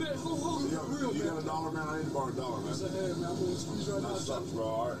 Eminem. You got $1, man? I need to borrow $1, man. That sucks, bro.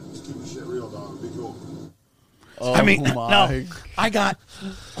 All right, let's keep the shit real, dog. Be cool. Oh I mean, my. no, I got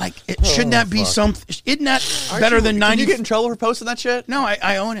like. Shouldn't that be something? Isn't that better than Did 90? you get in trouble for posting that shit? No,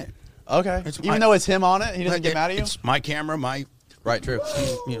 I own it. Okay. It's Even my- though it's him on it, he doesn't get mad at you? It's my camera, my. Right, true.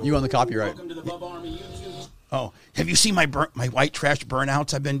 You own the copyright. Oh, have you seen my white trash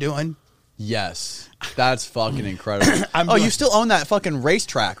burnouts I've been doing? Yes. That's fucking incredible. I'm Oh, doing- you still own that fucking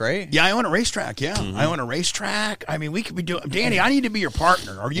racetrack, right? Yeah, I own a racetrack. Yeah, I own a racetrack. I mean, we could be doing. Danny, I need to be your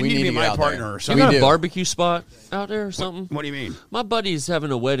partner, or you We need to need be to get my out partner, there. or You something. got do. a barbecue spot out there or something? What do you mean? My buddy's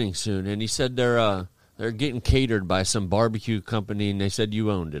having a wedding soon, and he said they're getting catered by some barbecue company, and they said you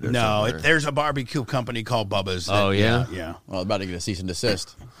owned it. Or No, something. there's a barbecue company called Bubba's. that- Oh, yeah? yeah, Well, about to get a cease and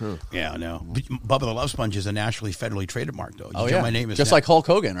desist. yeah. No, but Bubba the Love Sponge is a nationally federally traded mark, though. You Oh, know, yeah. my name is Just now- like Hulk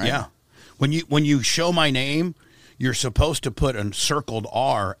Hogan, right? Yeah. When you show my name, you're supposed to put a circled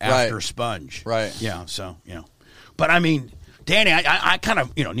R after Right. Sponge. Right. Yeah. So but I mean, Danny, I kind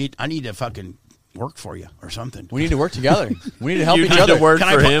of need to fucking work for you or something. We need to work together. We need to help You each need other. to work Can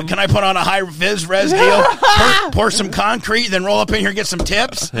for I him. can I put on a high vis res deal? Pour some concrete, then roll up in here and get some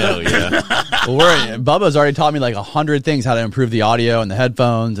tips. Hell yeah. Well, Bubba's already taught me like 100 things how to improve the audio and the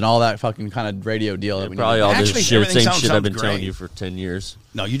headphones and all that fucking kind of radio deal. That we Probably need. all Actually, this shit, everything same sounds shit I've been great. telling you for 10 years.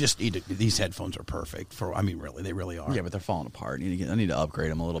 No, you just need to. These headphones are perfect for. I mean, really, they really are. Yeah, but they're falling apart. I need to upgrade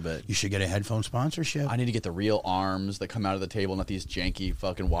them a little bit. You should get a headphone sponsorship. I need to get the real arms that come out of the table, not these janky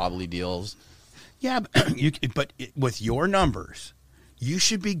fucking wobbly deals. Yeah, but with your numbers, you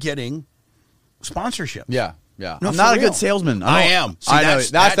should be getting sponsorships. Yeah. Yeah. No, I'm for not a real. good salesman. I am. See, I know.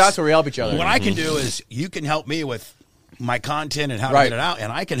 That's where we help each other. What I can do is you can help me with my content and how to Right. get it out,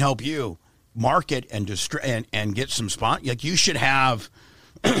 and I can help you market and and get some spot. Like you should have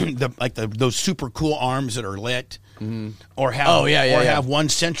those super cool arms that are lit, or have have one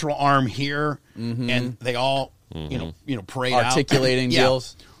central arm here, and they all you know parade articulating out.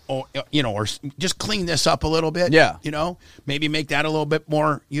 deals. Or, or just clean this up a little bit. Yeah. Maybe make that a little bit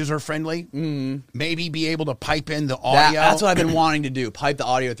more user friendly. Maybe be able to pipe in the audio. That's what I've been wanting to do. Pipe the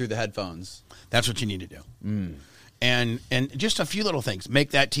audio through the headphones. That's what you need to do. And just a few little things.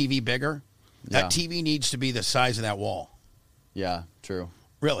 Make that TV bigger. Yeah. That TV needs to be the size of that wall. Yeah, true.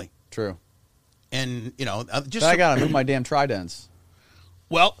 Really. True. And, just... But I got to move my damn tridents.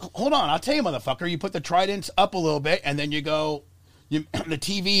 Well, hold on. I'll tell you, motherfucker. You put the tridents up a little bit, and then you go... the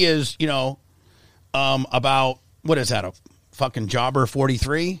TV is, about... What is that, a fucking Jobber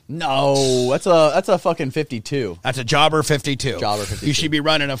 43? No, that's a fucking 52. That's a Jobber 52. Jobber 52. You should be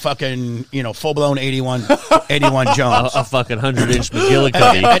running a fucking, full-blown 81 Jones. A fucking 100-inch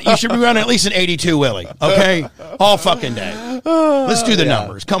McGillicuddy. And you should be running at least an 82 Willie, okay? All fucking day. Let's do the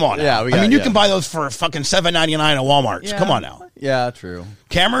numbers. Come on now. Yeah, you can buy those for fucking $7.99 at Walmart. Yeah. Come on now. Yeah, true.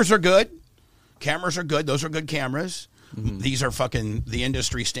 Cameras are good. Those are good cameras. These are fucking the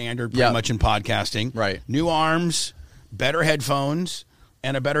industry standard pretty much in podcasting. Right. New arms, better headphones,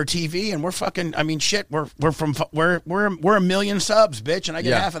 and a better TV, and we're fucking. I mean, shit. We're a million subs, bitch, and I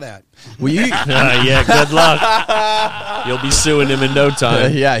get half of that. Well, you, Yeah, good luck. You'll be suing him in no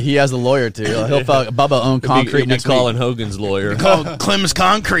time. yeah, he has a lawyer too. He'll Bubba own concrete He'll be next calling week. Hogan's lawyer. Called Clem's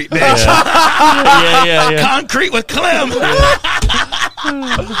Concrete, bitch. Yeah. Concrete with Clem.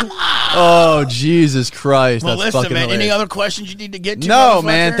 Oh Jesus Christ! Well, That's listen, fucking man. hilarious. Any other questions you need to get to? No, motherfucker?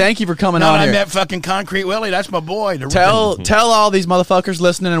 man. Thank you for coming No, on I here. met fucking Concrete Willie. That's my boy. Tell all these motherfuckers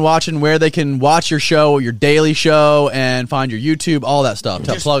listening and watching where they can watch your show, your daily show, and find your YouTube, all that stuff.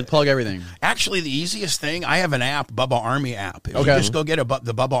 Plug everything. Actually, the easiest thing, I have an app, Bubba Army app. If you Okay. just go get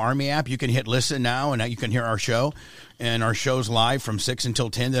the Bubba Army app, you can hit listen now, and you can hear our show. And our show's live from 6 until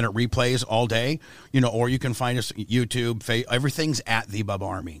 10, then it replays all day. Or you can find us YouTube, everything's at the Bubba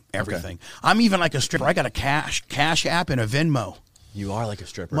Army. Everything. Okay. I'm even like a stripper. I got a cash app and a Venmo. You are like a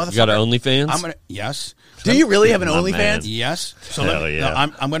stripper. You got an OnlyFans? Yes. Do you really have an My OnlyFans? man. Yes. So Hell yeah.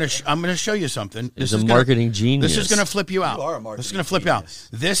 I'm gonna show you something. He's a marketing genius. This is gonna flip you out. You are a marketing This is gonna flip you out.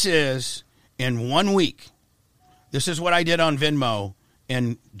 This is in 1 week. This is what I did on Venmo,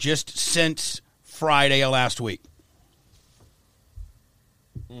 and just since Friday of last week.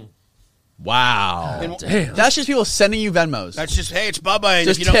 Wow. Damn. That's just people sending you Venmos. That's just, hey, it's Bubba. And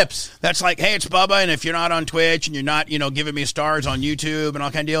Just if you don't- tips. That's like, hey, it's Bubba, and if you're not on Twitch and you're not, giving me stars on YouTube and all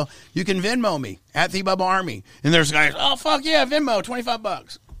kind of deal, you can Venmo me at the Bubba Army. And there's guys, oh fuck yeah, Venmo,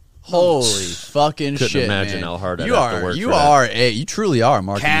 $25. Holy fucking Couldn't shit, imagine man. how hard I'd you have are. to work You for are you truly are a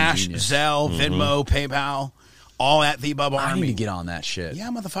marketing Cash, genius. Zelle, Venmo, PayPal, all at the Bubba I Army. need to get on that shit. Yeah,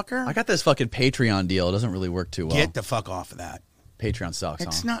 motherfucker. I got this fucking Patreon deal. It doesn't really work too well. Get the fuck off of that. Patreon sucks.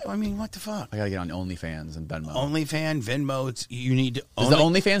 It's huh? not. I mean, what the fuck? I gotta get on OnlyFans and Venmo. OnlyFans, Venmo. You need to. Does the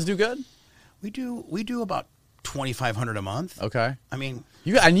OnlyFans do good? We do about $2,500 a month. Okay. I mean,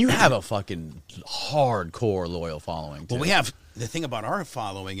 You have a fucking hardcore loyal following. Too. well, we have the thing about our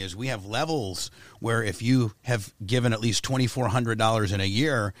following is we have levels where if you have given at least $2,400 in a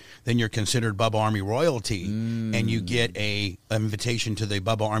year, then you're considered Bubba Army royalty, and you get an invitation to the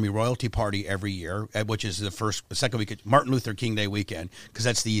Bubba Army royalty party every year, which is the second week, Martin Luther King Day weekend, because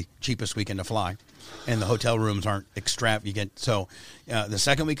that's the cheapest weekend to fly, and the hotel rooms aren't extravagant. So the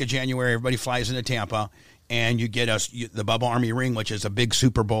second week of January, everybody flies into Tampa. And you get us the Bubba Army ring, which is a big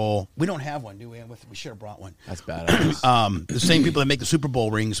Super Bowl. We don't have one, do we? We should have brought one. That's badass. The same people that make the Super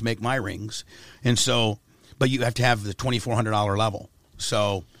Bowl rings make my rings. And so, but you have to have the $2,400 level.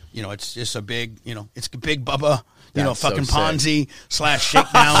 So, it's just a big, it's a big Bubba, That's so fucking sick. Ponzi /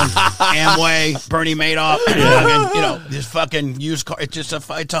 Shakedown, Amway, Bernie Madoff, fucking, this fucking used car. It's just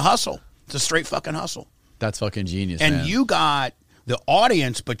it's a hustle. It's a straight fucking hustle. That's fucking genius, And man. you got the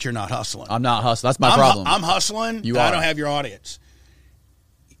audience, but you're not hustling. I'm not hustling. That's my problem. I'm hustling. You but I are. don't have your audience.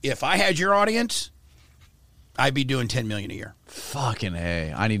 If I had your audience, I'd be doing $10 million a year. Fucking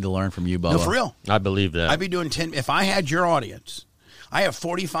hey. I need to learn from you, Bubba. No, for real. I believe that. I'd be doing 10. If I had your audience, I have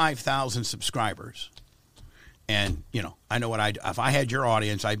 45,000 subscribers, and I know what if I had your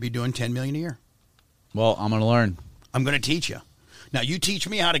audience, I'd be doing $10 million a year. Well, I'm gonna learn. I'm going to teach you. Now you teach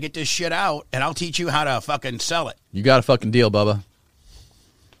me how to get this shit out, and I'll teach you how to fucking sell it. You got a fucking deal, Bubba.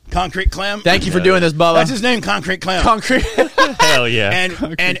 Concrete Clem. Thank you for doing this, Bubba. That's his name, Concrete Clem. Concrete. Hell yeah.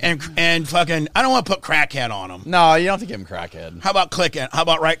 And fucking, I don't want to put crackhead on him. No, you don't have to give him crackhead. How about clicking? How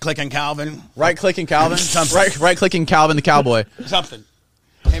about right clicking Calvin? Right clicking Calvin. Something. right clicking Calvin the cowboy. Something.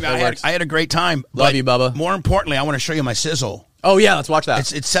 Hey man, I had a great time. Love you, Bubba. More importantly, I want to show you my sizzle. Oh yeah, let's watch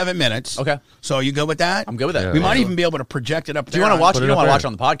that. It's 7 minutes. Okay. So are you good with that? I'm good with that. We might even be able to project it up there. Do you want to watch? Put You it don't up want to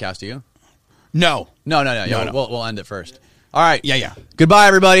there. watch it on the podcast, do you? No. No. Yeah, No. We'll end it first. All right. Yeah. Goodbye,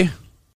 everybody.